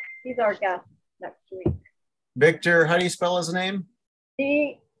 He's our guest next week. Victor, how do you spell his name?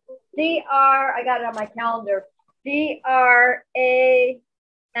 D-R, I got it on my calendar. D-R-A-M-B-A.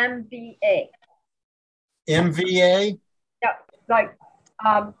 MVA? Yep, like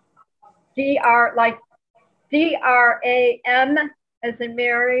D-R, like D-R-A-M as in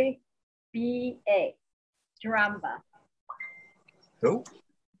Mary, B-A. Dramba. Cool.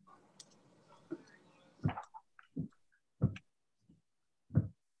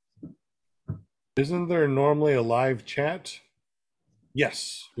 Isn't there normally a live chat?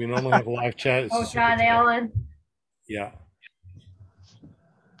 Yes, we normally have a live chat. It's Oh, a super John chat. Allen. Yeah.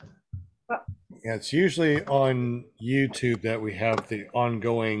 What? Yeah, it's usually on YouTube that we have the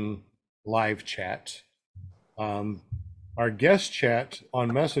ongoing live chat. Our guest chat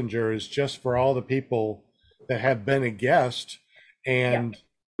on Messenger is just for all the people that have been a guest, and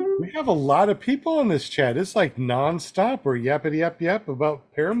we have a lot of people in this chat. It's like nonstop or yappity yap yap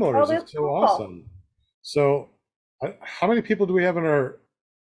about paramotors. Oh, that's It's so cool. awesome. So, how many people do we have in our?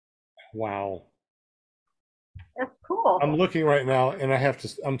 Wow. That's cool. I'm looking right now, and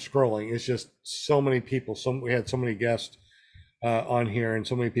I'm scrolling. It's just so many people. We had so many guests on here, and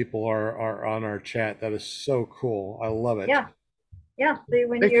so many people are on our chat. That is so cool. I love it. Yeah. Yeah. See,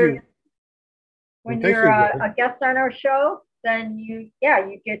 when Thank you're you. when Thank you're you, Greg. a guest on our show, then you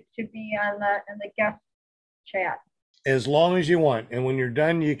get to be on the guest chat. As long as you want, and when you're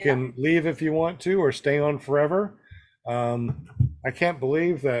done, you can leave if you want to, or stay on forever. I can't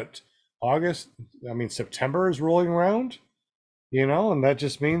believe that September is rolling around, and that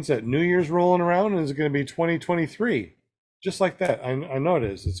just means that New Year's rolling around and it's going to be 2023. Just like that. I know it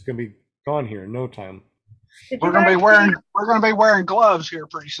is. It's going to be gone here in no time. Did We're you gonna be guys wearing gloves here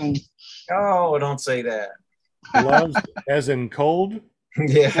pretty soon. Oh, don't say that. Gloves, as in cold?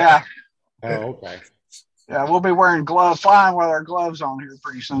 Yeah. Yeah. Oh, okay. Yeah, we'll be wearing gloves, flying with our gloves on here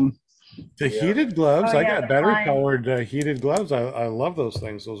pretty soon. The Yeah. heated gloves, Oh, I yeah, got the battery fine. powered heated gloves. I love those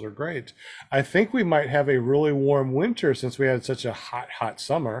things. Those are great. I think we might have a really warm winter since we had such a hot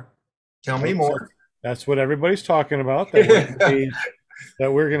summer. Tell me more. That's what everybody's talking about.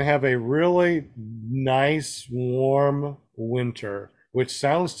 That we're going to have a really nice, warm winter, which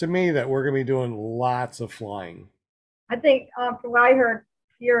sounds to me that we're going to be doing lots of flying. I think from what I heard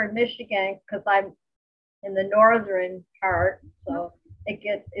here in Michigan, because I'm in the northern part, so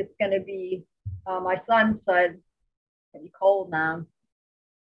it's going to be. My son said it's gonna be cold now.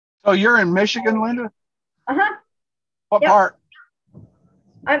 So you're in Michigan, Linda? Uh-huh. What Yep. part?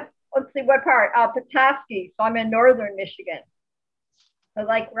 Let's see what part. Petoskey. So I'm in northern Michigan. So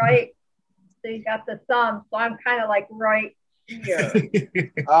like right, so you got the sun. So I'm kind of like right here,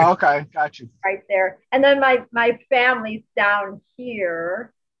 Oh, okay, got you. right there. And then my family's down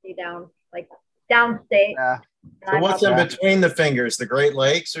here, see down like downstate. Yeah. And So I'm what's up- in between the fingers? The Great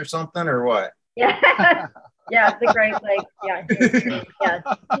Lakes or something, or what? Yeah, yeah, the Great Lakes. Yeah, yes,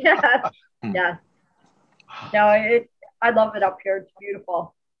 yes, yes. No, I love it up here. It's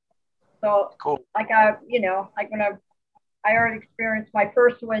beautiful. So, Cool. like like when I already experienced my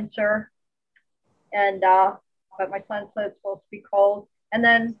first winter, and but my son said it's supposed to be cold. And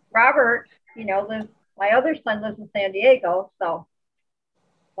then Robert, my other son lives in San Diego, so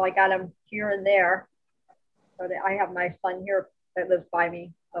I got him here and there. So that I have my son here that lives by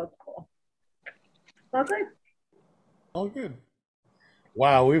me, so it's cool. So good. Oh, good.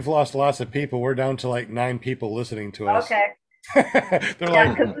 Wow, we've lost lots of people. We're down to like 9 people listening to us. Okay. They're Yeah,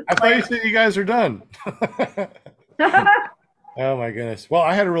 like, 'cause it's I thought you like- said you guys are done. Oh my goodness. Well,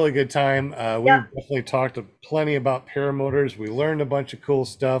 I had a really good time. We Yeah. definitely talked plenty about paramotors. We learned a bunch of cool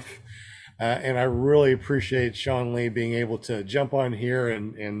stuff. And I really appreciate Sean Lee being able to jump on here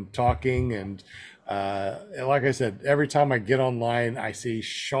and talking. And like I said, every time I get online, I see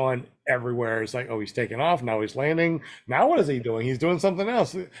Sean everywhere. It's like, oh, he's taking off. Now he's landing. Now what is he doing? He's doing something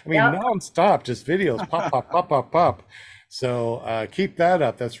else. I mean, Yep. nonstop, just videos, pop, pop, pop, pop, pop. So keep that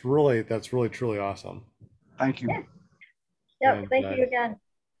up. That's really, truly awesome. Thank you. Yep. And, Thank you again.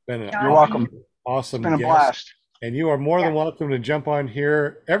 Been an You're welcome. awesome It's been a guest. blast. And you are more than Yeah. welcome to jump on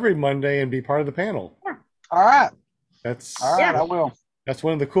here every Monday and be part of the panel. All right. That's All right, Yeah. I will. that's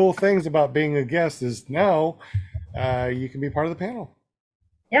one of the cool things about being a guest is now you can be part of the panel.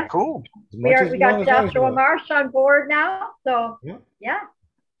 Cool. As much as We you got want, as long as you Joshua want. Marsh on board now, so Yeah. yeah,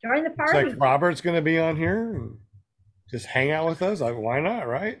 join the It's party. like Robert's going to be on here and just hang out with us. Like, why not,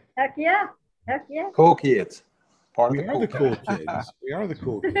 right? Heck yeah, heck yeah. Cool kids. Part of We are the cool kids. We are the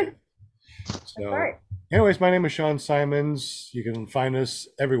cool kids. That's So, right. anyways, my name is Sean Simons. You can find us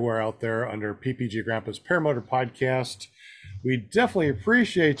everywhere out there under PPG Grandpa's Paramotor Podcast. We definitely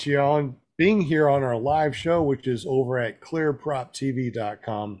appreciate you all being here on our live show, which is over at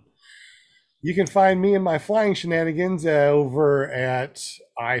clearproptv.com. You can find me and my flying shenanigans over at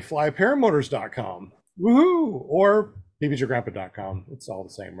iflyparamotors.com. Woohoo! Or ppggrandpa.com. It's all the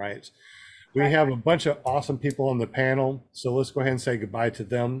same, right? We have a bunch of awesome people on the panel, so let's go ahead and say goodbye to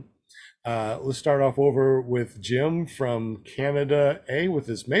them. Let's start off over with Jim from Canada A with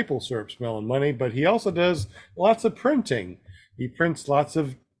his maple syrup smelling money, but he also does lots of printing. He prints lots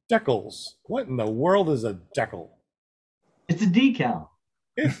of decals. What in the world is a decal? It's a decal.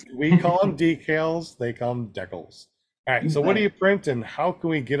 We call them decals, they call them decals. All right, so what do you print and how can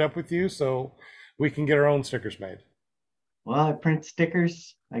we get up with you so we can get our own stickers made? Well, I print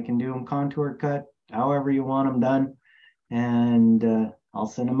stickers. I can do them contour cut, however you want them done. And I'll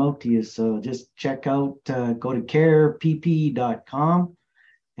send them out to you. So just check out, go to carepp.com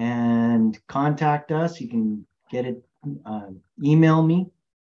and contact us. You can get it, email me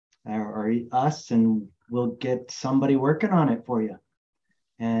or us, and we'll get somebody working on it for you.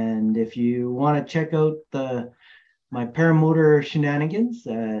 And if you want to check out my paramotor shenanigans,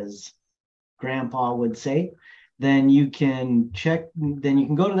 as Grandpa would say, then you can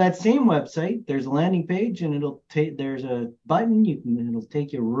go to that same website. There's a landing page and there's a button. It'll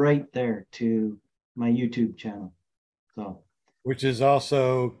take you right there to my YouTube channel. So, Which is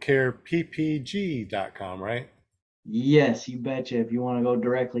also careppg.com, right? yes, you betcha. If you want to go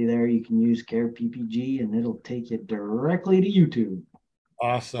directly there, you can use Care PPG and it'll take you directly to YouTube.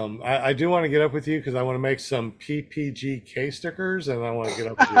 Awesome. I do want to get up with you because I want to make some PPGK stickers and I want to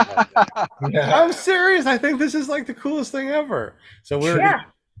get up with you about that. I'm serious. I think this is like the coolest thing ever. So we're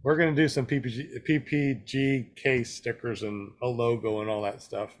going to do some PPGK stickers and a logo and all that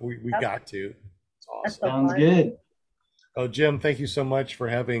stuff. We got to. It's awesome. So Sounds fun. good. Oh, Jim, thank you so much for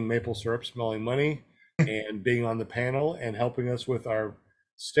having Maple Syrup Smelling Money and being on the panel and helping us with our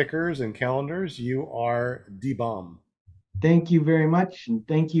stickers and calendars. You are the bomb. Thank you very much. And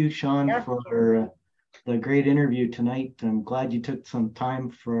thank you, Sean, Yeah. for the great interview tonight. I'm glad you took some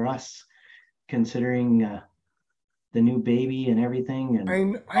time for us, considering the new baby and everything and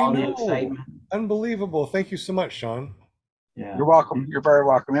I all the know. excitement. Unbelievable. Thank you so much, Sean. Yeah. You're welcome. You're very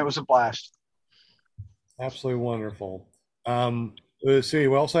welcome. It was a blast. Absolutely wonderful. Let's see.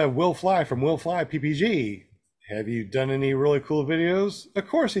 We also have Will Fly from Will Fly PPG. Have you done any really cool videos? Of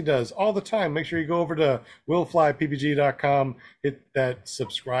course he does, all the time. Make sure you go over to willflyppg.com, hit that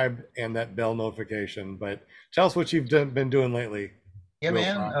subscribe and that bell notification. But tell us what you've been doing lately. Yeah, Will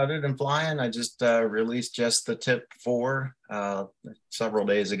man. Fly. Other than flying, I just released Just the Tip 4 several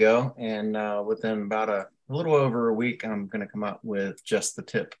days ago. And within about a little over a week, I'm going to come out with Just the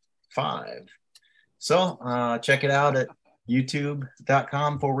Tip 5. So check it out at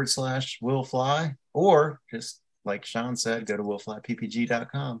youtube.com/Will Fly, or just like Sean said, go to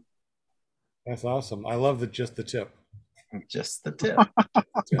willflyppg.com. That's awesome. I love just the tip. Just the tip.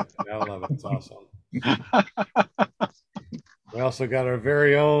 Yeah, I love it. It's awesome. We also got our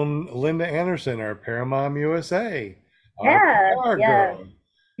very own Linda Anderson, our Paramount USA. Yeah, Our yeah. girl.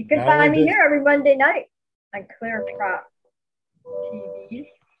 You can Not find only me does- here every Monday night on Clear Trot TV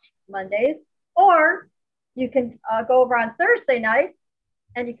Mondays, or you can go over on Thursday nights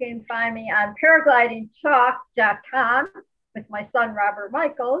and you can find me on paraglidingchalk.com with my son Robert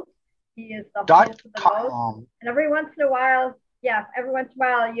Michaels. He is the host of the host. And every once in a while,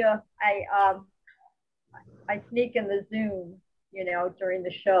 I sneak in the Zoom, during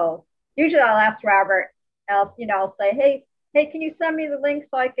the show. Usually I'll ask Robert, I'll say, hey, can you send me the link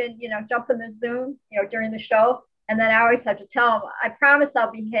so I can, jump in the Zoom, during the show? And then I always have to tell him, I promise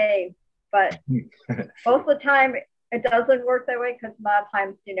I'll behave. But most of the time it doesn't work that way, because a lot of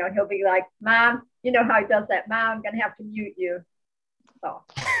times, he'll be like, Mom, you know how he does that. Mom, I'm going to have to mute you. So,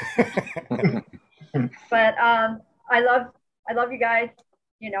 but I love you guys.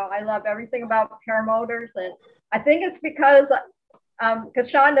 I love everything about paramotors, and I think it's because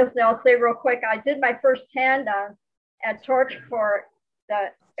Sean doesn't know. I'll say real quick, I did my first tandem at Torchport,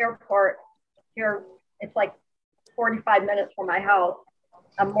 the airport here. It's like 45 minutes from my house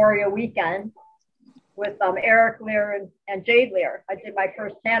on Memorial weekend with Eric Lear and Jade Lear. I did my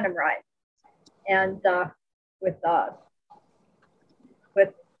first tandem ride, and with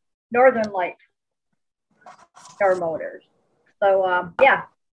Northern Lights paramotors. So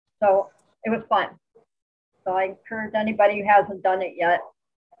so it was fun. So I encourage anybody who hasn't done it yet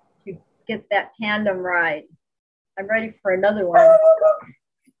to get that tandem ride. I'm ready for another one.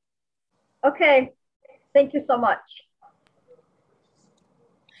 Okay, thank you so much.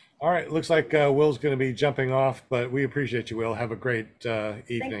 All right, looks like Will's going to be jumping off, but we appreciate you, Will. Have a great evening.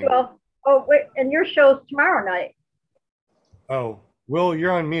 Thank you all. Oh, wait, and your show's tomorrow night. Oh, Will,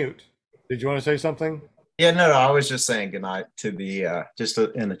 you're on mute. Did you want to say something? Yeah, no, I was just saying goodnight to the just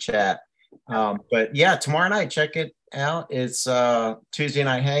in the chat. But yeah, tomorrow night, check it out. It's Tuesday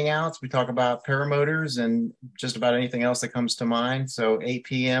night hangouts. We talk about paramotors and just about anything else that comes to mind. So 8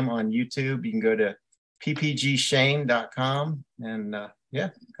 p.m. on YouTube. You can go to ppgshane.com and yeah,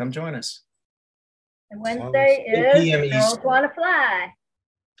 come join us. And Wednesday is Girls Want to Fly.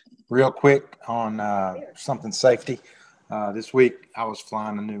 Real quick on something safety. This week I was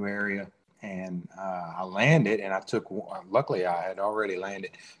flying a new area, and I landed, and luckily I had already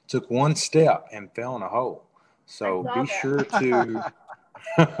landed, took one step and fell in a hole. So be sure to,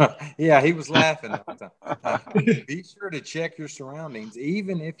 yeah, he was laughing. Be sure to check your surroundings,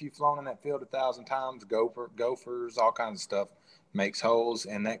 even if you've flown in that field 1,000 times, gophers, all kinds of stuff makes holes,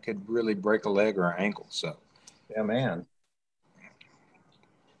 and that could really break a leg or an ankle. So, yeah, man.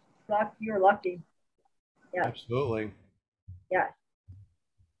 You're lucky. Yeah. Absolutely. Yeah.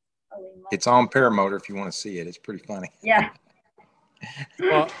 It's on Paramotor if you want to see it. It's pretty funny. Yeah.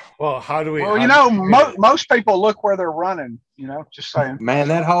 Well, how do we? Well, most people look where they're running. Just saying. Man,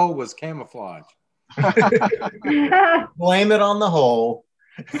 that hole was camouflage. Blame it on the hole.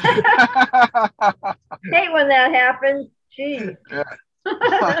 Hate when that happens. Gee. Yeah.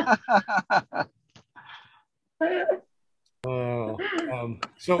 So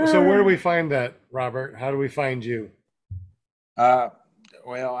where do we find that, Robert? How do we find you?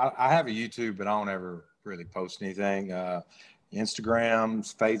 Well, I have a YouTube, but I don't ever really post anything.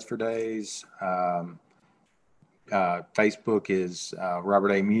 Instagram's Fades for Days. Facebook is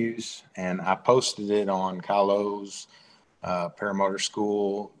Robert A. Muse, and I posted it on Kylo's Paramotor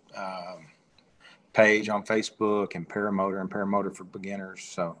School page on Facebook, and Paramotor and Paramotor for Beginners.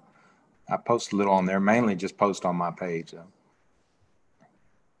 So I post a little on there, mainly just post on my page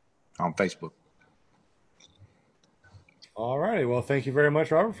on Facebook. All righty. Well, thank you very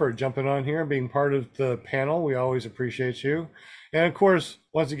much, Robert, for jumping on here and being part of the panel. We always appreciate you. And of course,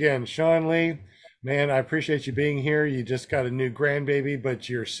 once again, Sean Lee, man, I appreciate you being here. You just got a new grandbaby, but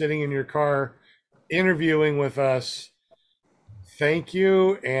you're sitting in your car interviewing with us thank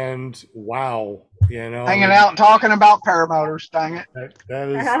you. And wow, you know, Hanging out and talking about paramotors, dang it. that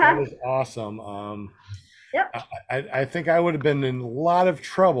is awesome. Yep. I think I would have been in a lot of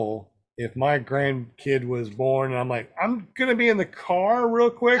trouble if my grandkid was born and I'm like, I'm gonna be in the car real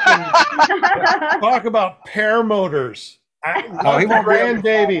quick and talk about paramotors. Oh, he won't be able to grandbaby,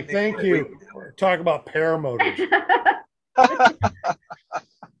 follow me. thank you. Talk about paramotors.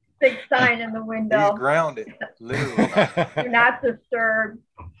 Big sign in the He's window. grounded, literally. Do not disturb.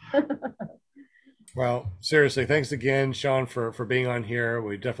 Well, seriously, thanks again, Sean, for being on here.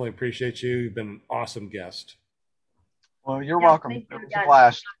 We definitely appreciate you. You've been an awesome guest. Well, you're Yeah, welcome. thank It you, was guys. a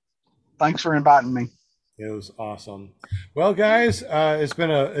blast. Thanks for inviting me. It was awesome. Well, guys, it's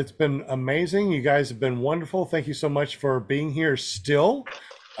been amazing. You guys have been wonderful. Thank you so much for being here still.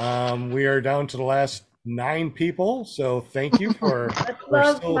 We are down to the last 9 people, so thank you for Let's for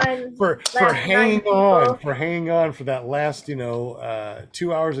love still mine. for last hanging 9 on people. for hanging on for that last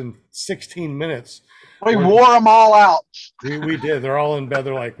 2 hours and 16 minutes. We wore them all out. We did. They're all in bed.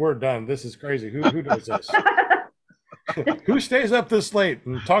 They're like, we're done. This is crazy. Who does this? Who stays up this late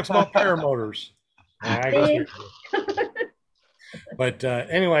and talks about paramotors? I guess but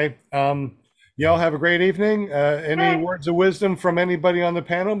anyway, y'all have a great evening. Any Okay. words of wisdom from anybody on the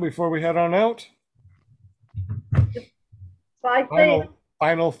panel before we head on out? Bye, safe.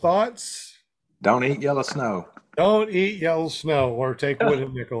 Final thoughts? Don't eat yellow snow. Don't eat yellow snow or take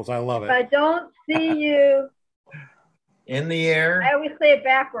wooden nickels. I love If I it. don't see you, In the I air, always say it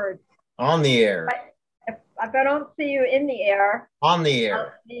backwards. on the air, If I don't see you in the air, on the I'll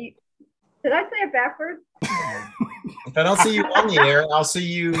air. see. Did I say it backwards? If I don't see you on the air, I'll see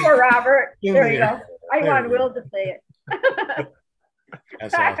you. Poor Robert. In There the you air. go. I There want you go. Will to say it.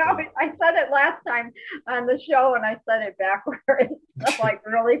 That's I awesome. said it last time on the show and I said it backwards. I'm like,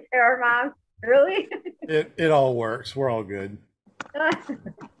 really, Paramount? Really? It all works. We're all good. All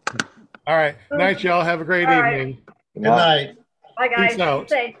right. Night, y'all. Have a great All right. evening. Good night. Bye, guys. Peace out.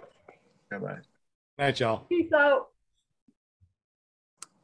 Stay safe. Bye-bye. Night, y'all. Peace out.